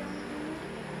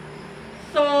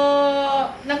 So,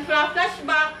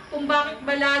 nag-flashback kung bakit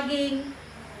ba laging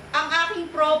ang aking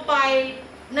profile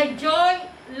na joy,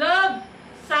 love,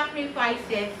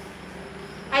 sacrifices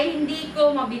ay hindi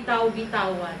ko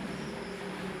mabitaw-bitawan.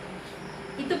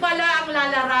 Ito pala ang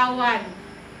lalarawan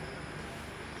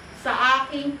sa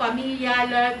aking pamilya,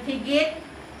 higit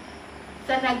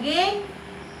sa naging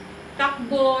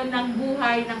takbo ng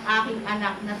buhay ng aking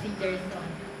anak na si Jearson.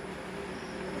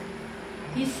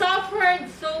 He suffered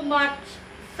so much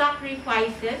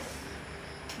sacrifices,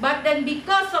 but then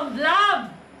because of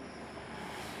love,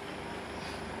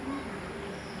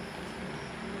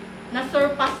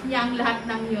 na-surpass niya ang lahat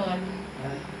ng yon.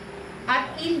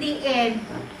 At in the end,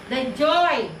 the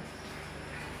joy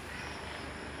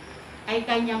ay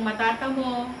kanyang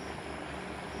matatamo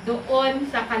doon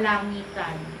sa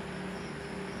kalangitan.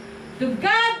 To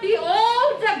God be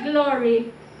all the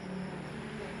glory.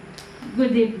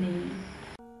 Good evening.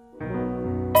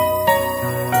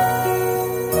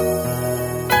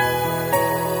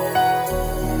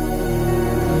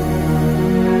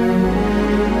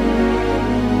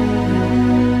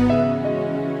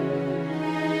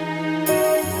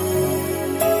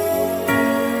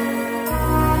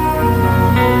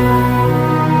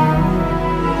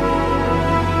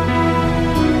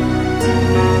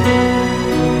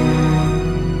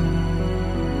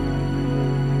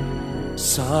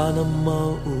 Sana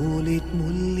maulit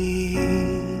muli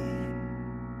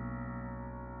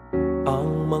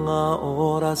ang mga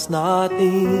oras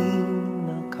nating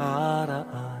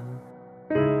nakaraan.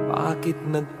 Bakit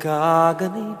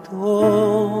nagkaganito?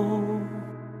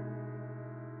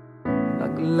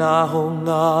 Naglaho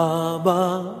nga ba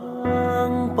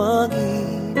ang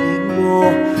pag-ibig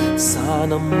mo?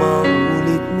 Sana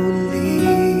maulit muli.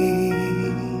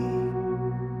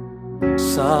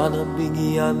 Sana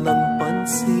bigyan ng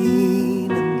pansin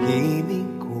ang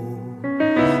himig ko.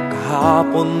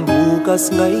 Kahapon, bukas,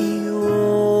 ngayon,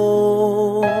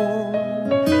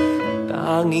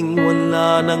 tanging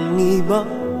wala ng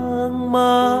ibang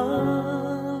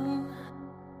man.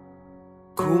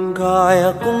 Kung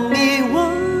kaya kong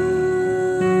iwanan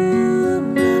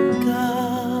ka,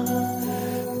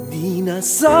 di na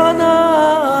sana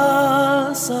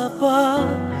asa pa.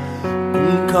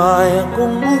 Kung kaya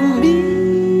kong umiwas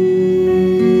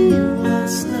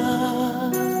na,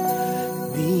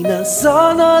 di na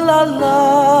sana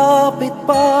lalapit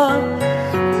pa.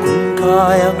 Kung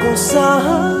kaya ko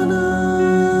sana,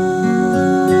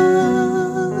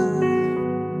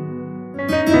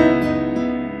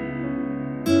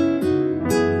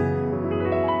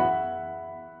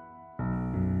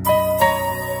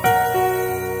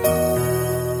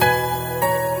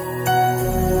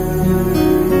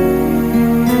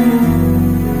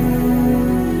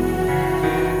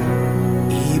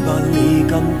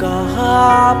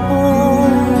 kahapon,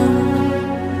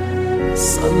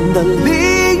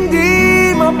 sandaling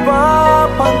di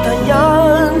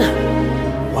mapapantayan.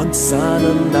 Huwag sana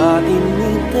natin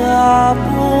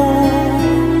itapon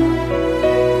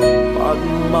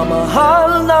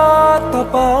pagmamahal na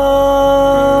tapat.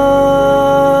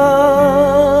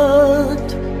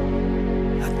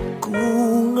 At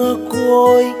kung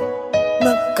ako'y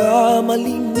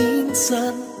nagkamali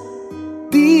minsan,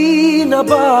 di na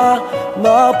ba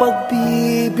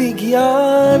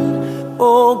mapagbibigyan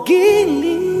o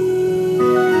giling?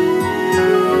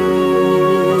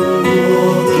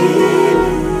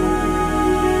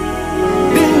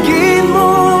 Dinggin mo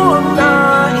ang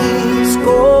nais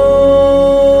ko,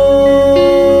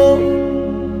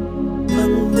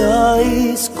 ang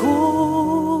nais ko.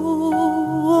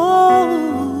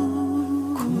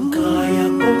 Kung kaya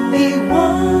kong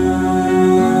iwanan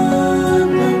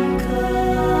ka,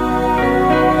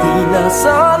 di na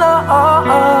sana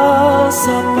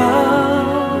aasa pa.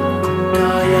 Kung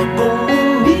kaya kong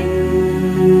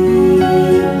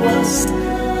umiwas na,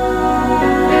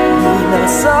 di na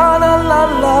sana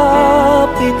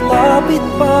lalapit-lapit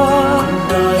pa. Kung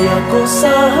kaya ko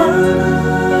sana,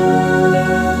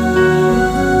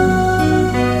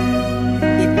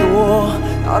 ito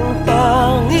ang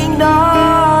tanging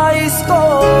nais ko.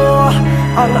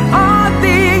 Ang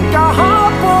ating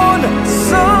kahapon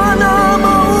sana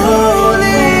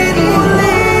maulit ulit.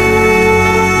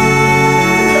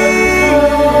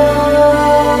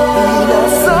 Di na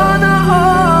sana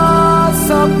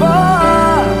asa pa.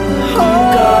 Kung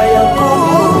kaya ko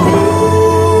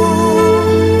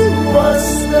umiwas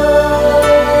na,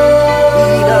 di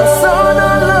na sana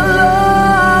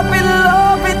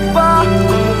lalapit-lapit pa.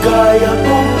 Kung kaya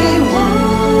kong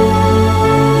iwanan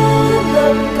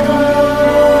ka,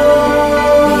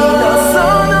 di na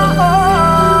sana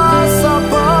asa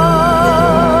pa.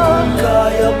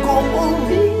 Kaya kong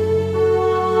umiwas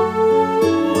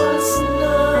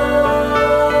na,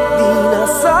 di na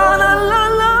sana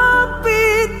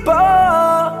lalapit pa.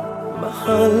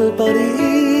 Mahal pa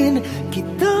rin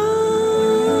kita.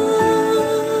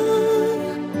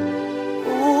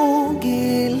 O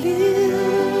giliw,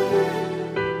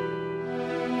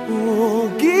 o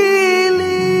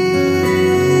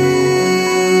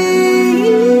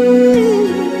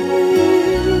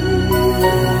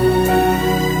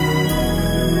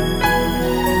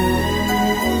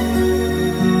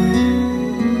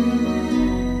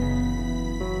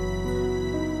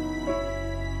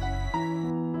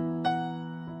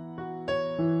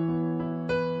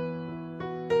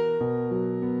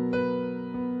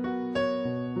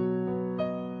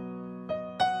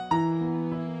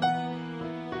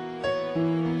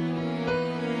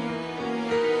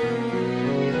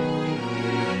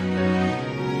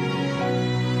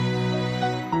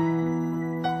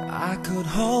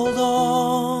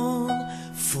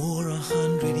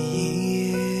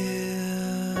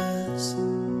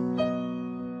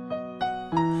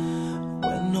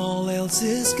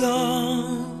is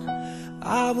gone,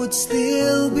 I would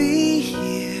still be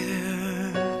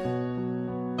here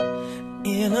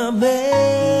in a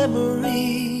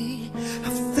memory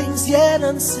of things yet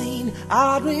unseen.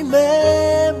 I'd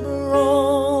remember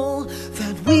all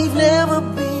that we've never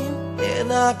been,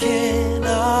 and I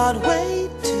cannot wait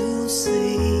to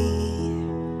see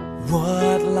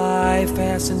what life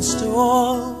has in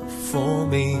store for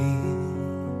me.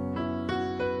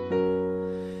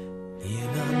 In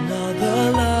another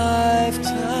lifetime,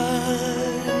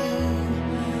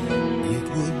 it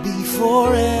would be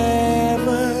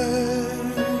forever.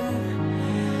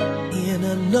 In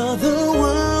another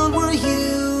world where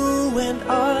you and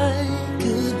I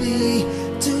could be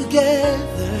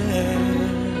together.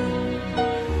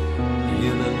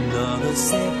 In another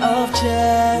set of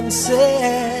chances,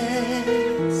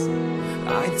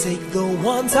 I'd take the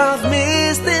ones I've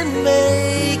missed and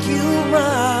make you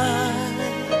mine.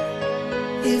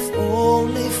 If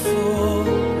only for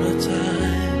a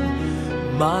time,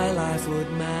 my life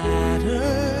would matter.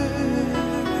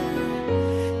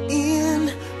 In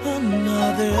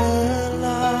another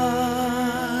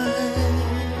life,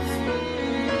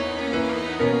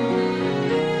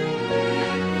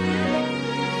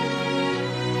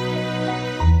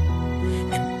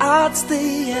 and I'd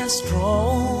stay as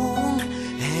strong,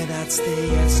 and I'd stay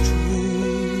as true,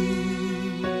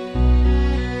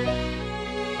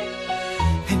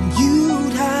 and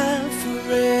you'd have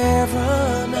forever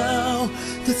now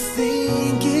to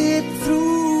think it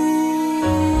through.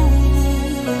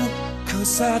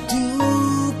 'Cause I do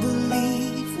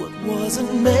believe what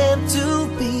wasn't meant to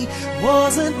be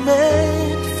wasn't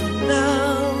meant for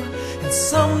now, and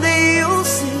someday you'll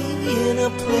see in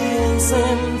a place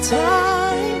and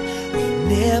time we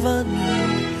never knew,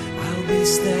 I'll be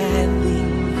standing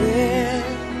there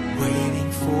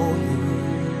waiting for you.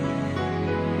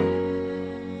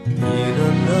 In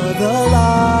another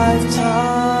lifetime,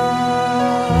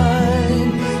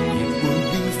 it will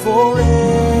be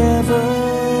forever.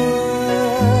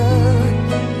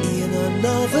 In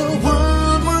another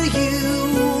world where you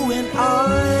and I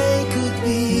could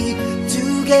be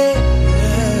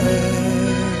together.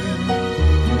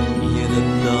 In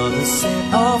another set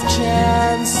of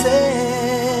chances,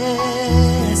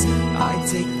 I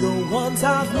take the ones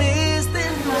I've missed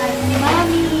and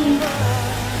Mami,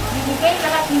 binigay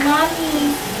lahat ni Mami.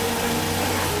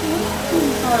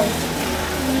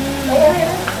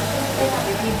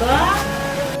 Diba?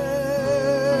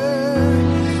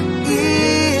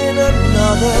 in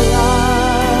another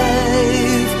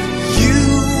life, you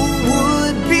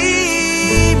would be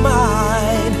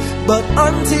mine. But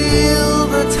until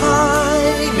the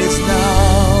time is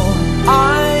now,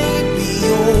 I'd be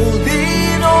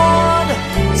holding on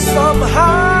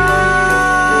somehow.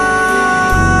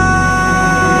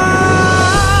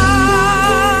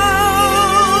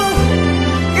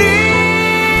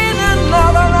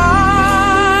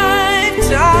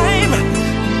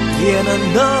 In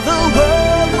another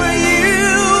world where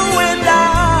you and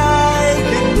I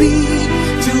can be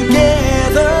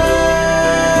together.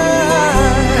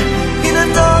 In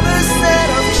another set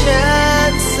of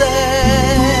chances,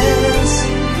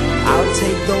 I'll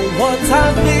take the ones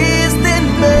I've missed and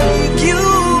make you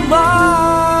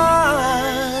mine.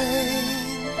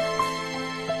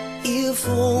 If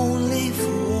only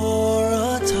for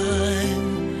a time,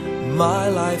 my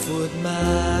life would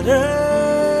matter.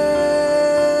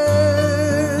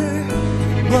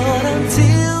 But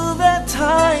until that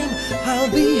time,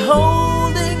 I'll be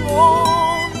holding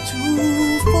on to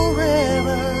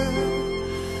forever.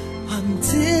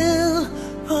 Until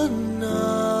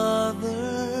another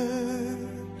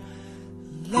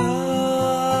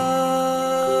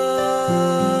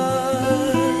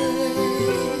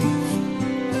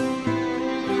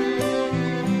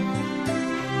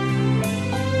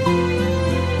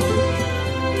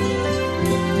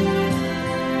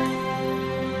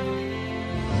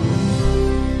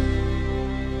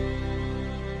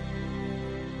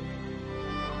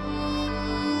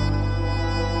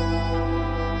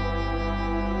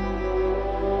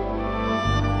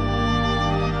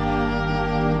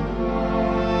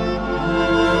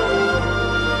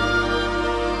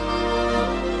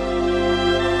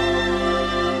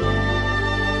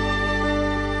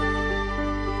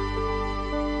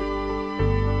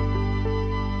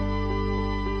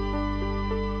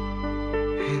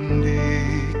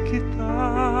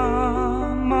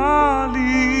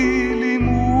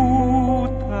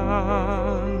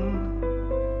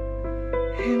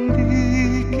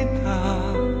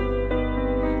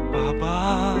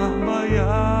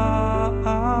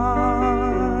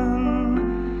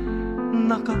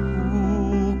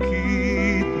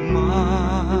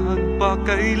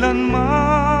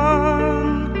kailanman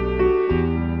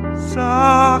sa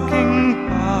aking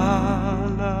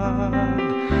palad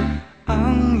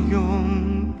ang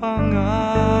iyong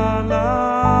pangalan.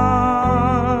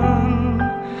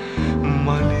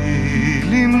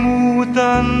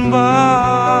 Malilimutan ba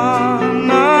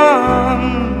ng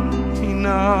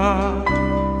ina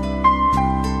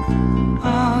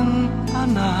ang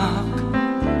anak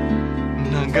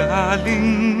na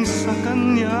galing sa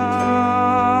kanya?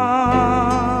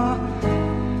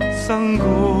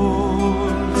 Sanggol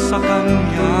sa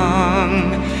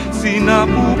kanyang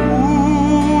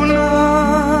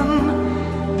sinapupunan,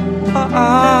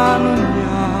 paano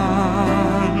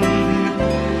niyang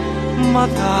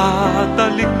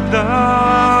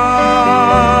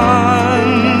matatalikdan?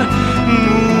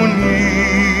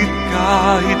 Ngunit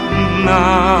kahit na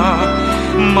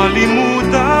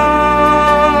malimutan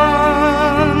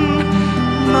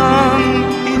ng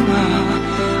ina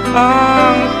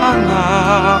ang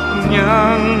anak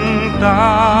niyang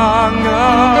tangan,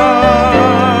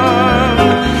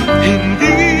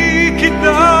 hindi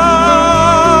kita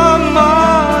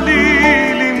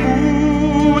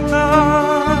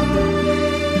malilimutan,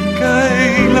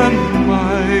 kailan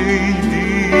may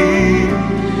di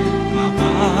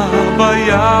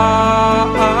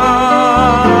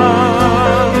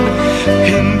mapapabayaan.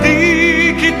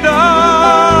 Hindi kita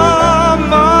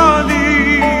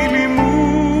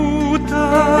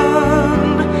malilimutan,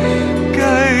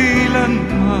 kailan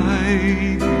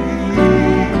may di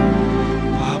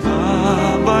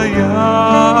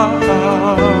mapapabayaan.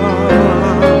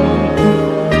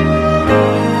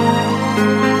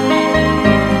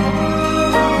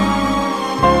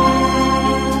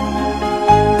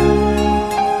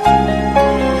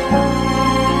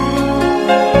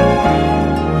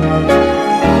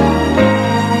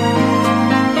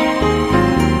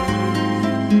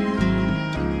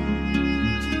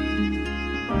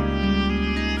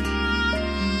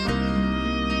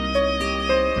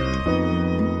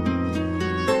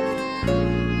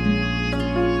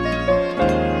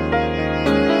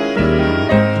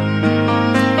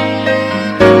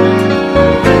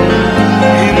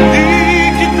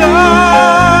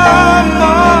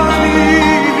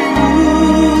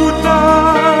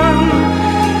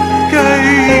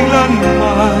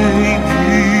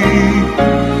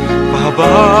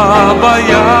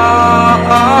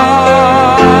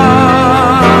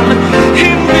 Pababayaan,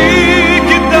 hindi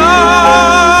kita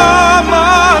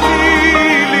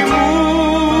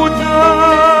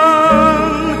malilimutan,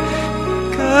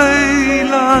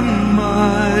 kailan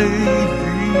may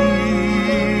di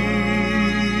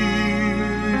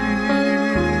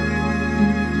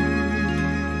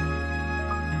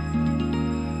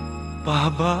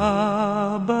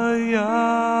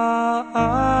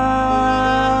pababayaan.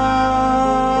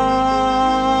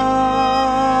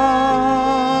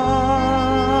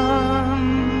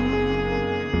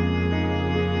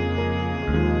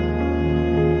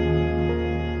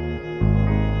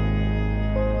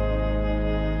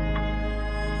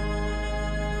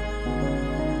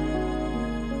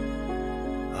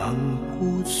 Ang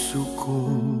puso ko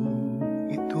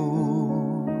ito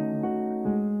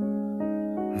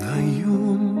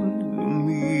ngayon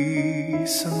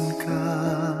lumisan ka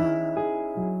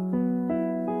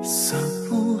sa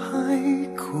buhay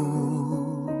ko.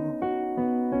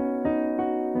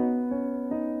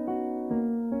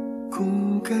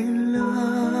 Kung kailan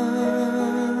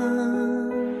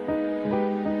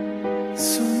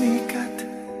sumikat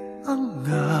ang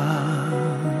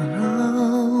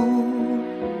araw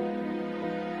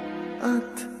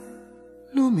at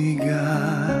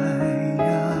lumigaya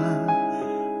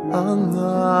ang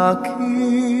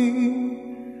aking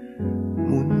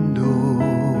mundo,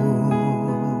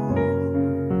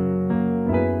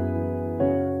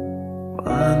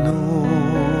 paano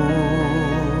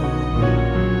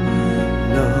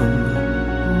ng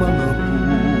mga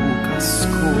bukas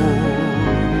ko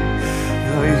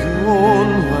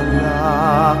ngayon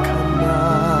wala ka na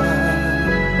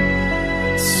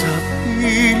sa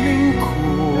piling ko?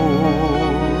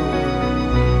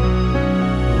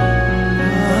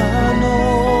 Paano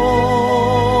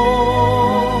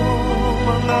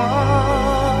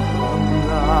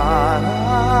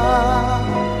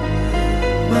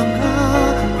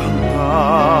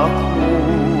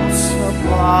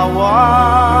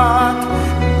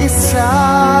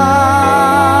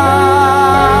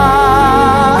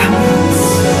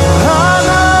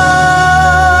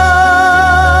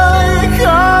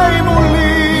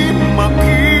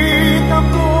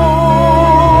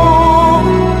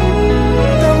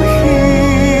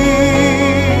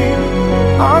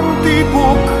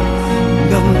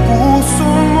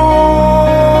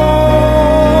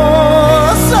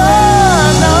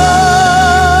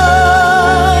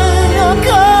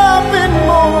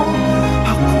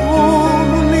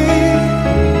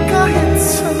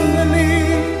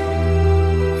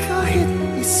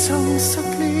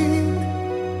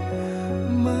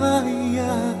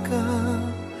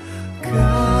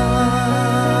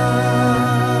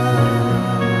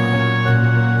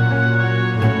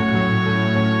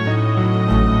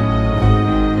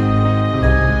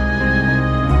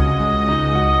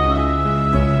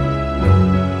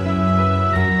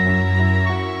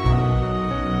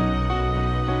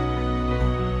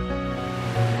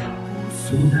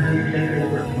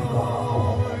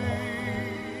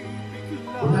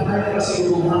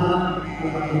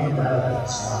kung ano ang darating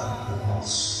sa ating bukas.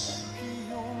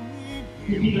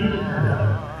 Hindi natin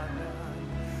alam.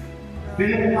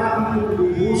 Pero kung ating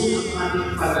lubos ang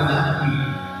ating pananakit,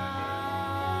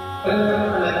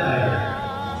 pananampalataya,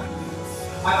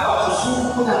 at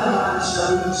pagsusuko na ang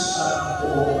sarili sa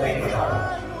buong ay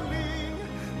kapal,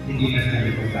 hindi na tayo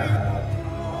magkakaroon.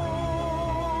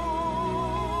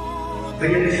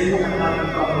 Kaya gusto ang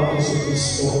ating Panginoon si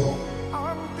Kristo.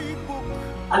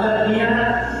 Alam niya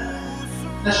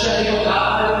na siya ay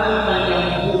mag-aaral ng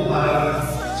kanyang buhay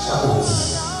sa Diyos.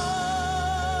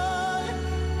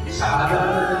 Sa alam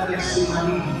na ng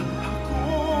testimony,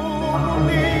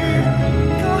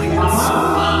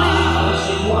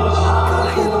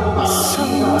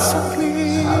 isang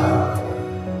saglit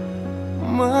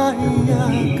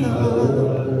mahiyagan ka.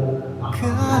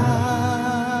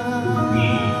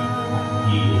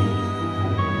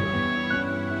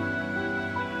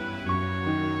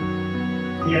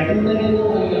 Kaya kung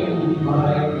nalito ay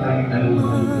maraming tayong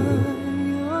talungan ko,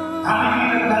 aking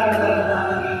pinagdadala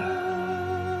natin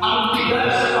ang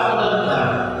bigat sa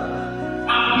pagdadala,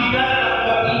 ang bigat at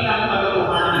kapinang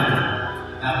kalokohanan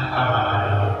at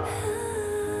kapatalo.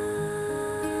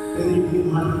 Pero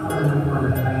yung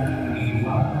pananampalataya ng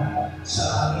iwala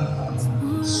sa aking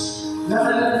Panginoon, na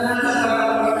alam na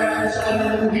nakakapagkakaya sa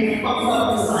kanyang hindi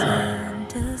pagpapabuhay,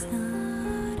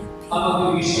 ang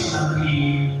mag-uwis ng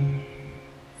ating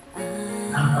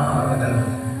ang kapagalan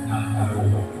ng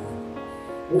kaluwa.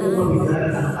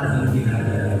 Umabigat ang ating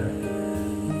ginagawa.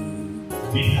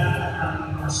 Bigat ang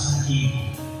ating pasakit.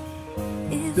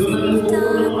 Doon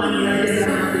ang mangyayari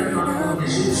ng ating Panginoon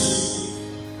Jesus.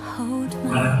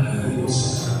 Maraming tulos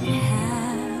sa sabi.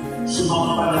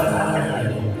 Sumampalataya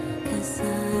tayo.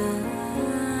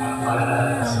 At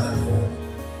palataya sa ito.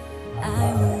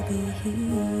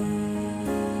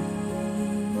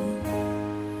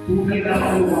 Tunay na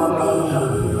maluwagaw na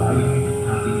buhay ng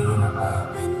ating mga tao.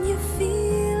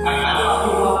 At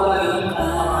napakuwagaw ang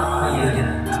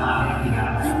pamamahayan na aming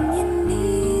ginagawa.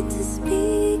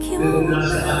 Pero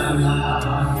nasa ating mga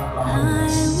Panginoon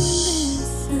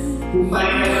Jesus, kung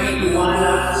tayo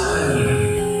nagtiwala sa Kanya,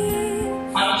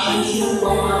 at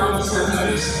susubaw namin sa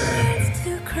Israel,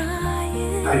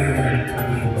 ay ganyan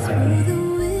kami buhay.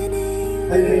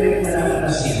 Ay ganyan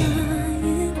malalasin.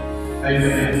 Ay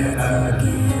ganyan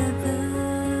malalasin.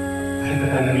 Ay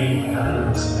ganyan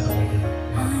malalasin.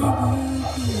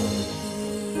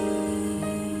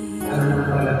 Ang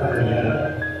nagpalataya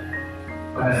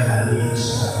para natin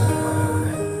sa ating Panginoon.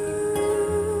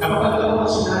 Kapag ito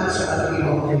sinabi sa ating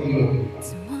Evangelyo,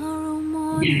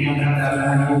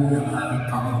 pinagdadaanan mo ng ating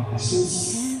Panginoon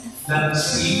Jesus na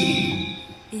nagsilig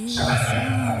sa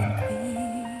kanyang kain.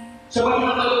 Sa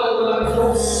pagkakalawa ng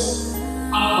Diyos,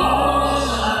 ang bawat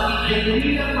sa ating ay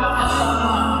hindi na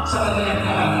makasama sa kanyang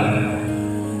kain.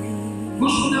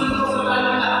 Gusto ng Diyos na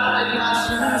tayo na ating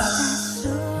nasinas.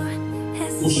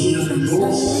 Gusto ng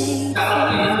Diyos na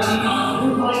ating natin ang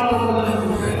buhay na walang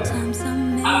buhay.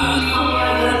 At hindi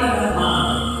mangyayari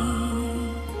naman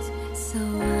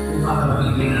kung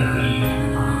makakabigay natin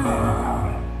ang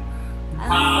pagkakain.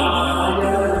 Ang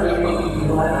pagkakayan ay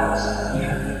pagkitiwala sa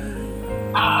Kanya.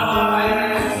 Ang pagkakayan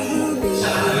sa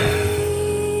Kanya.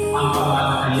 Ang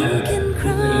pagkakayan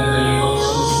ay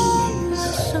pagsusulit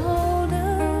sa Kanya.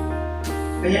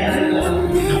 Kaya ay lang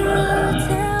pinapalagay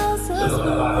sa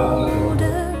pagkakataong ito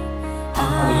ang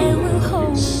Panginoon ng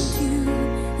Diyos.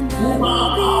 Upang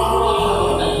ang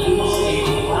pagkakataon ay iwas ay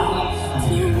pagkakataon sa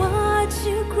Kanya.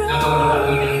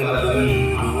 Nagawalagay ng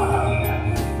balagay ang kahagitan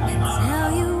ng mga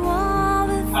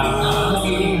at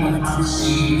nakakagiging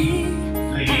magpapasili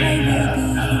na ilanlan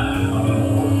ng ating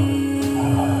Panginoon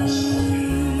para sa Kanya.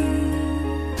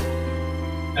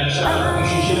 At sa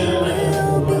pag-isisya ng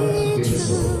Panginoon si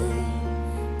Jearson,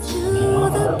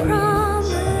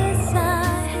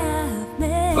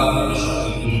 bakit sa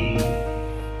pagiging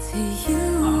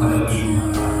ang kalaging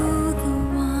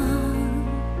mga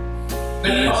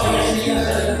nagpasaya siya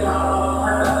sa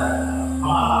ipapapata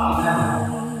mga kapilan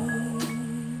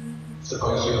sa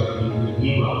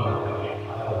pagsiwag-iwag ng kanyang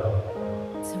araw.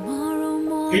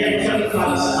 Kaya masakit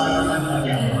para sa atin ang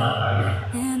kanyang matay.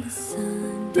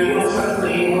 Pero masakit na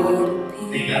iwan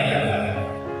ay gagalan.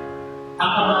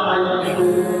 Ang kamatayan ito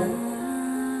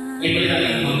ay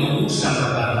malaking mag-uusap at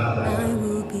parang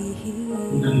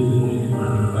kung nabubuhin yung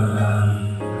ating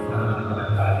panlangin at parang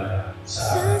panagkala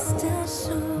sa ating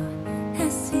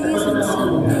at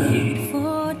pagkakaunahin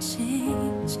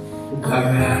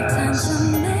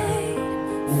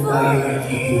kung tayo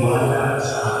nagtitiwala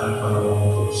sa ating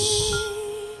Panginoong Diyos,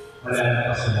 wala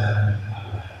na kasalanan ng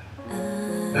Allah.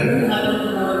 Ngayon natin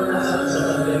naranasan sa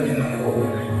pandemya ng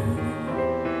COVID-19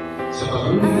 sa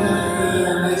patuloy na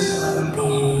pinanay sa ating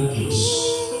Panginoon Diyos.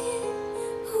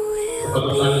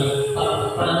 Patuloy na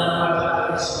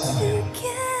pananampalataya sa Kanya,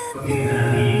 pagkita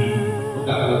natin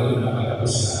magkakaroon ng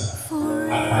katapusan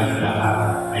at tayo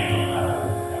lahat ay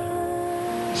magkakaroon.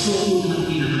 Susunod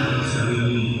natin ang ating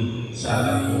sarili sa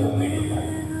ating buong ngayon.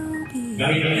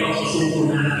 Gaya ng pagsusuko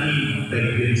natin kay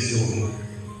Jearson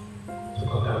sa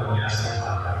pagkakanya sa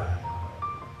patay.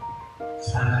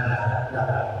 Sana lahat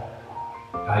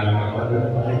tayo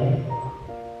magpatuloy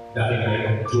dahil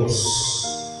mayroong Diyos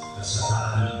na sa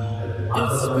ating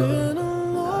It's been a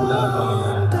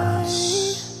long day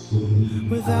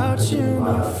without you,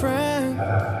 my friend,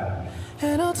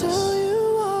 and I'll tell you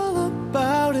all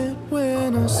about it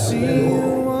when I see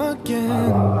you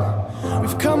again.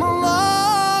 We've come a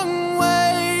long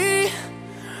way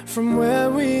from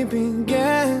where we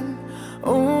began.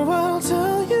 Oh, I'll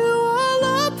tell you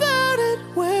all about it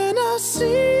when I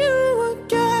see you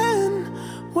again.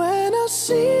 When I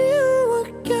see you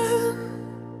again.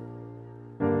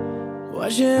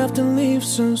 Why'd you have to leave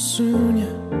so soon,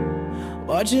 yeah?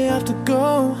 Why'd you have to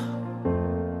go?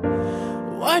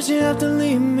 Why'd you have to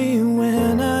leave me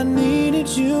when I needed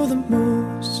you the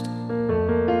most?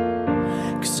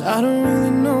 'Cause I don't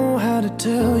really know how to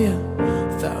tell you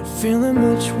without feeling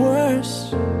much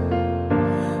worse.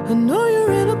 I know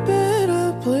you're in a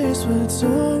better place, but it's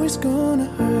always gonna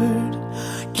hurt.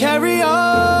 Carry on,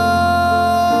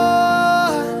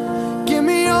 give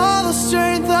me all the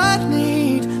strength I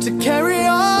need to carry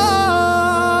on.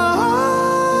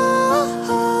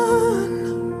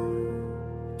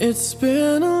 It's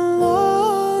been a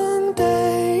long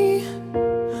day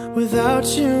without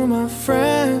you, my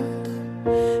friend,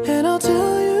 and I'll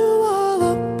tell you all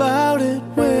about it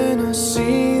when I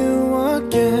see you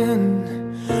again.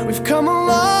 We've come a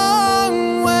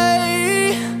long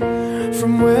way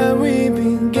from where we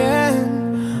began.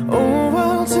 Oh,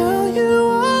 I'll tell you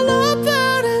all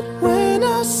about it when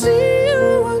I see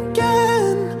you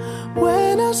again.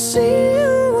 When I see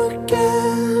you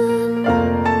again.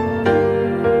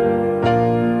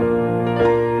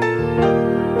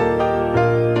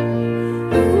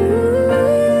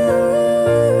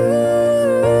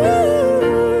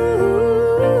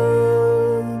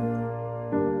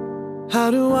 How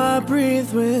do I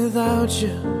breathe without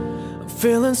you? I'm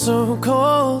feeling so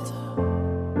cold.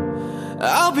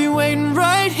 I'll be waiting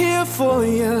right here for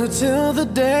you till the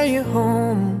day you're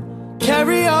home.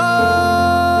 Carry on,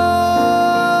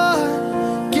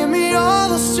 give me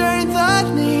all the strength I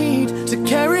need to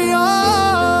carry on.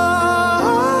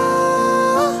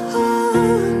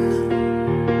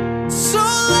 So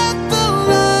let the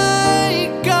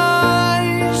light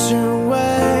guide your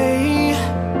way.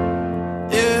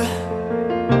 Yeah.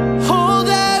 Hold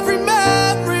every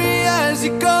memory as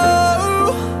you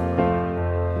go,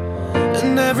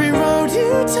 and every road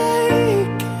you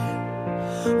take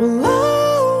will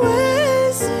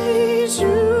always lead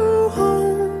you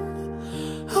home.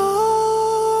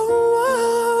 Oh,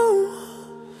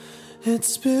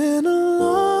 it's been a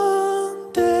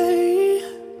long day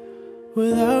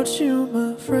without you,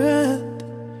 my friend,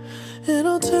 and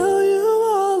I'll tell you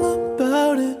all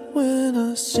about it when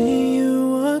I see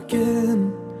you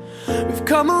again. We've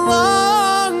come a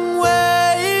long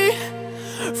way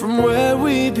from where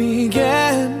we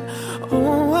began.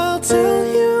 Oh, I'll tell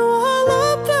you all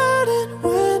about it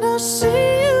when I see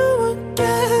you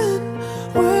again.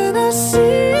 When I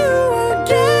see you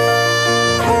again.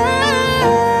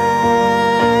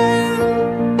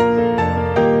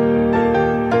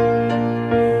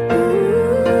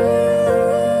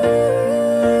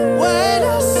 When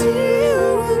I see you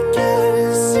again,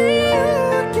 see you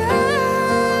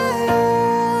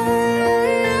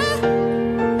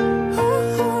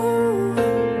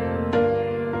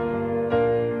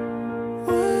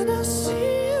when I see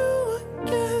you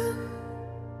again.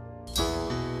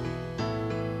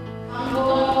 Ang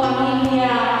buong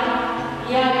pamilya,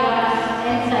 Yagas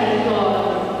and Saidor,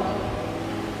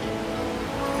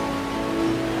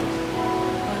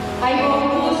 ay buong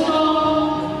puso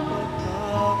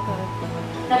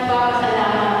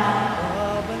nagpapasalamat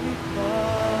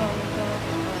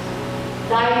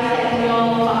dahil sa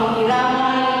inyong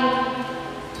pakikiramay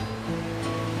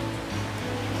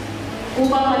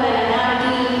upang madala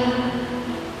natin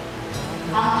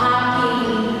ang aking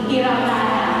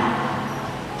hirapatan.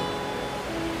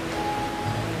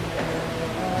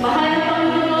 Mahal na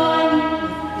Panginoon,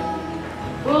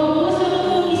 buong puso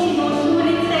kong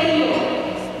isinusulit sa iyo.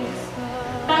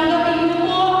 Tanggapin mo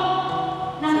po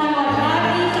na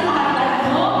nalagati sa harapan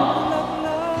mo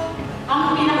ang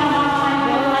pinakamamahal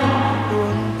ng anak.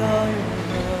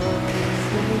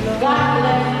 God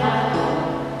bless us.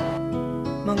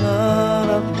 Mga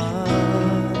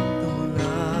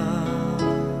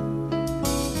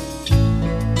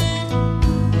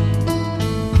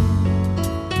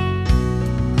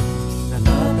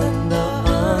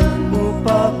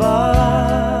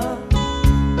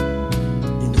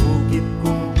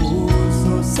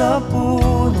sa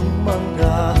punong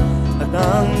mangga at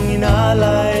ang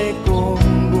inalay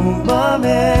kong bumamela.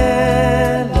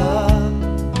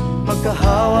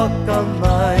 Magkahawak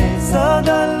kamay sa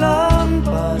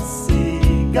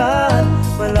dalampasigan,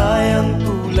 malayang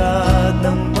tulad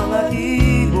ng mga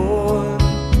ibon,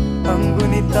 ang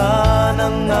gunita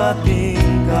ng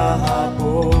ating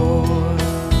kahapon.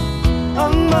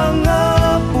 Ang mga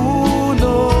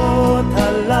puno't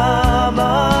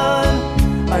halaman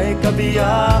ay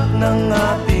kabiyak ng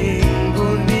ating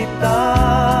gunita.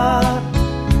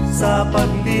 Sa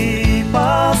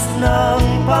paglipas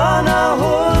ng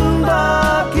panahon,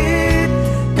 bakit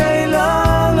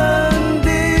kailangan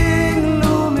ding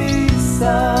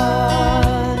lumisan?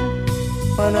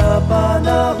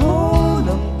 Panapanahon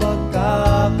ng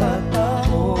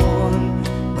pagkakataon,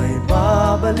 may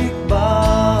babalik ba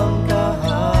ang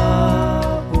kahapon?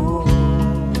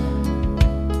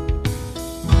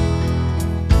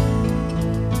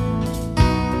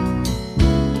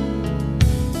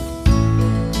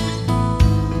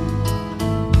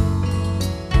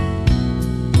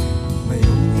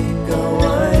 Ngayong ikaw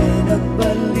ay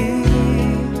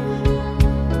nagbalik,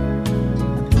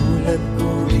 tulad ko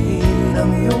rin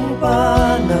ang iyong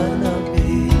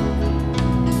pananabik.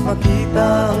 Makita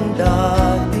ang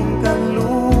dating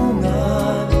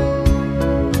kanlungan,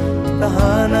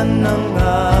 tahanan ng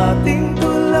ating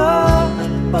tula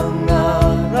at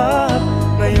pangarap,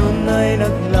 ngayon ay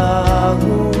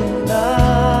naglaho na.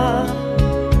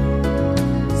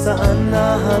 Saan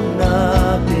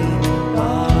nahanapin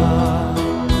pa?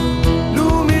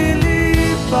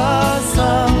 Lumilipas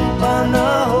ang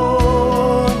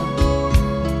panahon,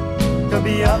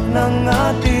 kabiyak ng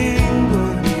ating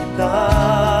gunita.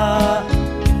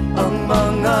 Ang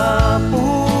mga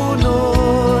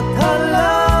puno't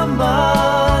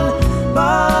halaman,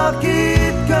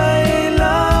 bakit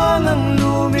kailangang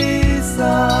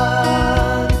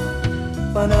lumisan?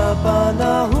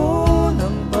 Panapanahon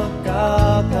ng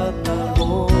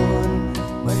pagkakataon,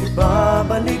 may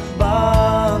babalik ba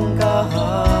ang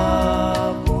kahapon?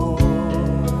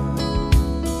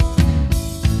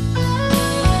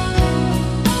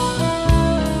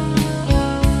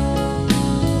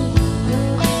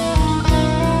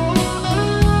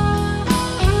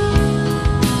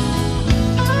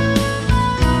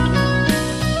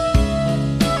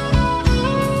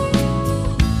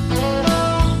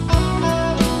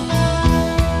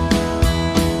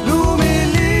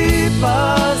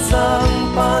 Lumilipas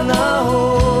ang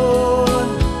panahon,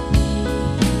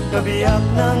 kabiyak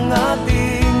ng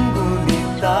ating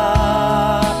gunita.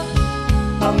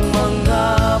 Ang mga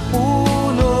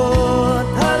puno't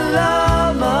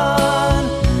halaman,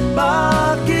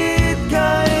 bakit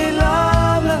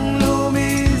kailangang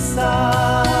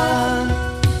lumisan?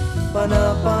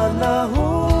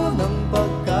 Panapanahon ng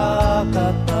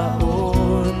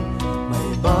pagkakataon, may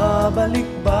babalik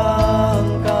ba ang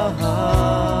kahapon?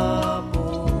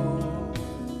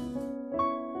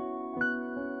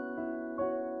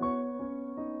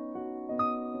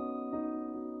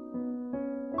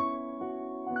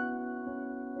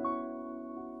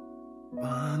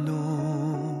 Paano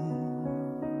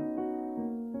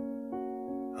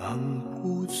ang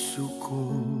puso ko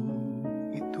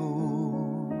ito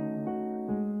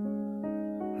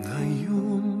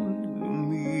ngayon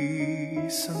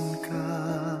lumisan ka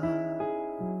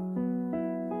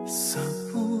sa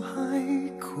buhay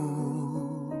ko?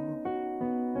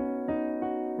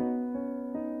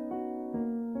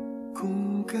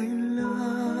 Kung kailan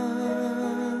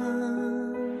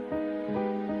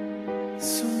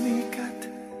sumikat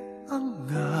ang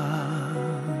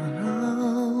araw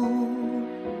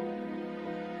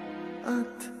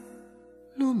at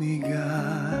lumigaya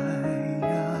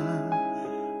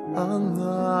ang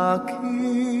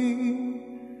aking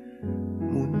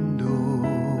mundo,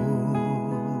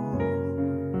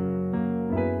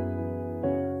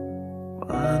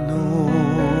 paano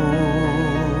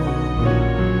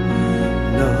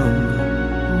ng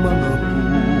mga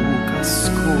bukas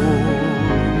ko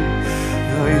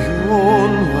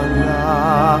ngayon wala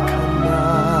ka na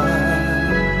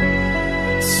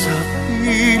sa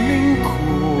piling ko?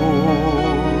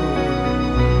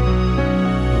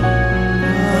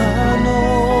 Paano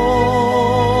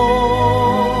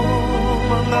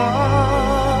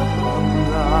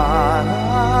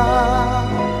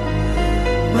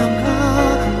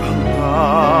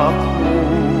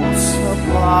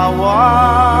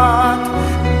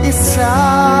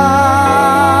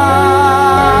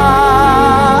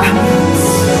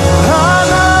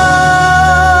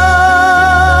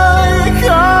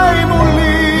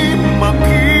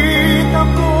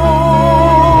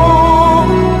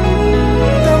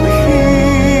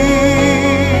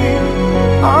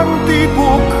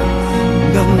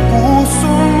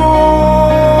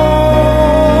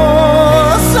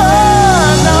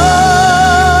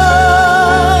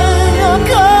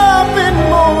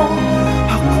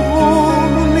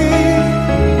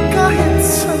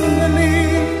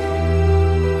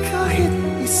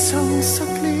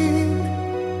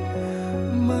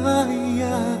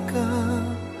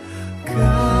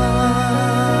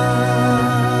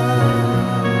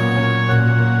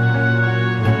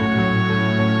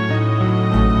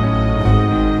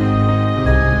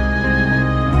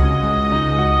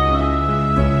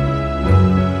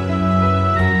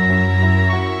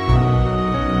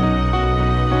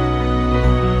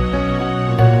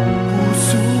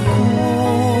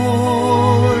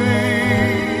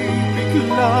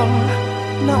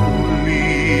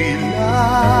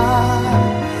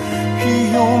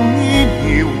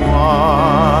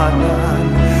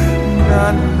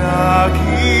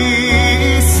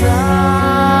nag-iisa.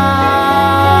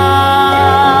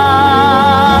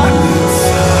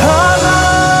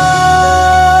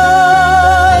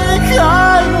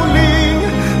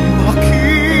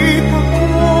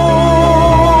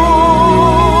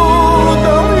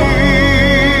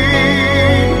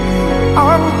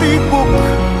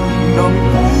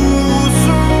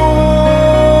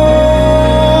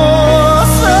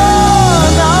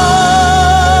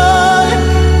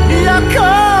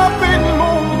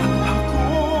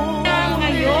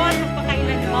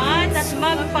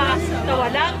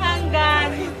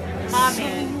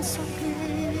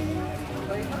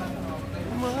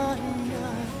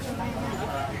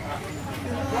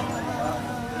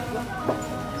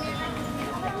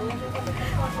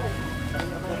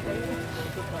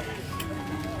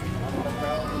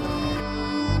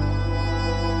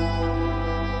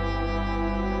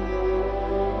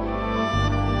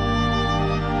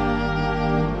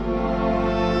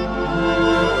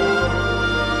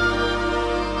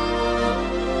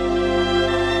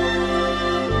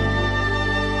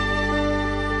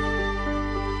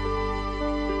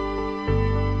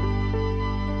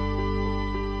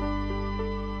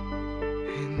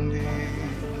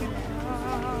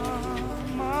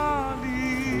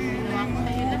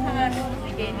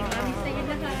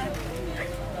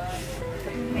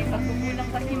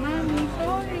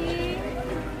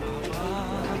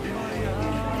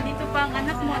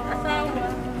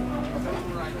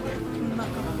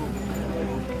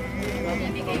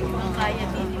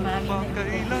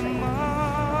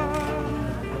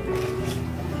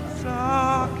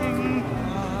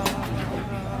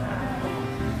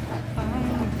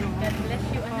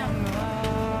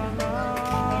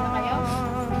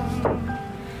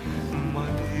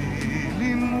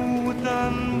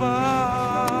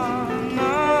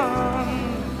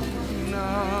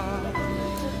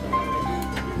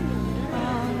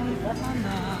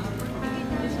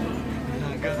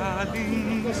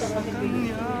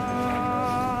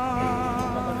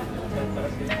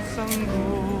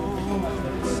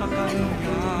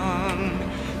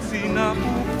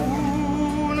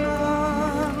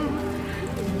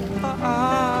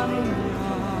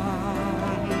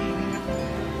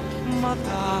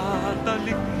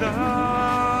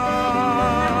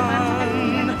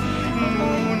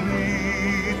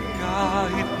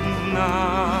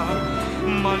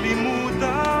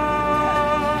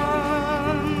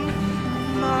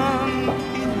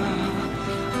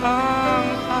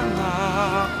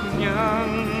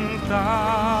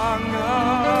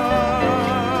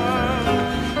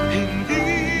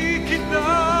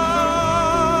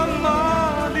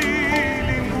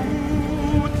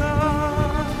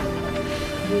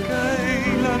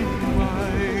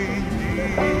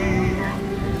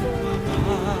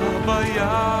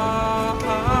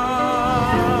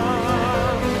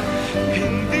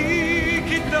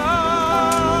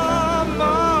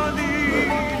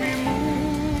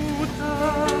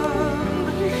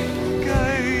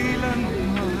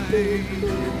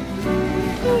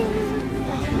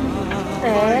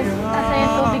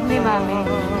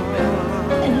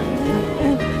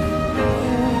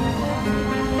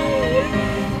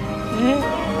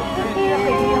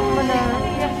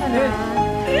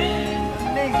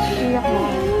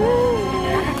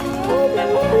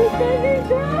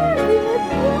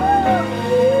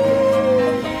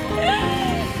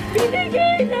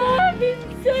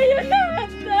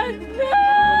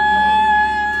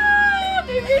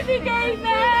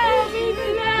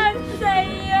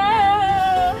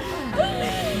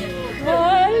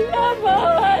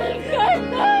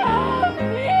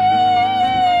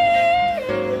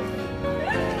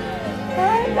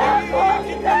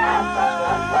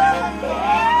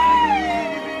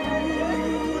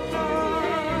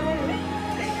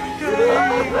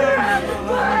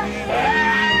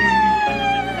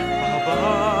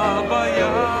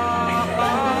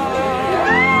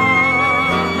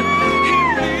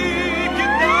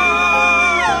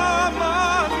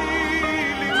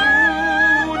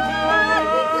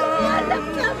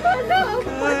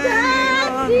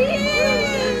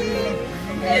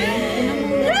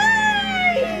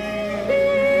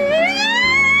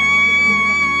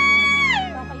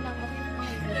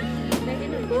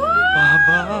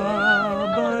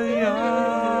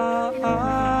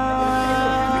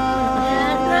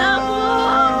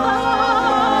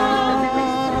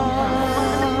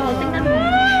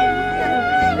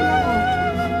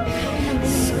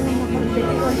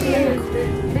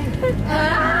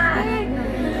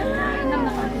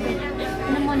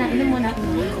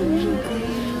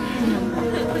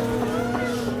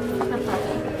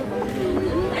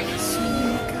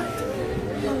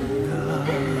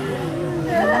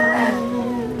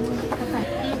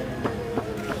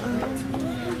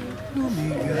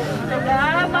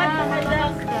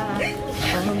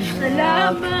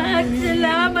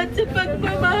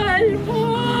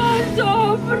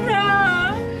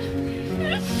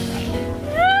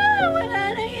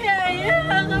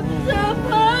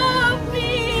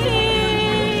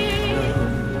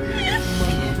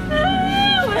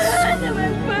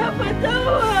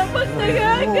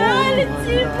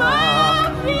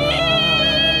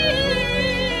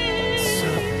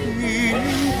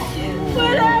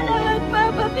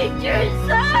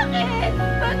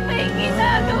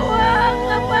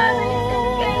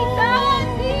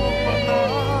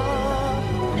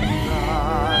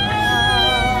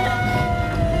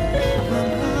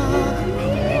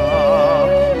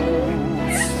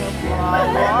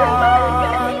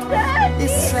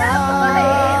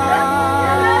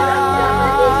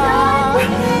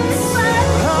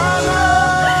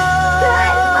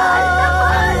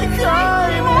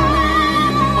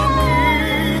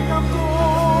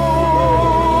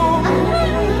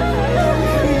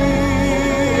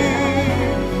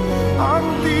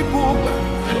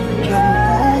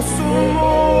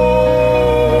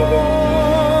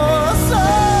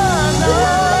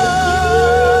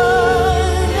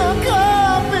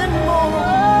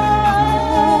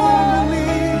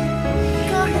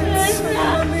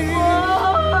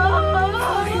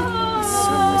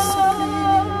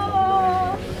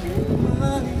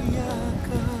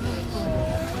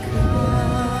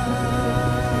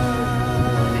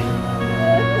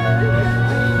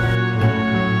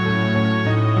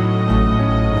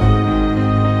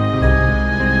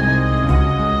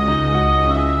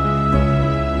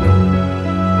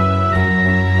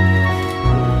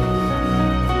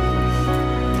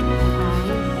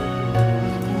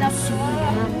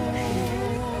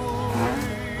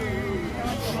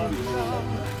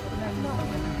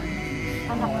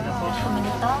 Anak ko po,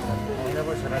 suminita.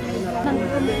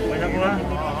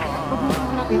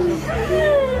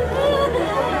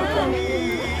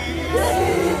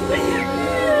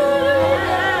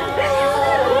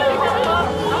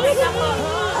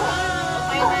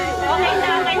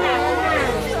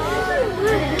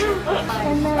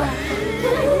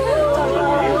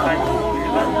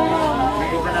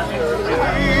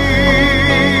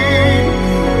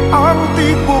 Ang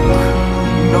tibok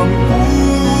ng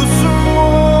puso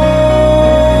mo,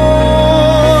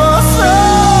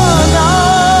 sana'y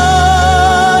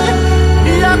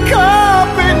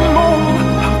yakapin mo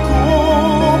ako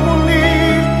muli.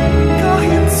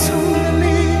 Kahit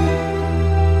sandali,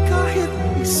 kahit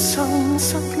isang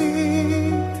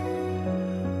saglit,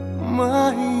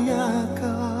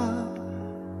 mayakap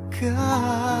ka.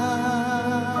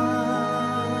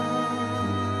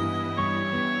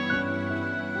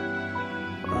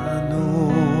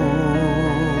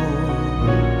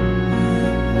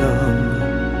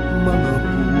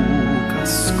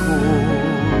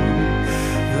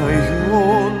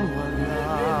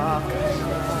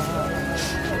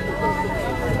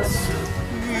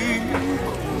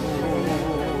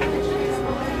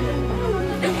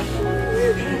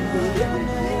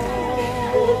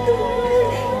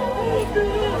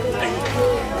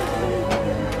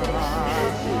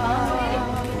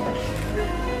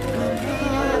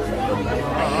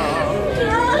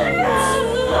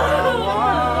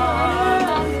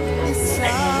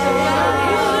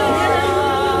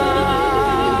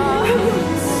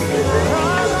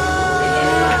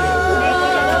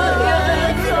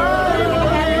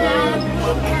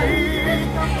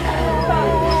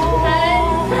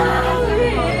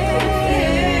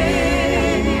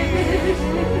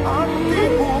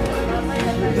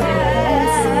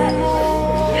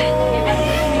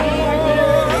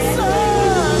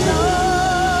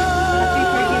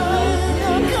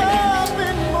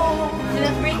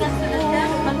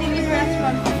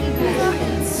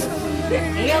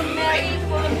 Hail Mary,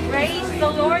 full of grace, the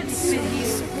Lord is with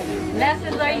you.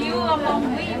 Blessed are you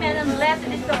among women, and blessed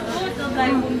is the fruit of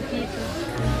thy womb, Jesus.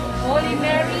 Holy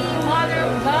Mary, Mother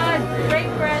of God,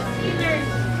 pray for us sinners,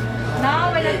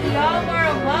 now and at the hour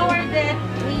of our death.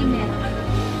 Amen.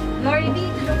 Glory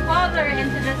be to the Father, and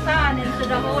to the Son, and to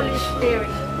the Holy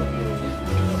Spirit.